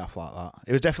 Something daft like that.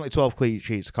 It was definitely 12 clean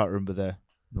sheets. I can't remember the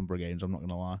number of games, I'm not going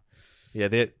to lie. Yeah,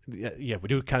 we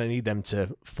do kind of need them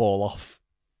to fall off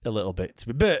a little bit.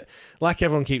 But like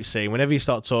everyone keeps saying, whenever you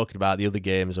start talking about the other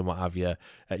games and what have you,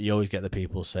 you always get the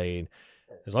people saying,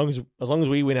 as long as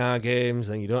we win our games,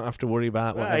 then you don't have to worry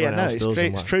about what everyone else does.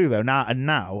 It's true though.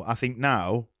 Now, I think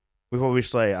we've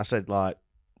obviously, I said like,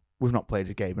 we've not played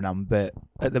a game in hand, but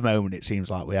at the moment it seems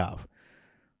like we have.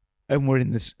 And we're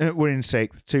in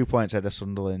 6th, 2 points ahead of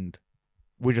Sunderland.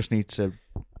 We just need to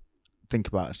think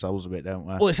about ourselves a bit, don't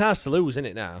we? Well, it's ours to lose, isn't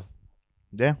it, now?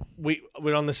 Yeah.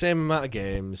 We're on the same amount of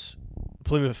games.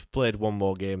 Plymouth played one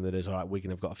more game than us. All right,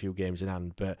 Wigan have got a few games in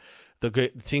hand, but the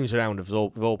teams around us,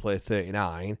 we've all played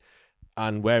 39,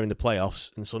 and we're in the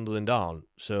playoffs, and Sunderland aren't.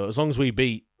 So as long as we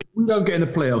beat... If we don't get in the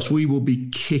playoffs, we will be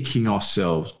kicking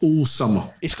ourselves all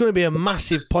summer. It's going to be a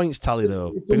massive points tally,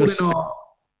 though. Because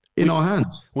in our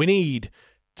hands. We need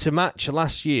to match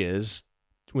last year's.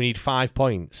 We need 5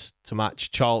 points to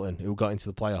match Charlton, who got into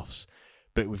the playoffs.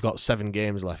 But we've got 7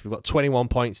 games left. We've got 21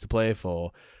 points to play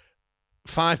for.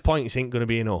 5 points ain't going to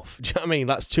be enough. Do you know what I mean?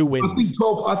 That's 2 wins.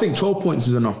 I think 12 points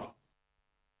is enough.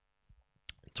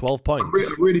 12 points?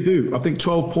 I really do. I think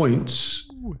 12 points.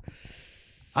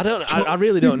 I don't. I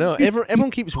really don't know.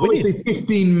 Everyone keeps winning. I would say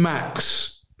 15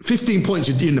 max. 15 points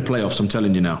in the playoffs, I'm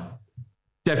telling you now.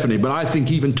 Definitely, but I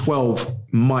think even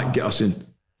 12 might get us in.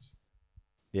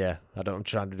 Yeah, I'm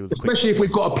trying to do the especially if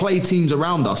we've got to play teams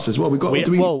around us as well. We've got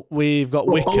Wickham. Bolton? We've got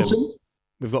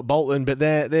Bolton, but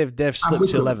they've slipped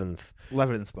to 11th.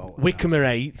 11th Bolton. Wickham are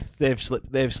 8th.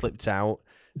 They've slipped out.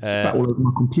 Spat all over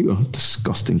my computer.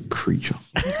 Disgusting creature.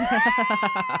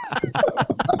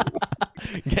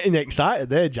 Getting excited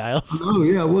there, Giles. Oh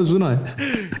yeah, I was, wasn't I?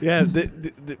 Yeah.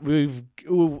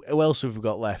 Who else have we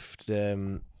got left?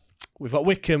 We've got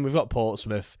Wickham, we've got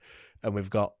Portsmouth, and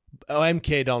we've got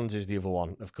MK Dons is the other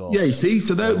one, of course. Yeah, you see,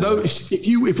 so those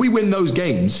if we win those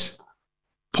games,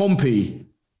 Pompey,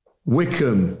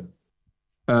 Wickham,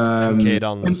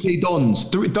 MK Dons,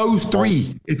 those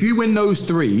 3. If you win those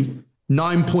 3,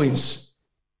 9 points.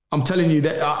 I'm telling you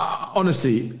that,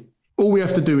 honestly, all we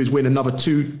have to do is win another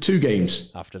two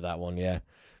games. After that one, yeah.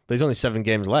 But there's only 7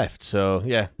 games left, so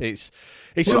yeah, it's.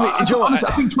 Well, honestly,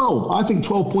 I think 12. I think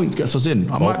 12 points gets us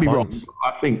in. I might be wrong.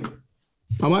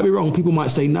 I might be wrong. People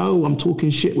might say, no, I'm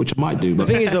talking shit, which I might do. But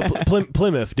the thing is,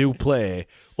 Plymouth do play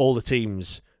all the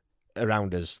teams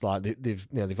around us. Like they've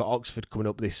got Oxford coming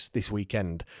up this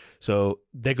weekend, so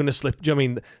they're going to slip. Do you know what I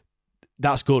mean?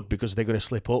 That's good because they're going to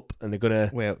slip up and they're going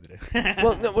to.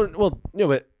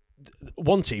 But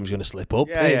one team's going to slip up.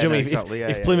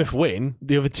 If Plymouth win,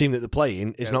 the other team that they're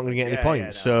playing is not going to get any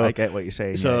points. So I get what you're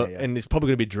saying. So and it's probably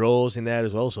going to be draws in there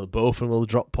as well. So both of them will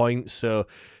drop points. So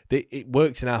it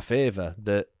works in our favour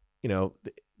that you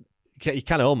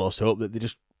kind of almost hope that they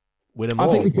just win them all.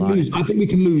 I think we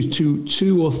can lose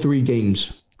 2 or 3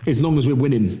 games as long as we're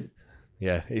winning.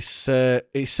 Yeah, it's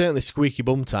certainly squeaky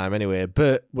bum time anyway.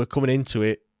 But we're coming into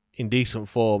it in decent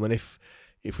form, and if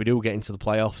we do get into the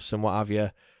playoffs and what have you,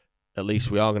 at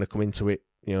least we are going to come into it.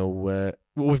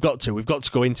 We've got to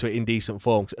go into it in decent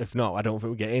form. If not, I don't think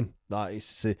we get in. Like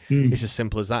it's as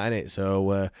simple as that, isn't it?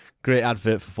 So great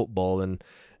advert for football and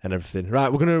everything.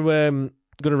 Right, we're gonna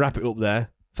wrap it up there.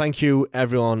 Thank you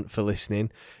everyone for listening.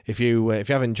 If you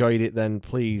have enjoyed it, then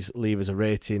please leave us a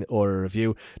rating or a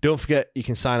review. Don't forget you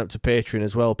can sign up to Patreon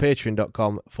as well.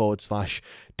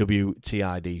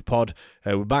 Patreon.com/WTID pod.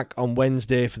 We're back on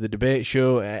Wednesday for the debate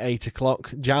show at 8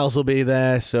 o'clock. Giles will be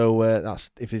there, so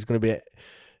that's if there's going to be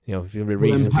if there's going to be a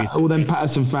reason for you to, all them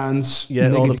Patterson fans,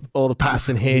 all the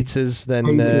Patterson haters, then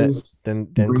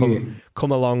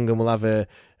come along and we'll have a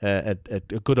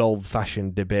good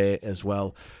old-fashioned debate as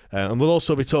well. And we'll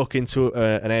also be talking to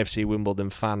an AFC Wimbledon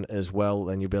fan as well,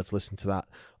 and you'll be able to listen to that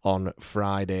on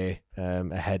Friday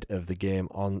ahead of the game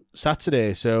on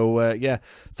Saturday. So,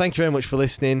 thank you very much for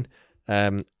listening,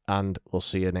 and we'll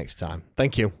see you next time.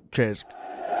 Thank you. Cheers.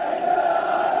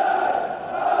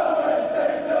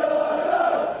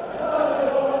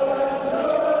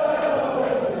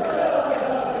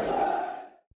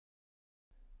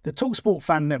 The TalkSport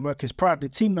Fan Network is proudly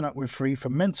teaming up with Free for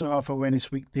Mental Health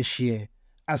Awareness Week this year.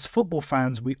 As football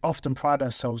fans, we often pride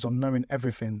ourselves on knowing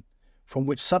everything, from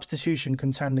which substitution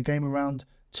can turn the game around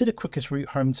to the quickest route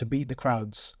home to beat the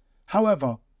crowds.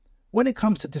 However, when it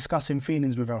comes to discussing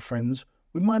feelings with our friends,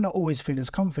 we might not always feel as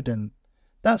confident.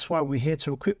 That's why we're here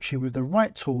to equip you with the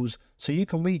right tools so you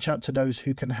can reach out to those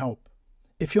who can help.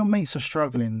 If your mates are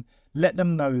struggling, let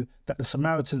them know that the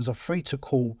Samaritans are free to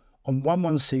call on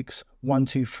 116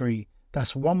 123.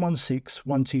 That's 116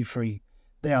 123.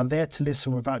 They are there to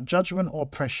listen without judgment or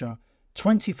pressure,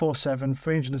 24/7,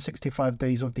 365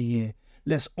 days of the year.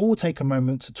 Let's all take a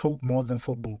moment to talk more than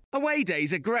football. Away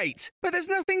days are great, but there's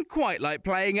nothing quite like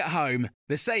playing at home.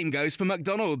 The same goes for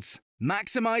McDonald's.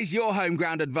 Maximise your home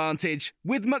ground advantage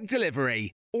with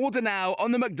McDelivery. Order now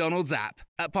on the McDonald's app.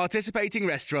 At participating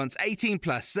restaurants, 18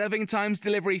 plus, serving times,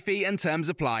 delivery fee and terms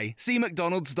apply. See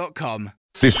mcdonalds.com.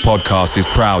 This podcast is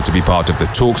proud to be part of the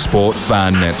TalkSport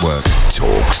Fan Network.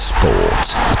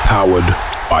 TalkSport. Powered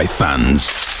by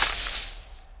fans.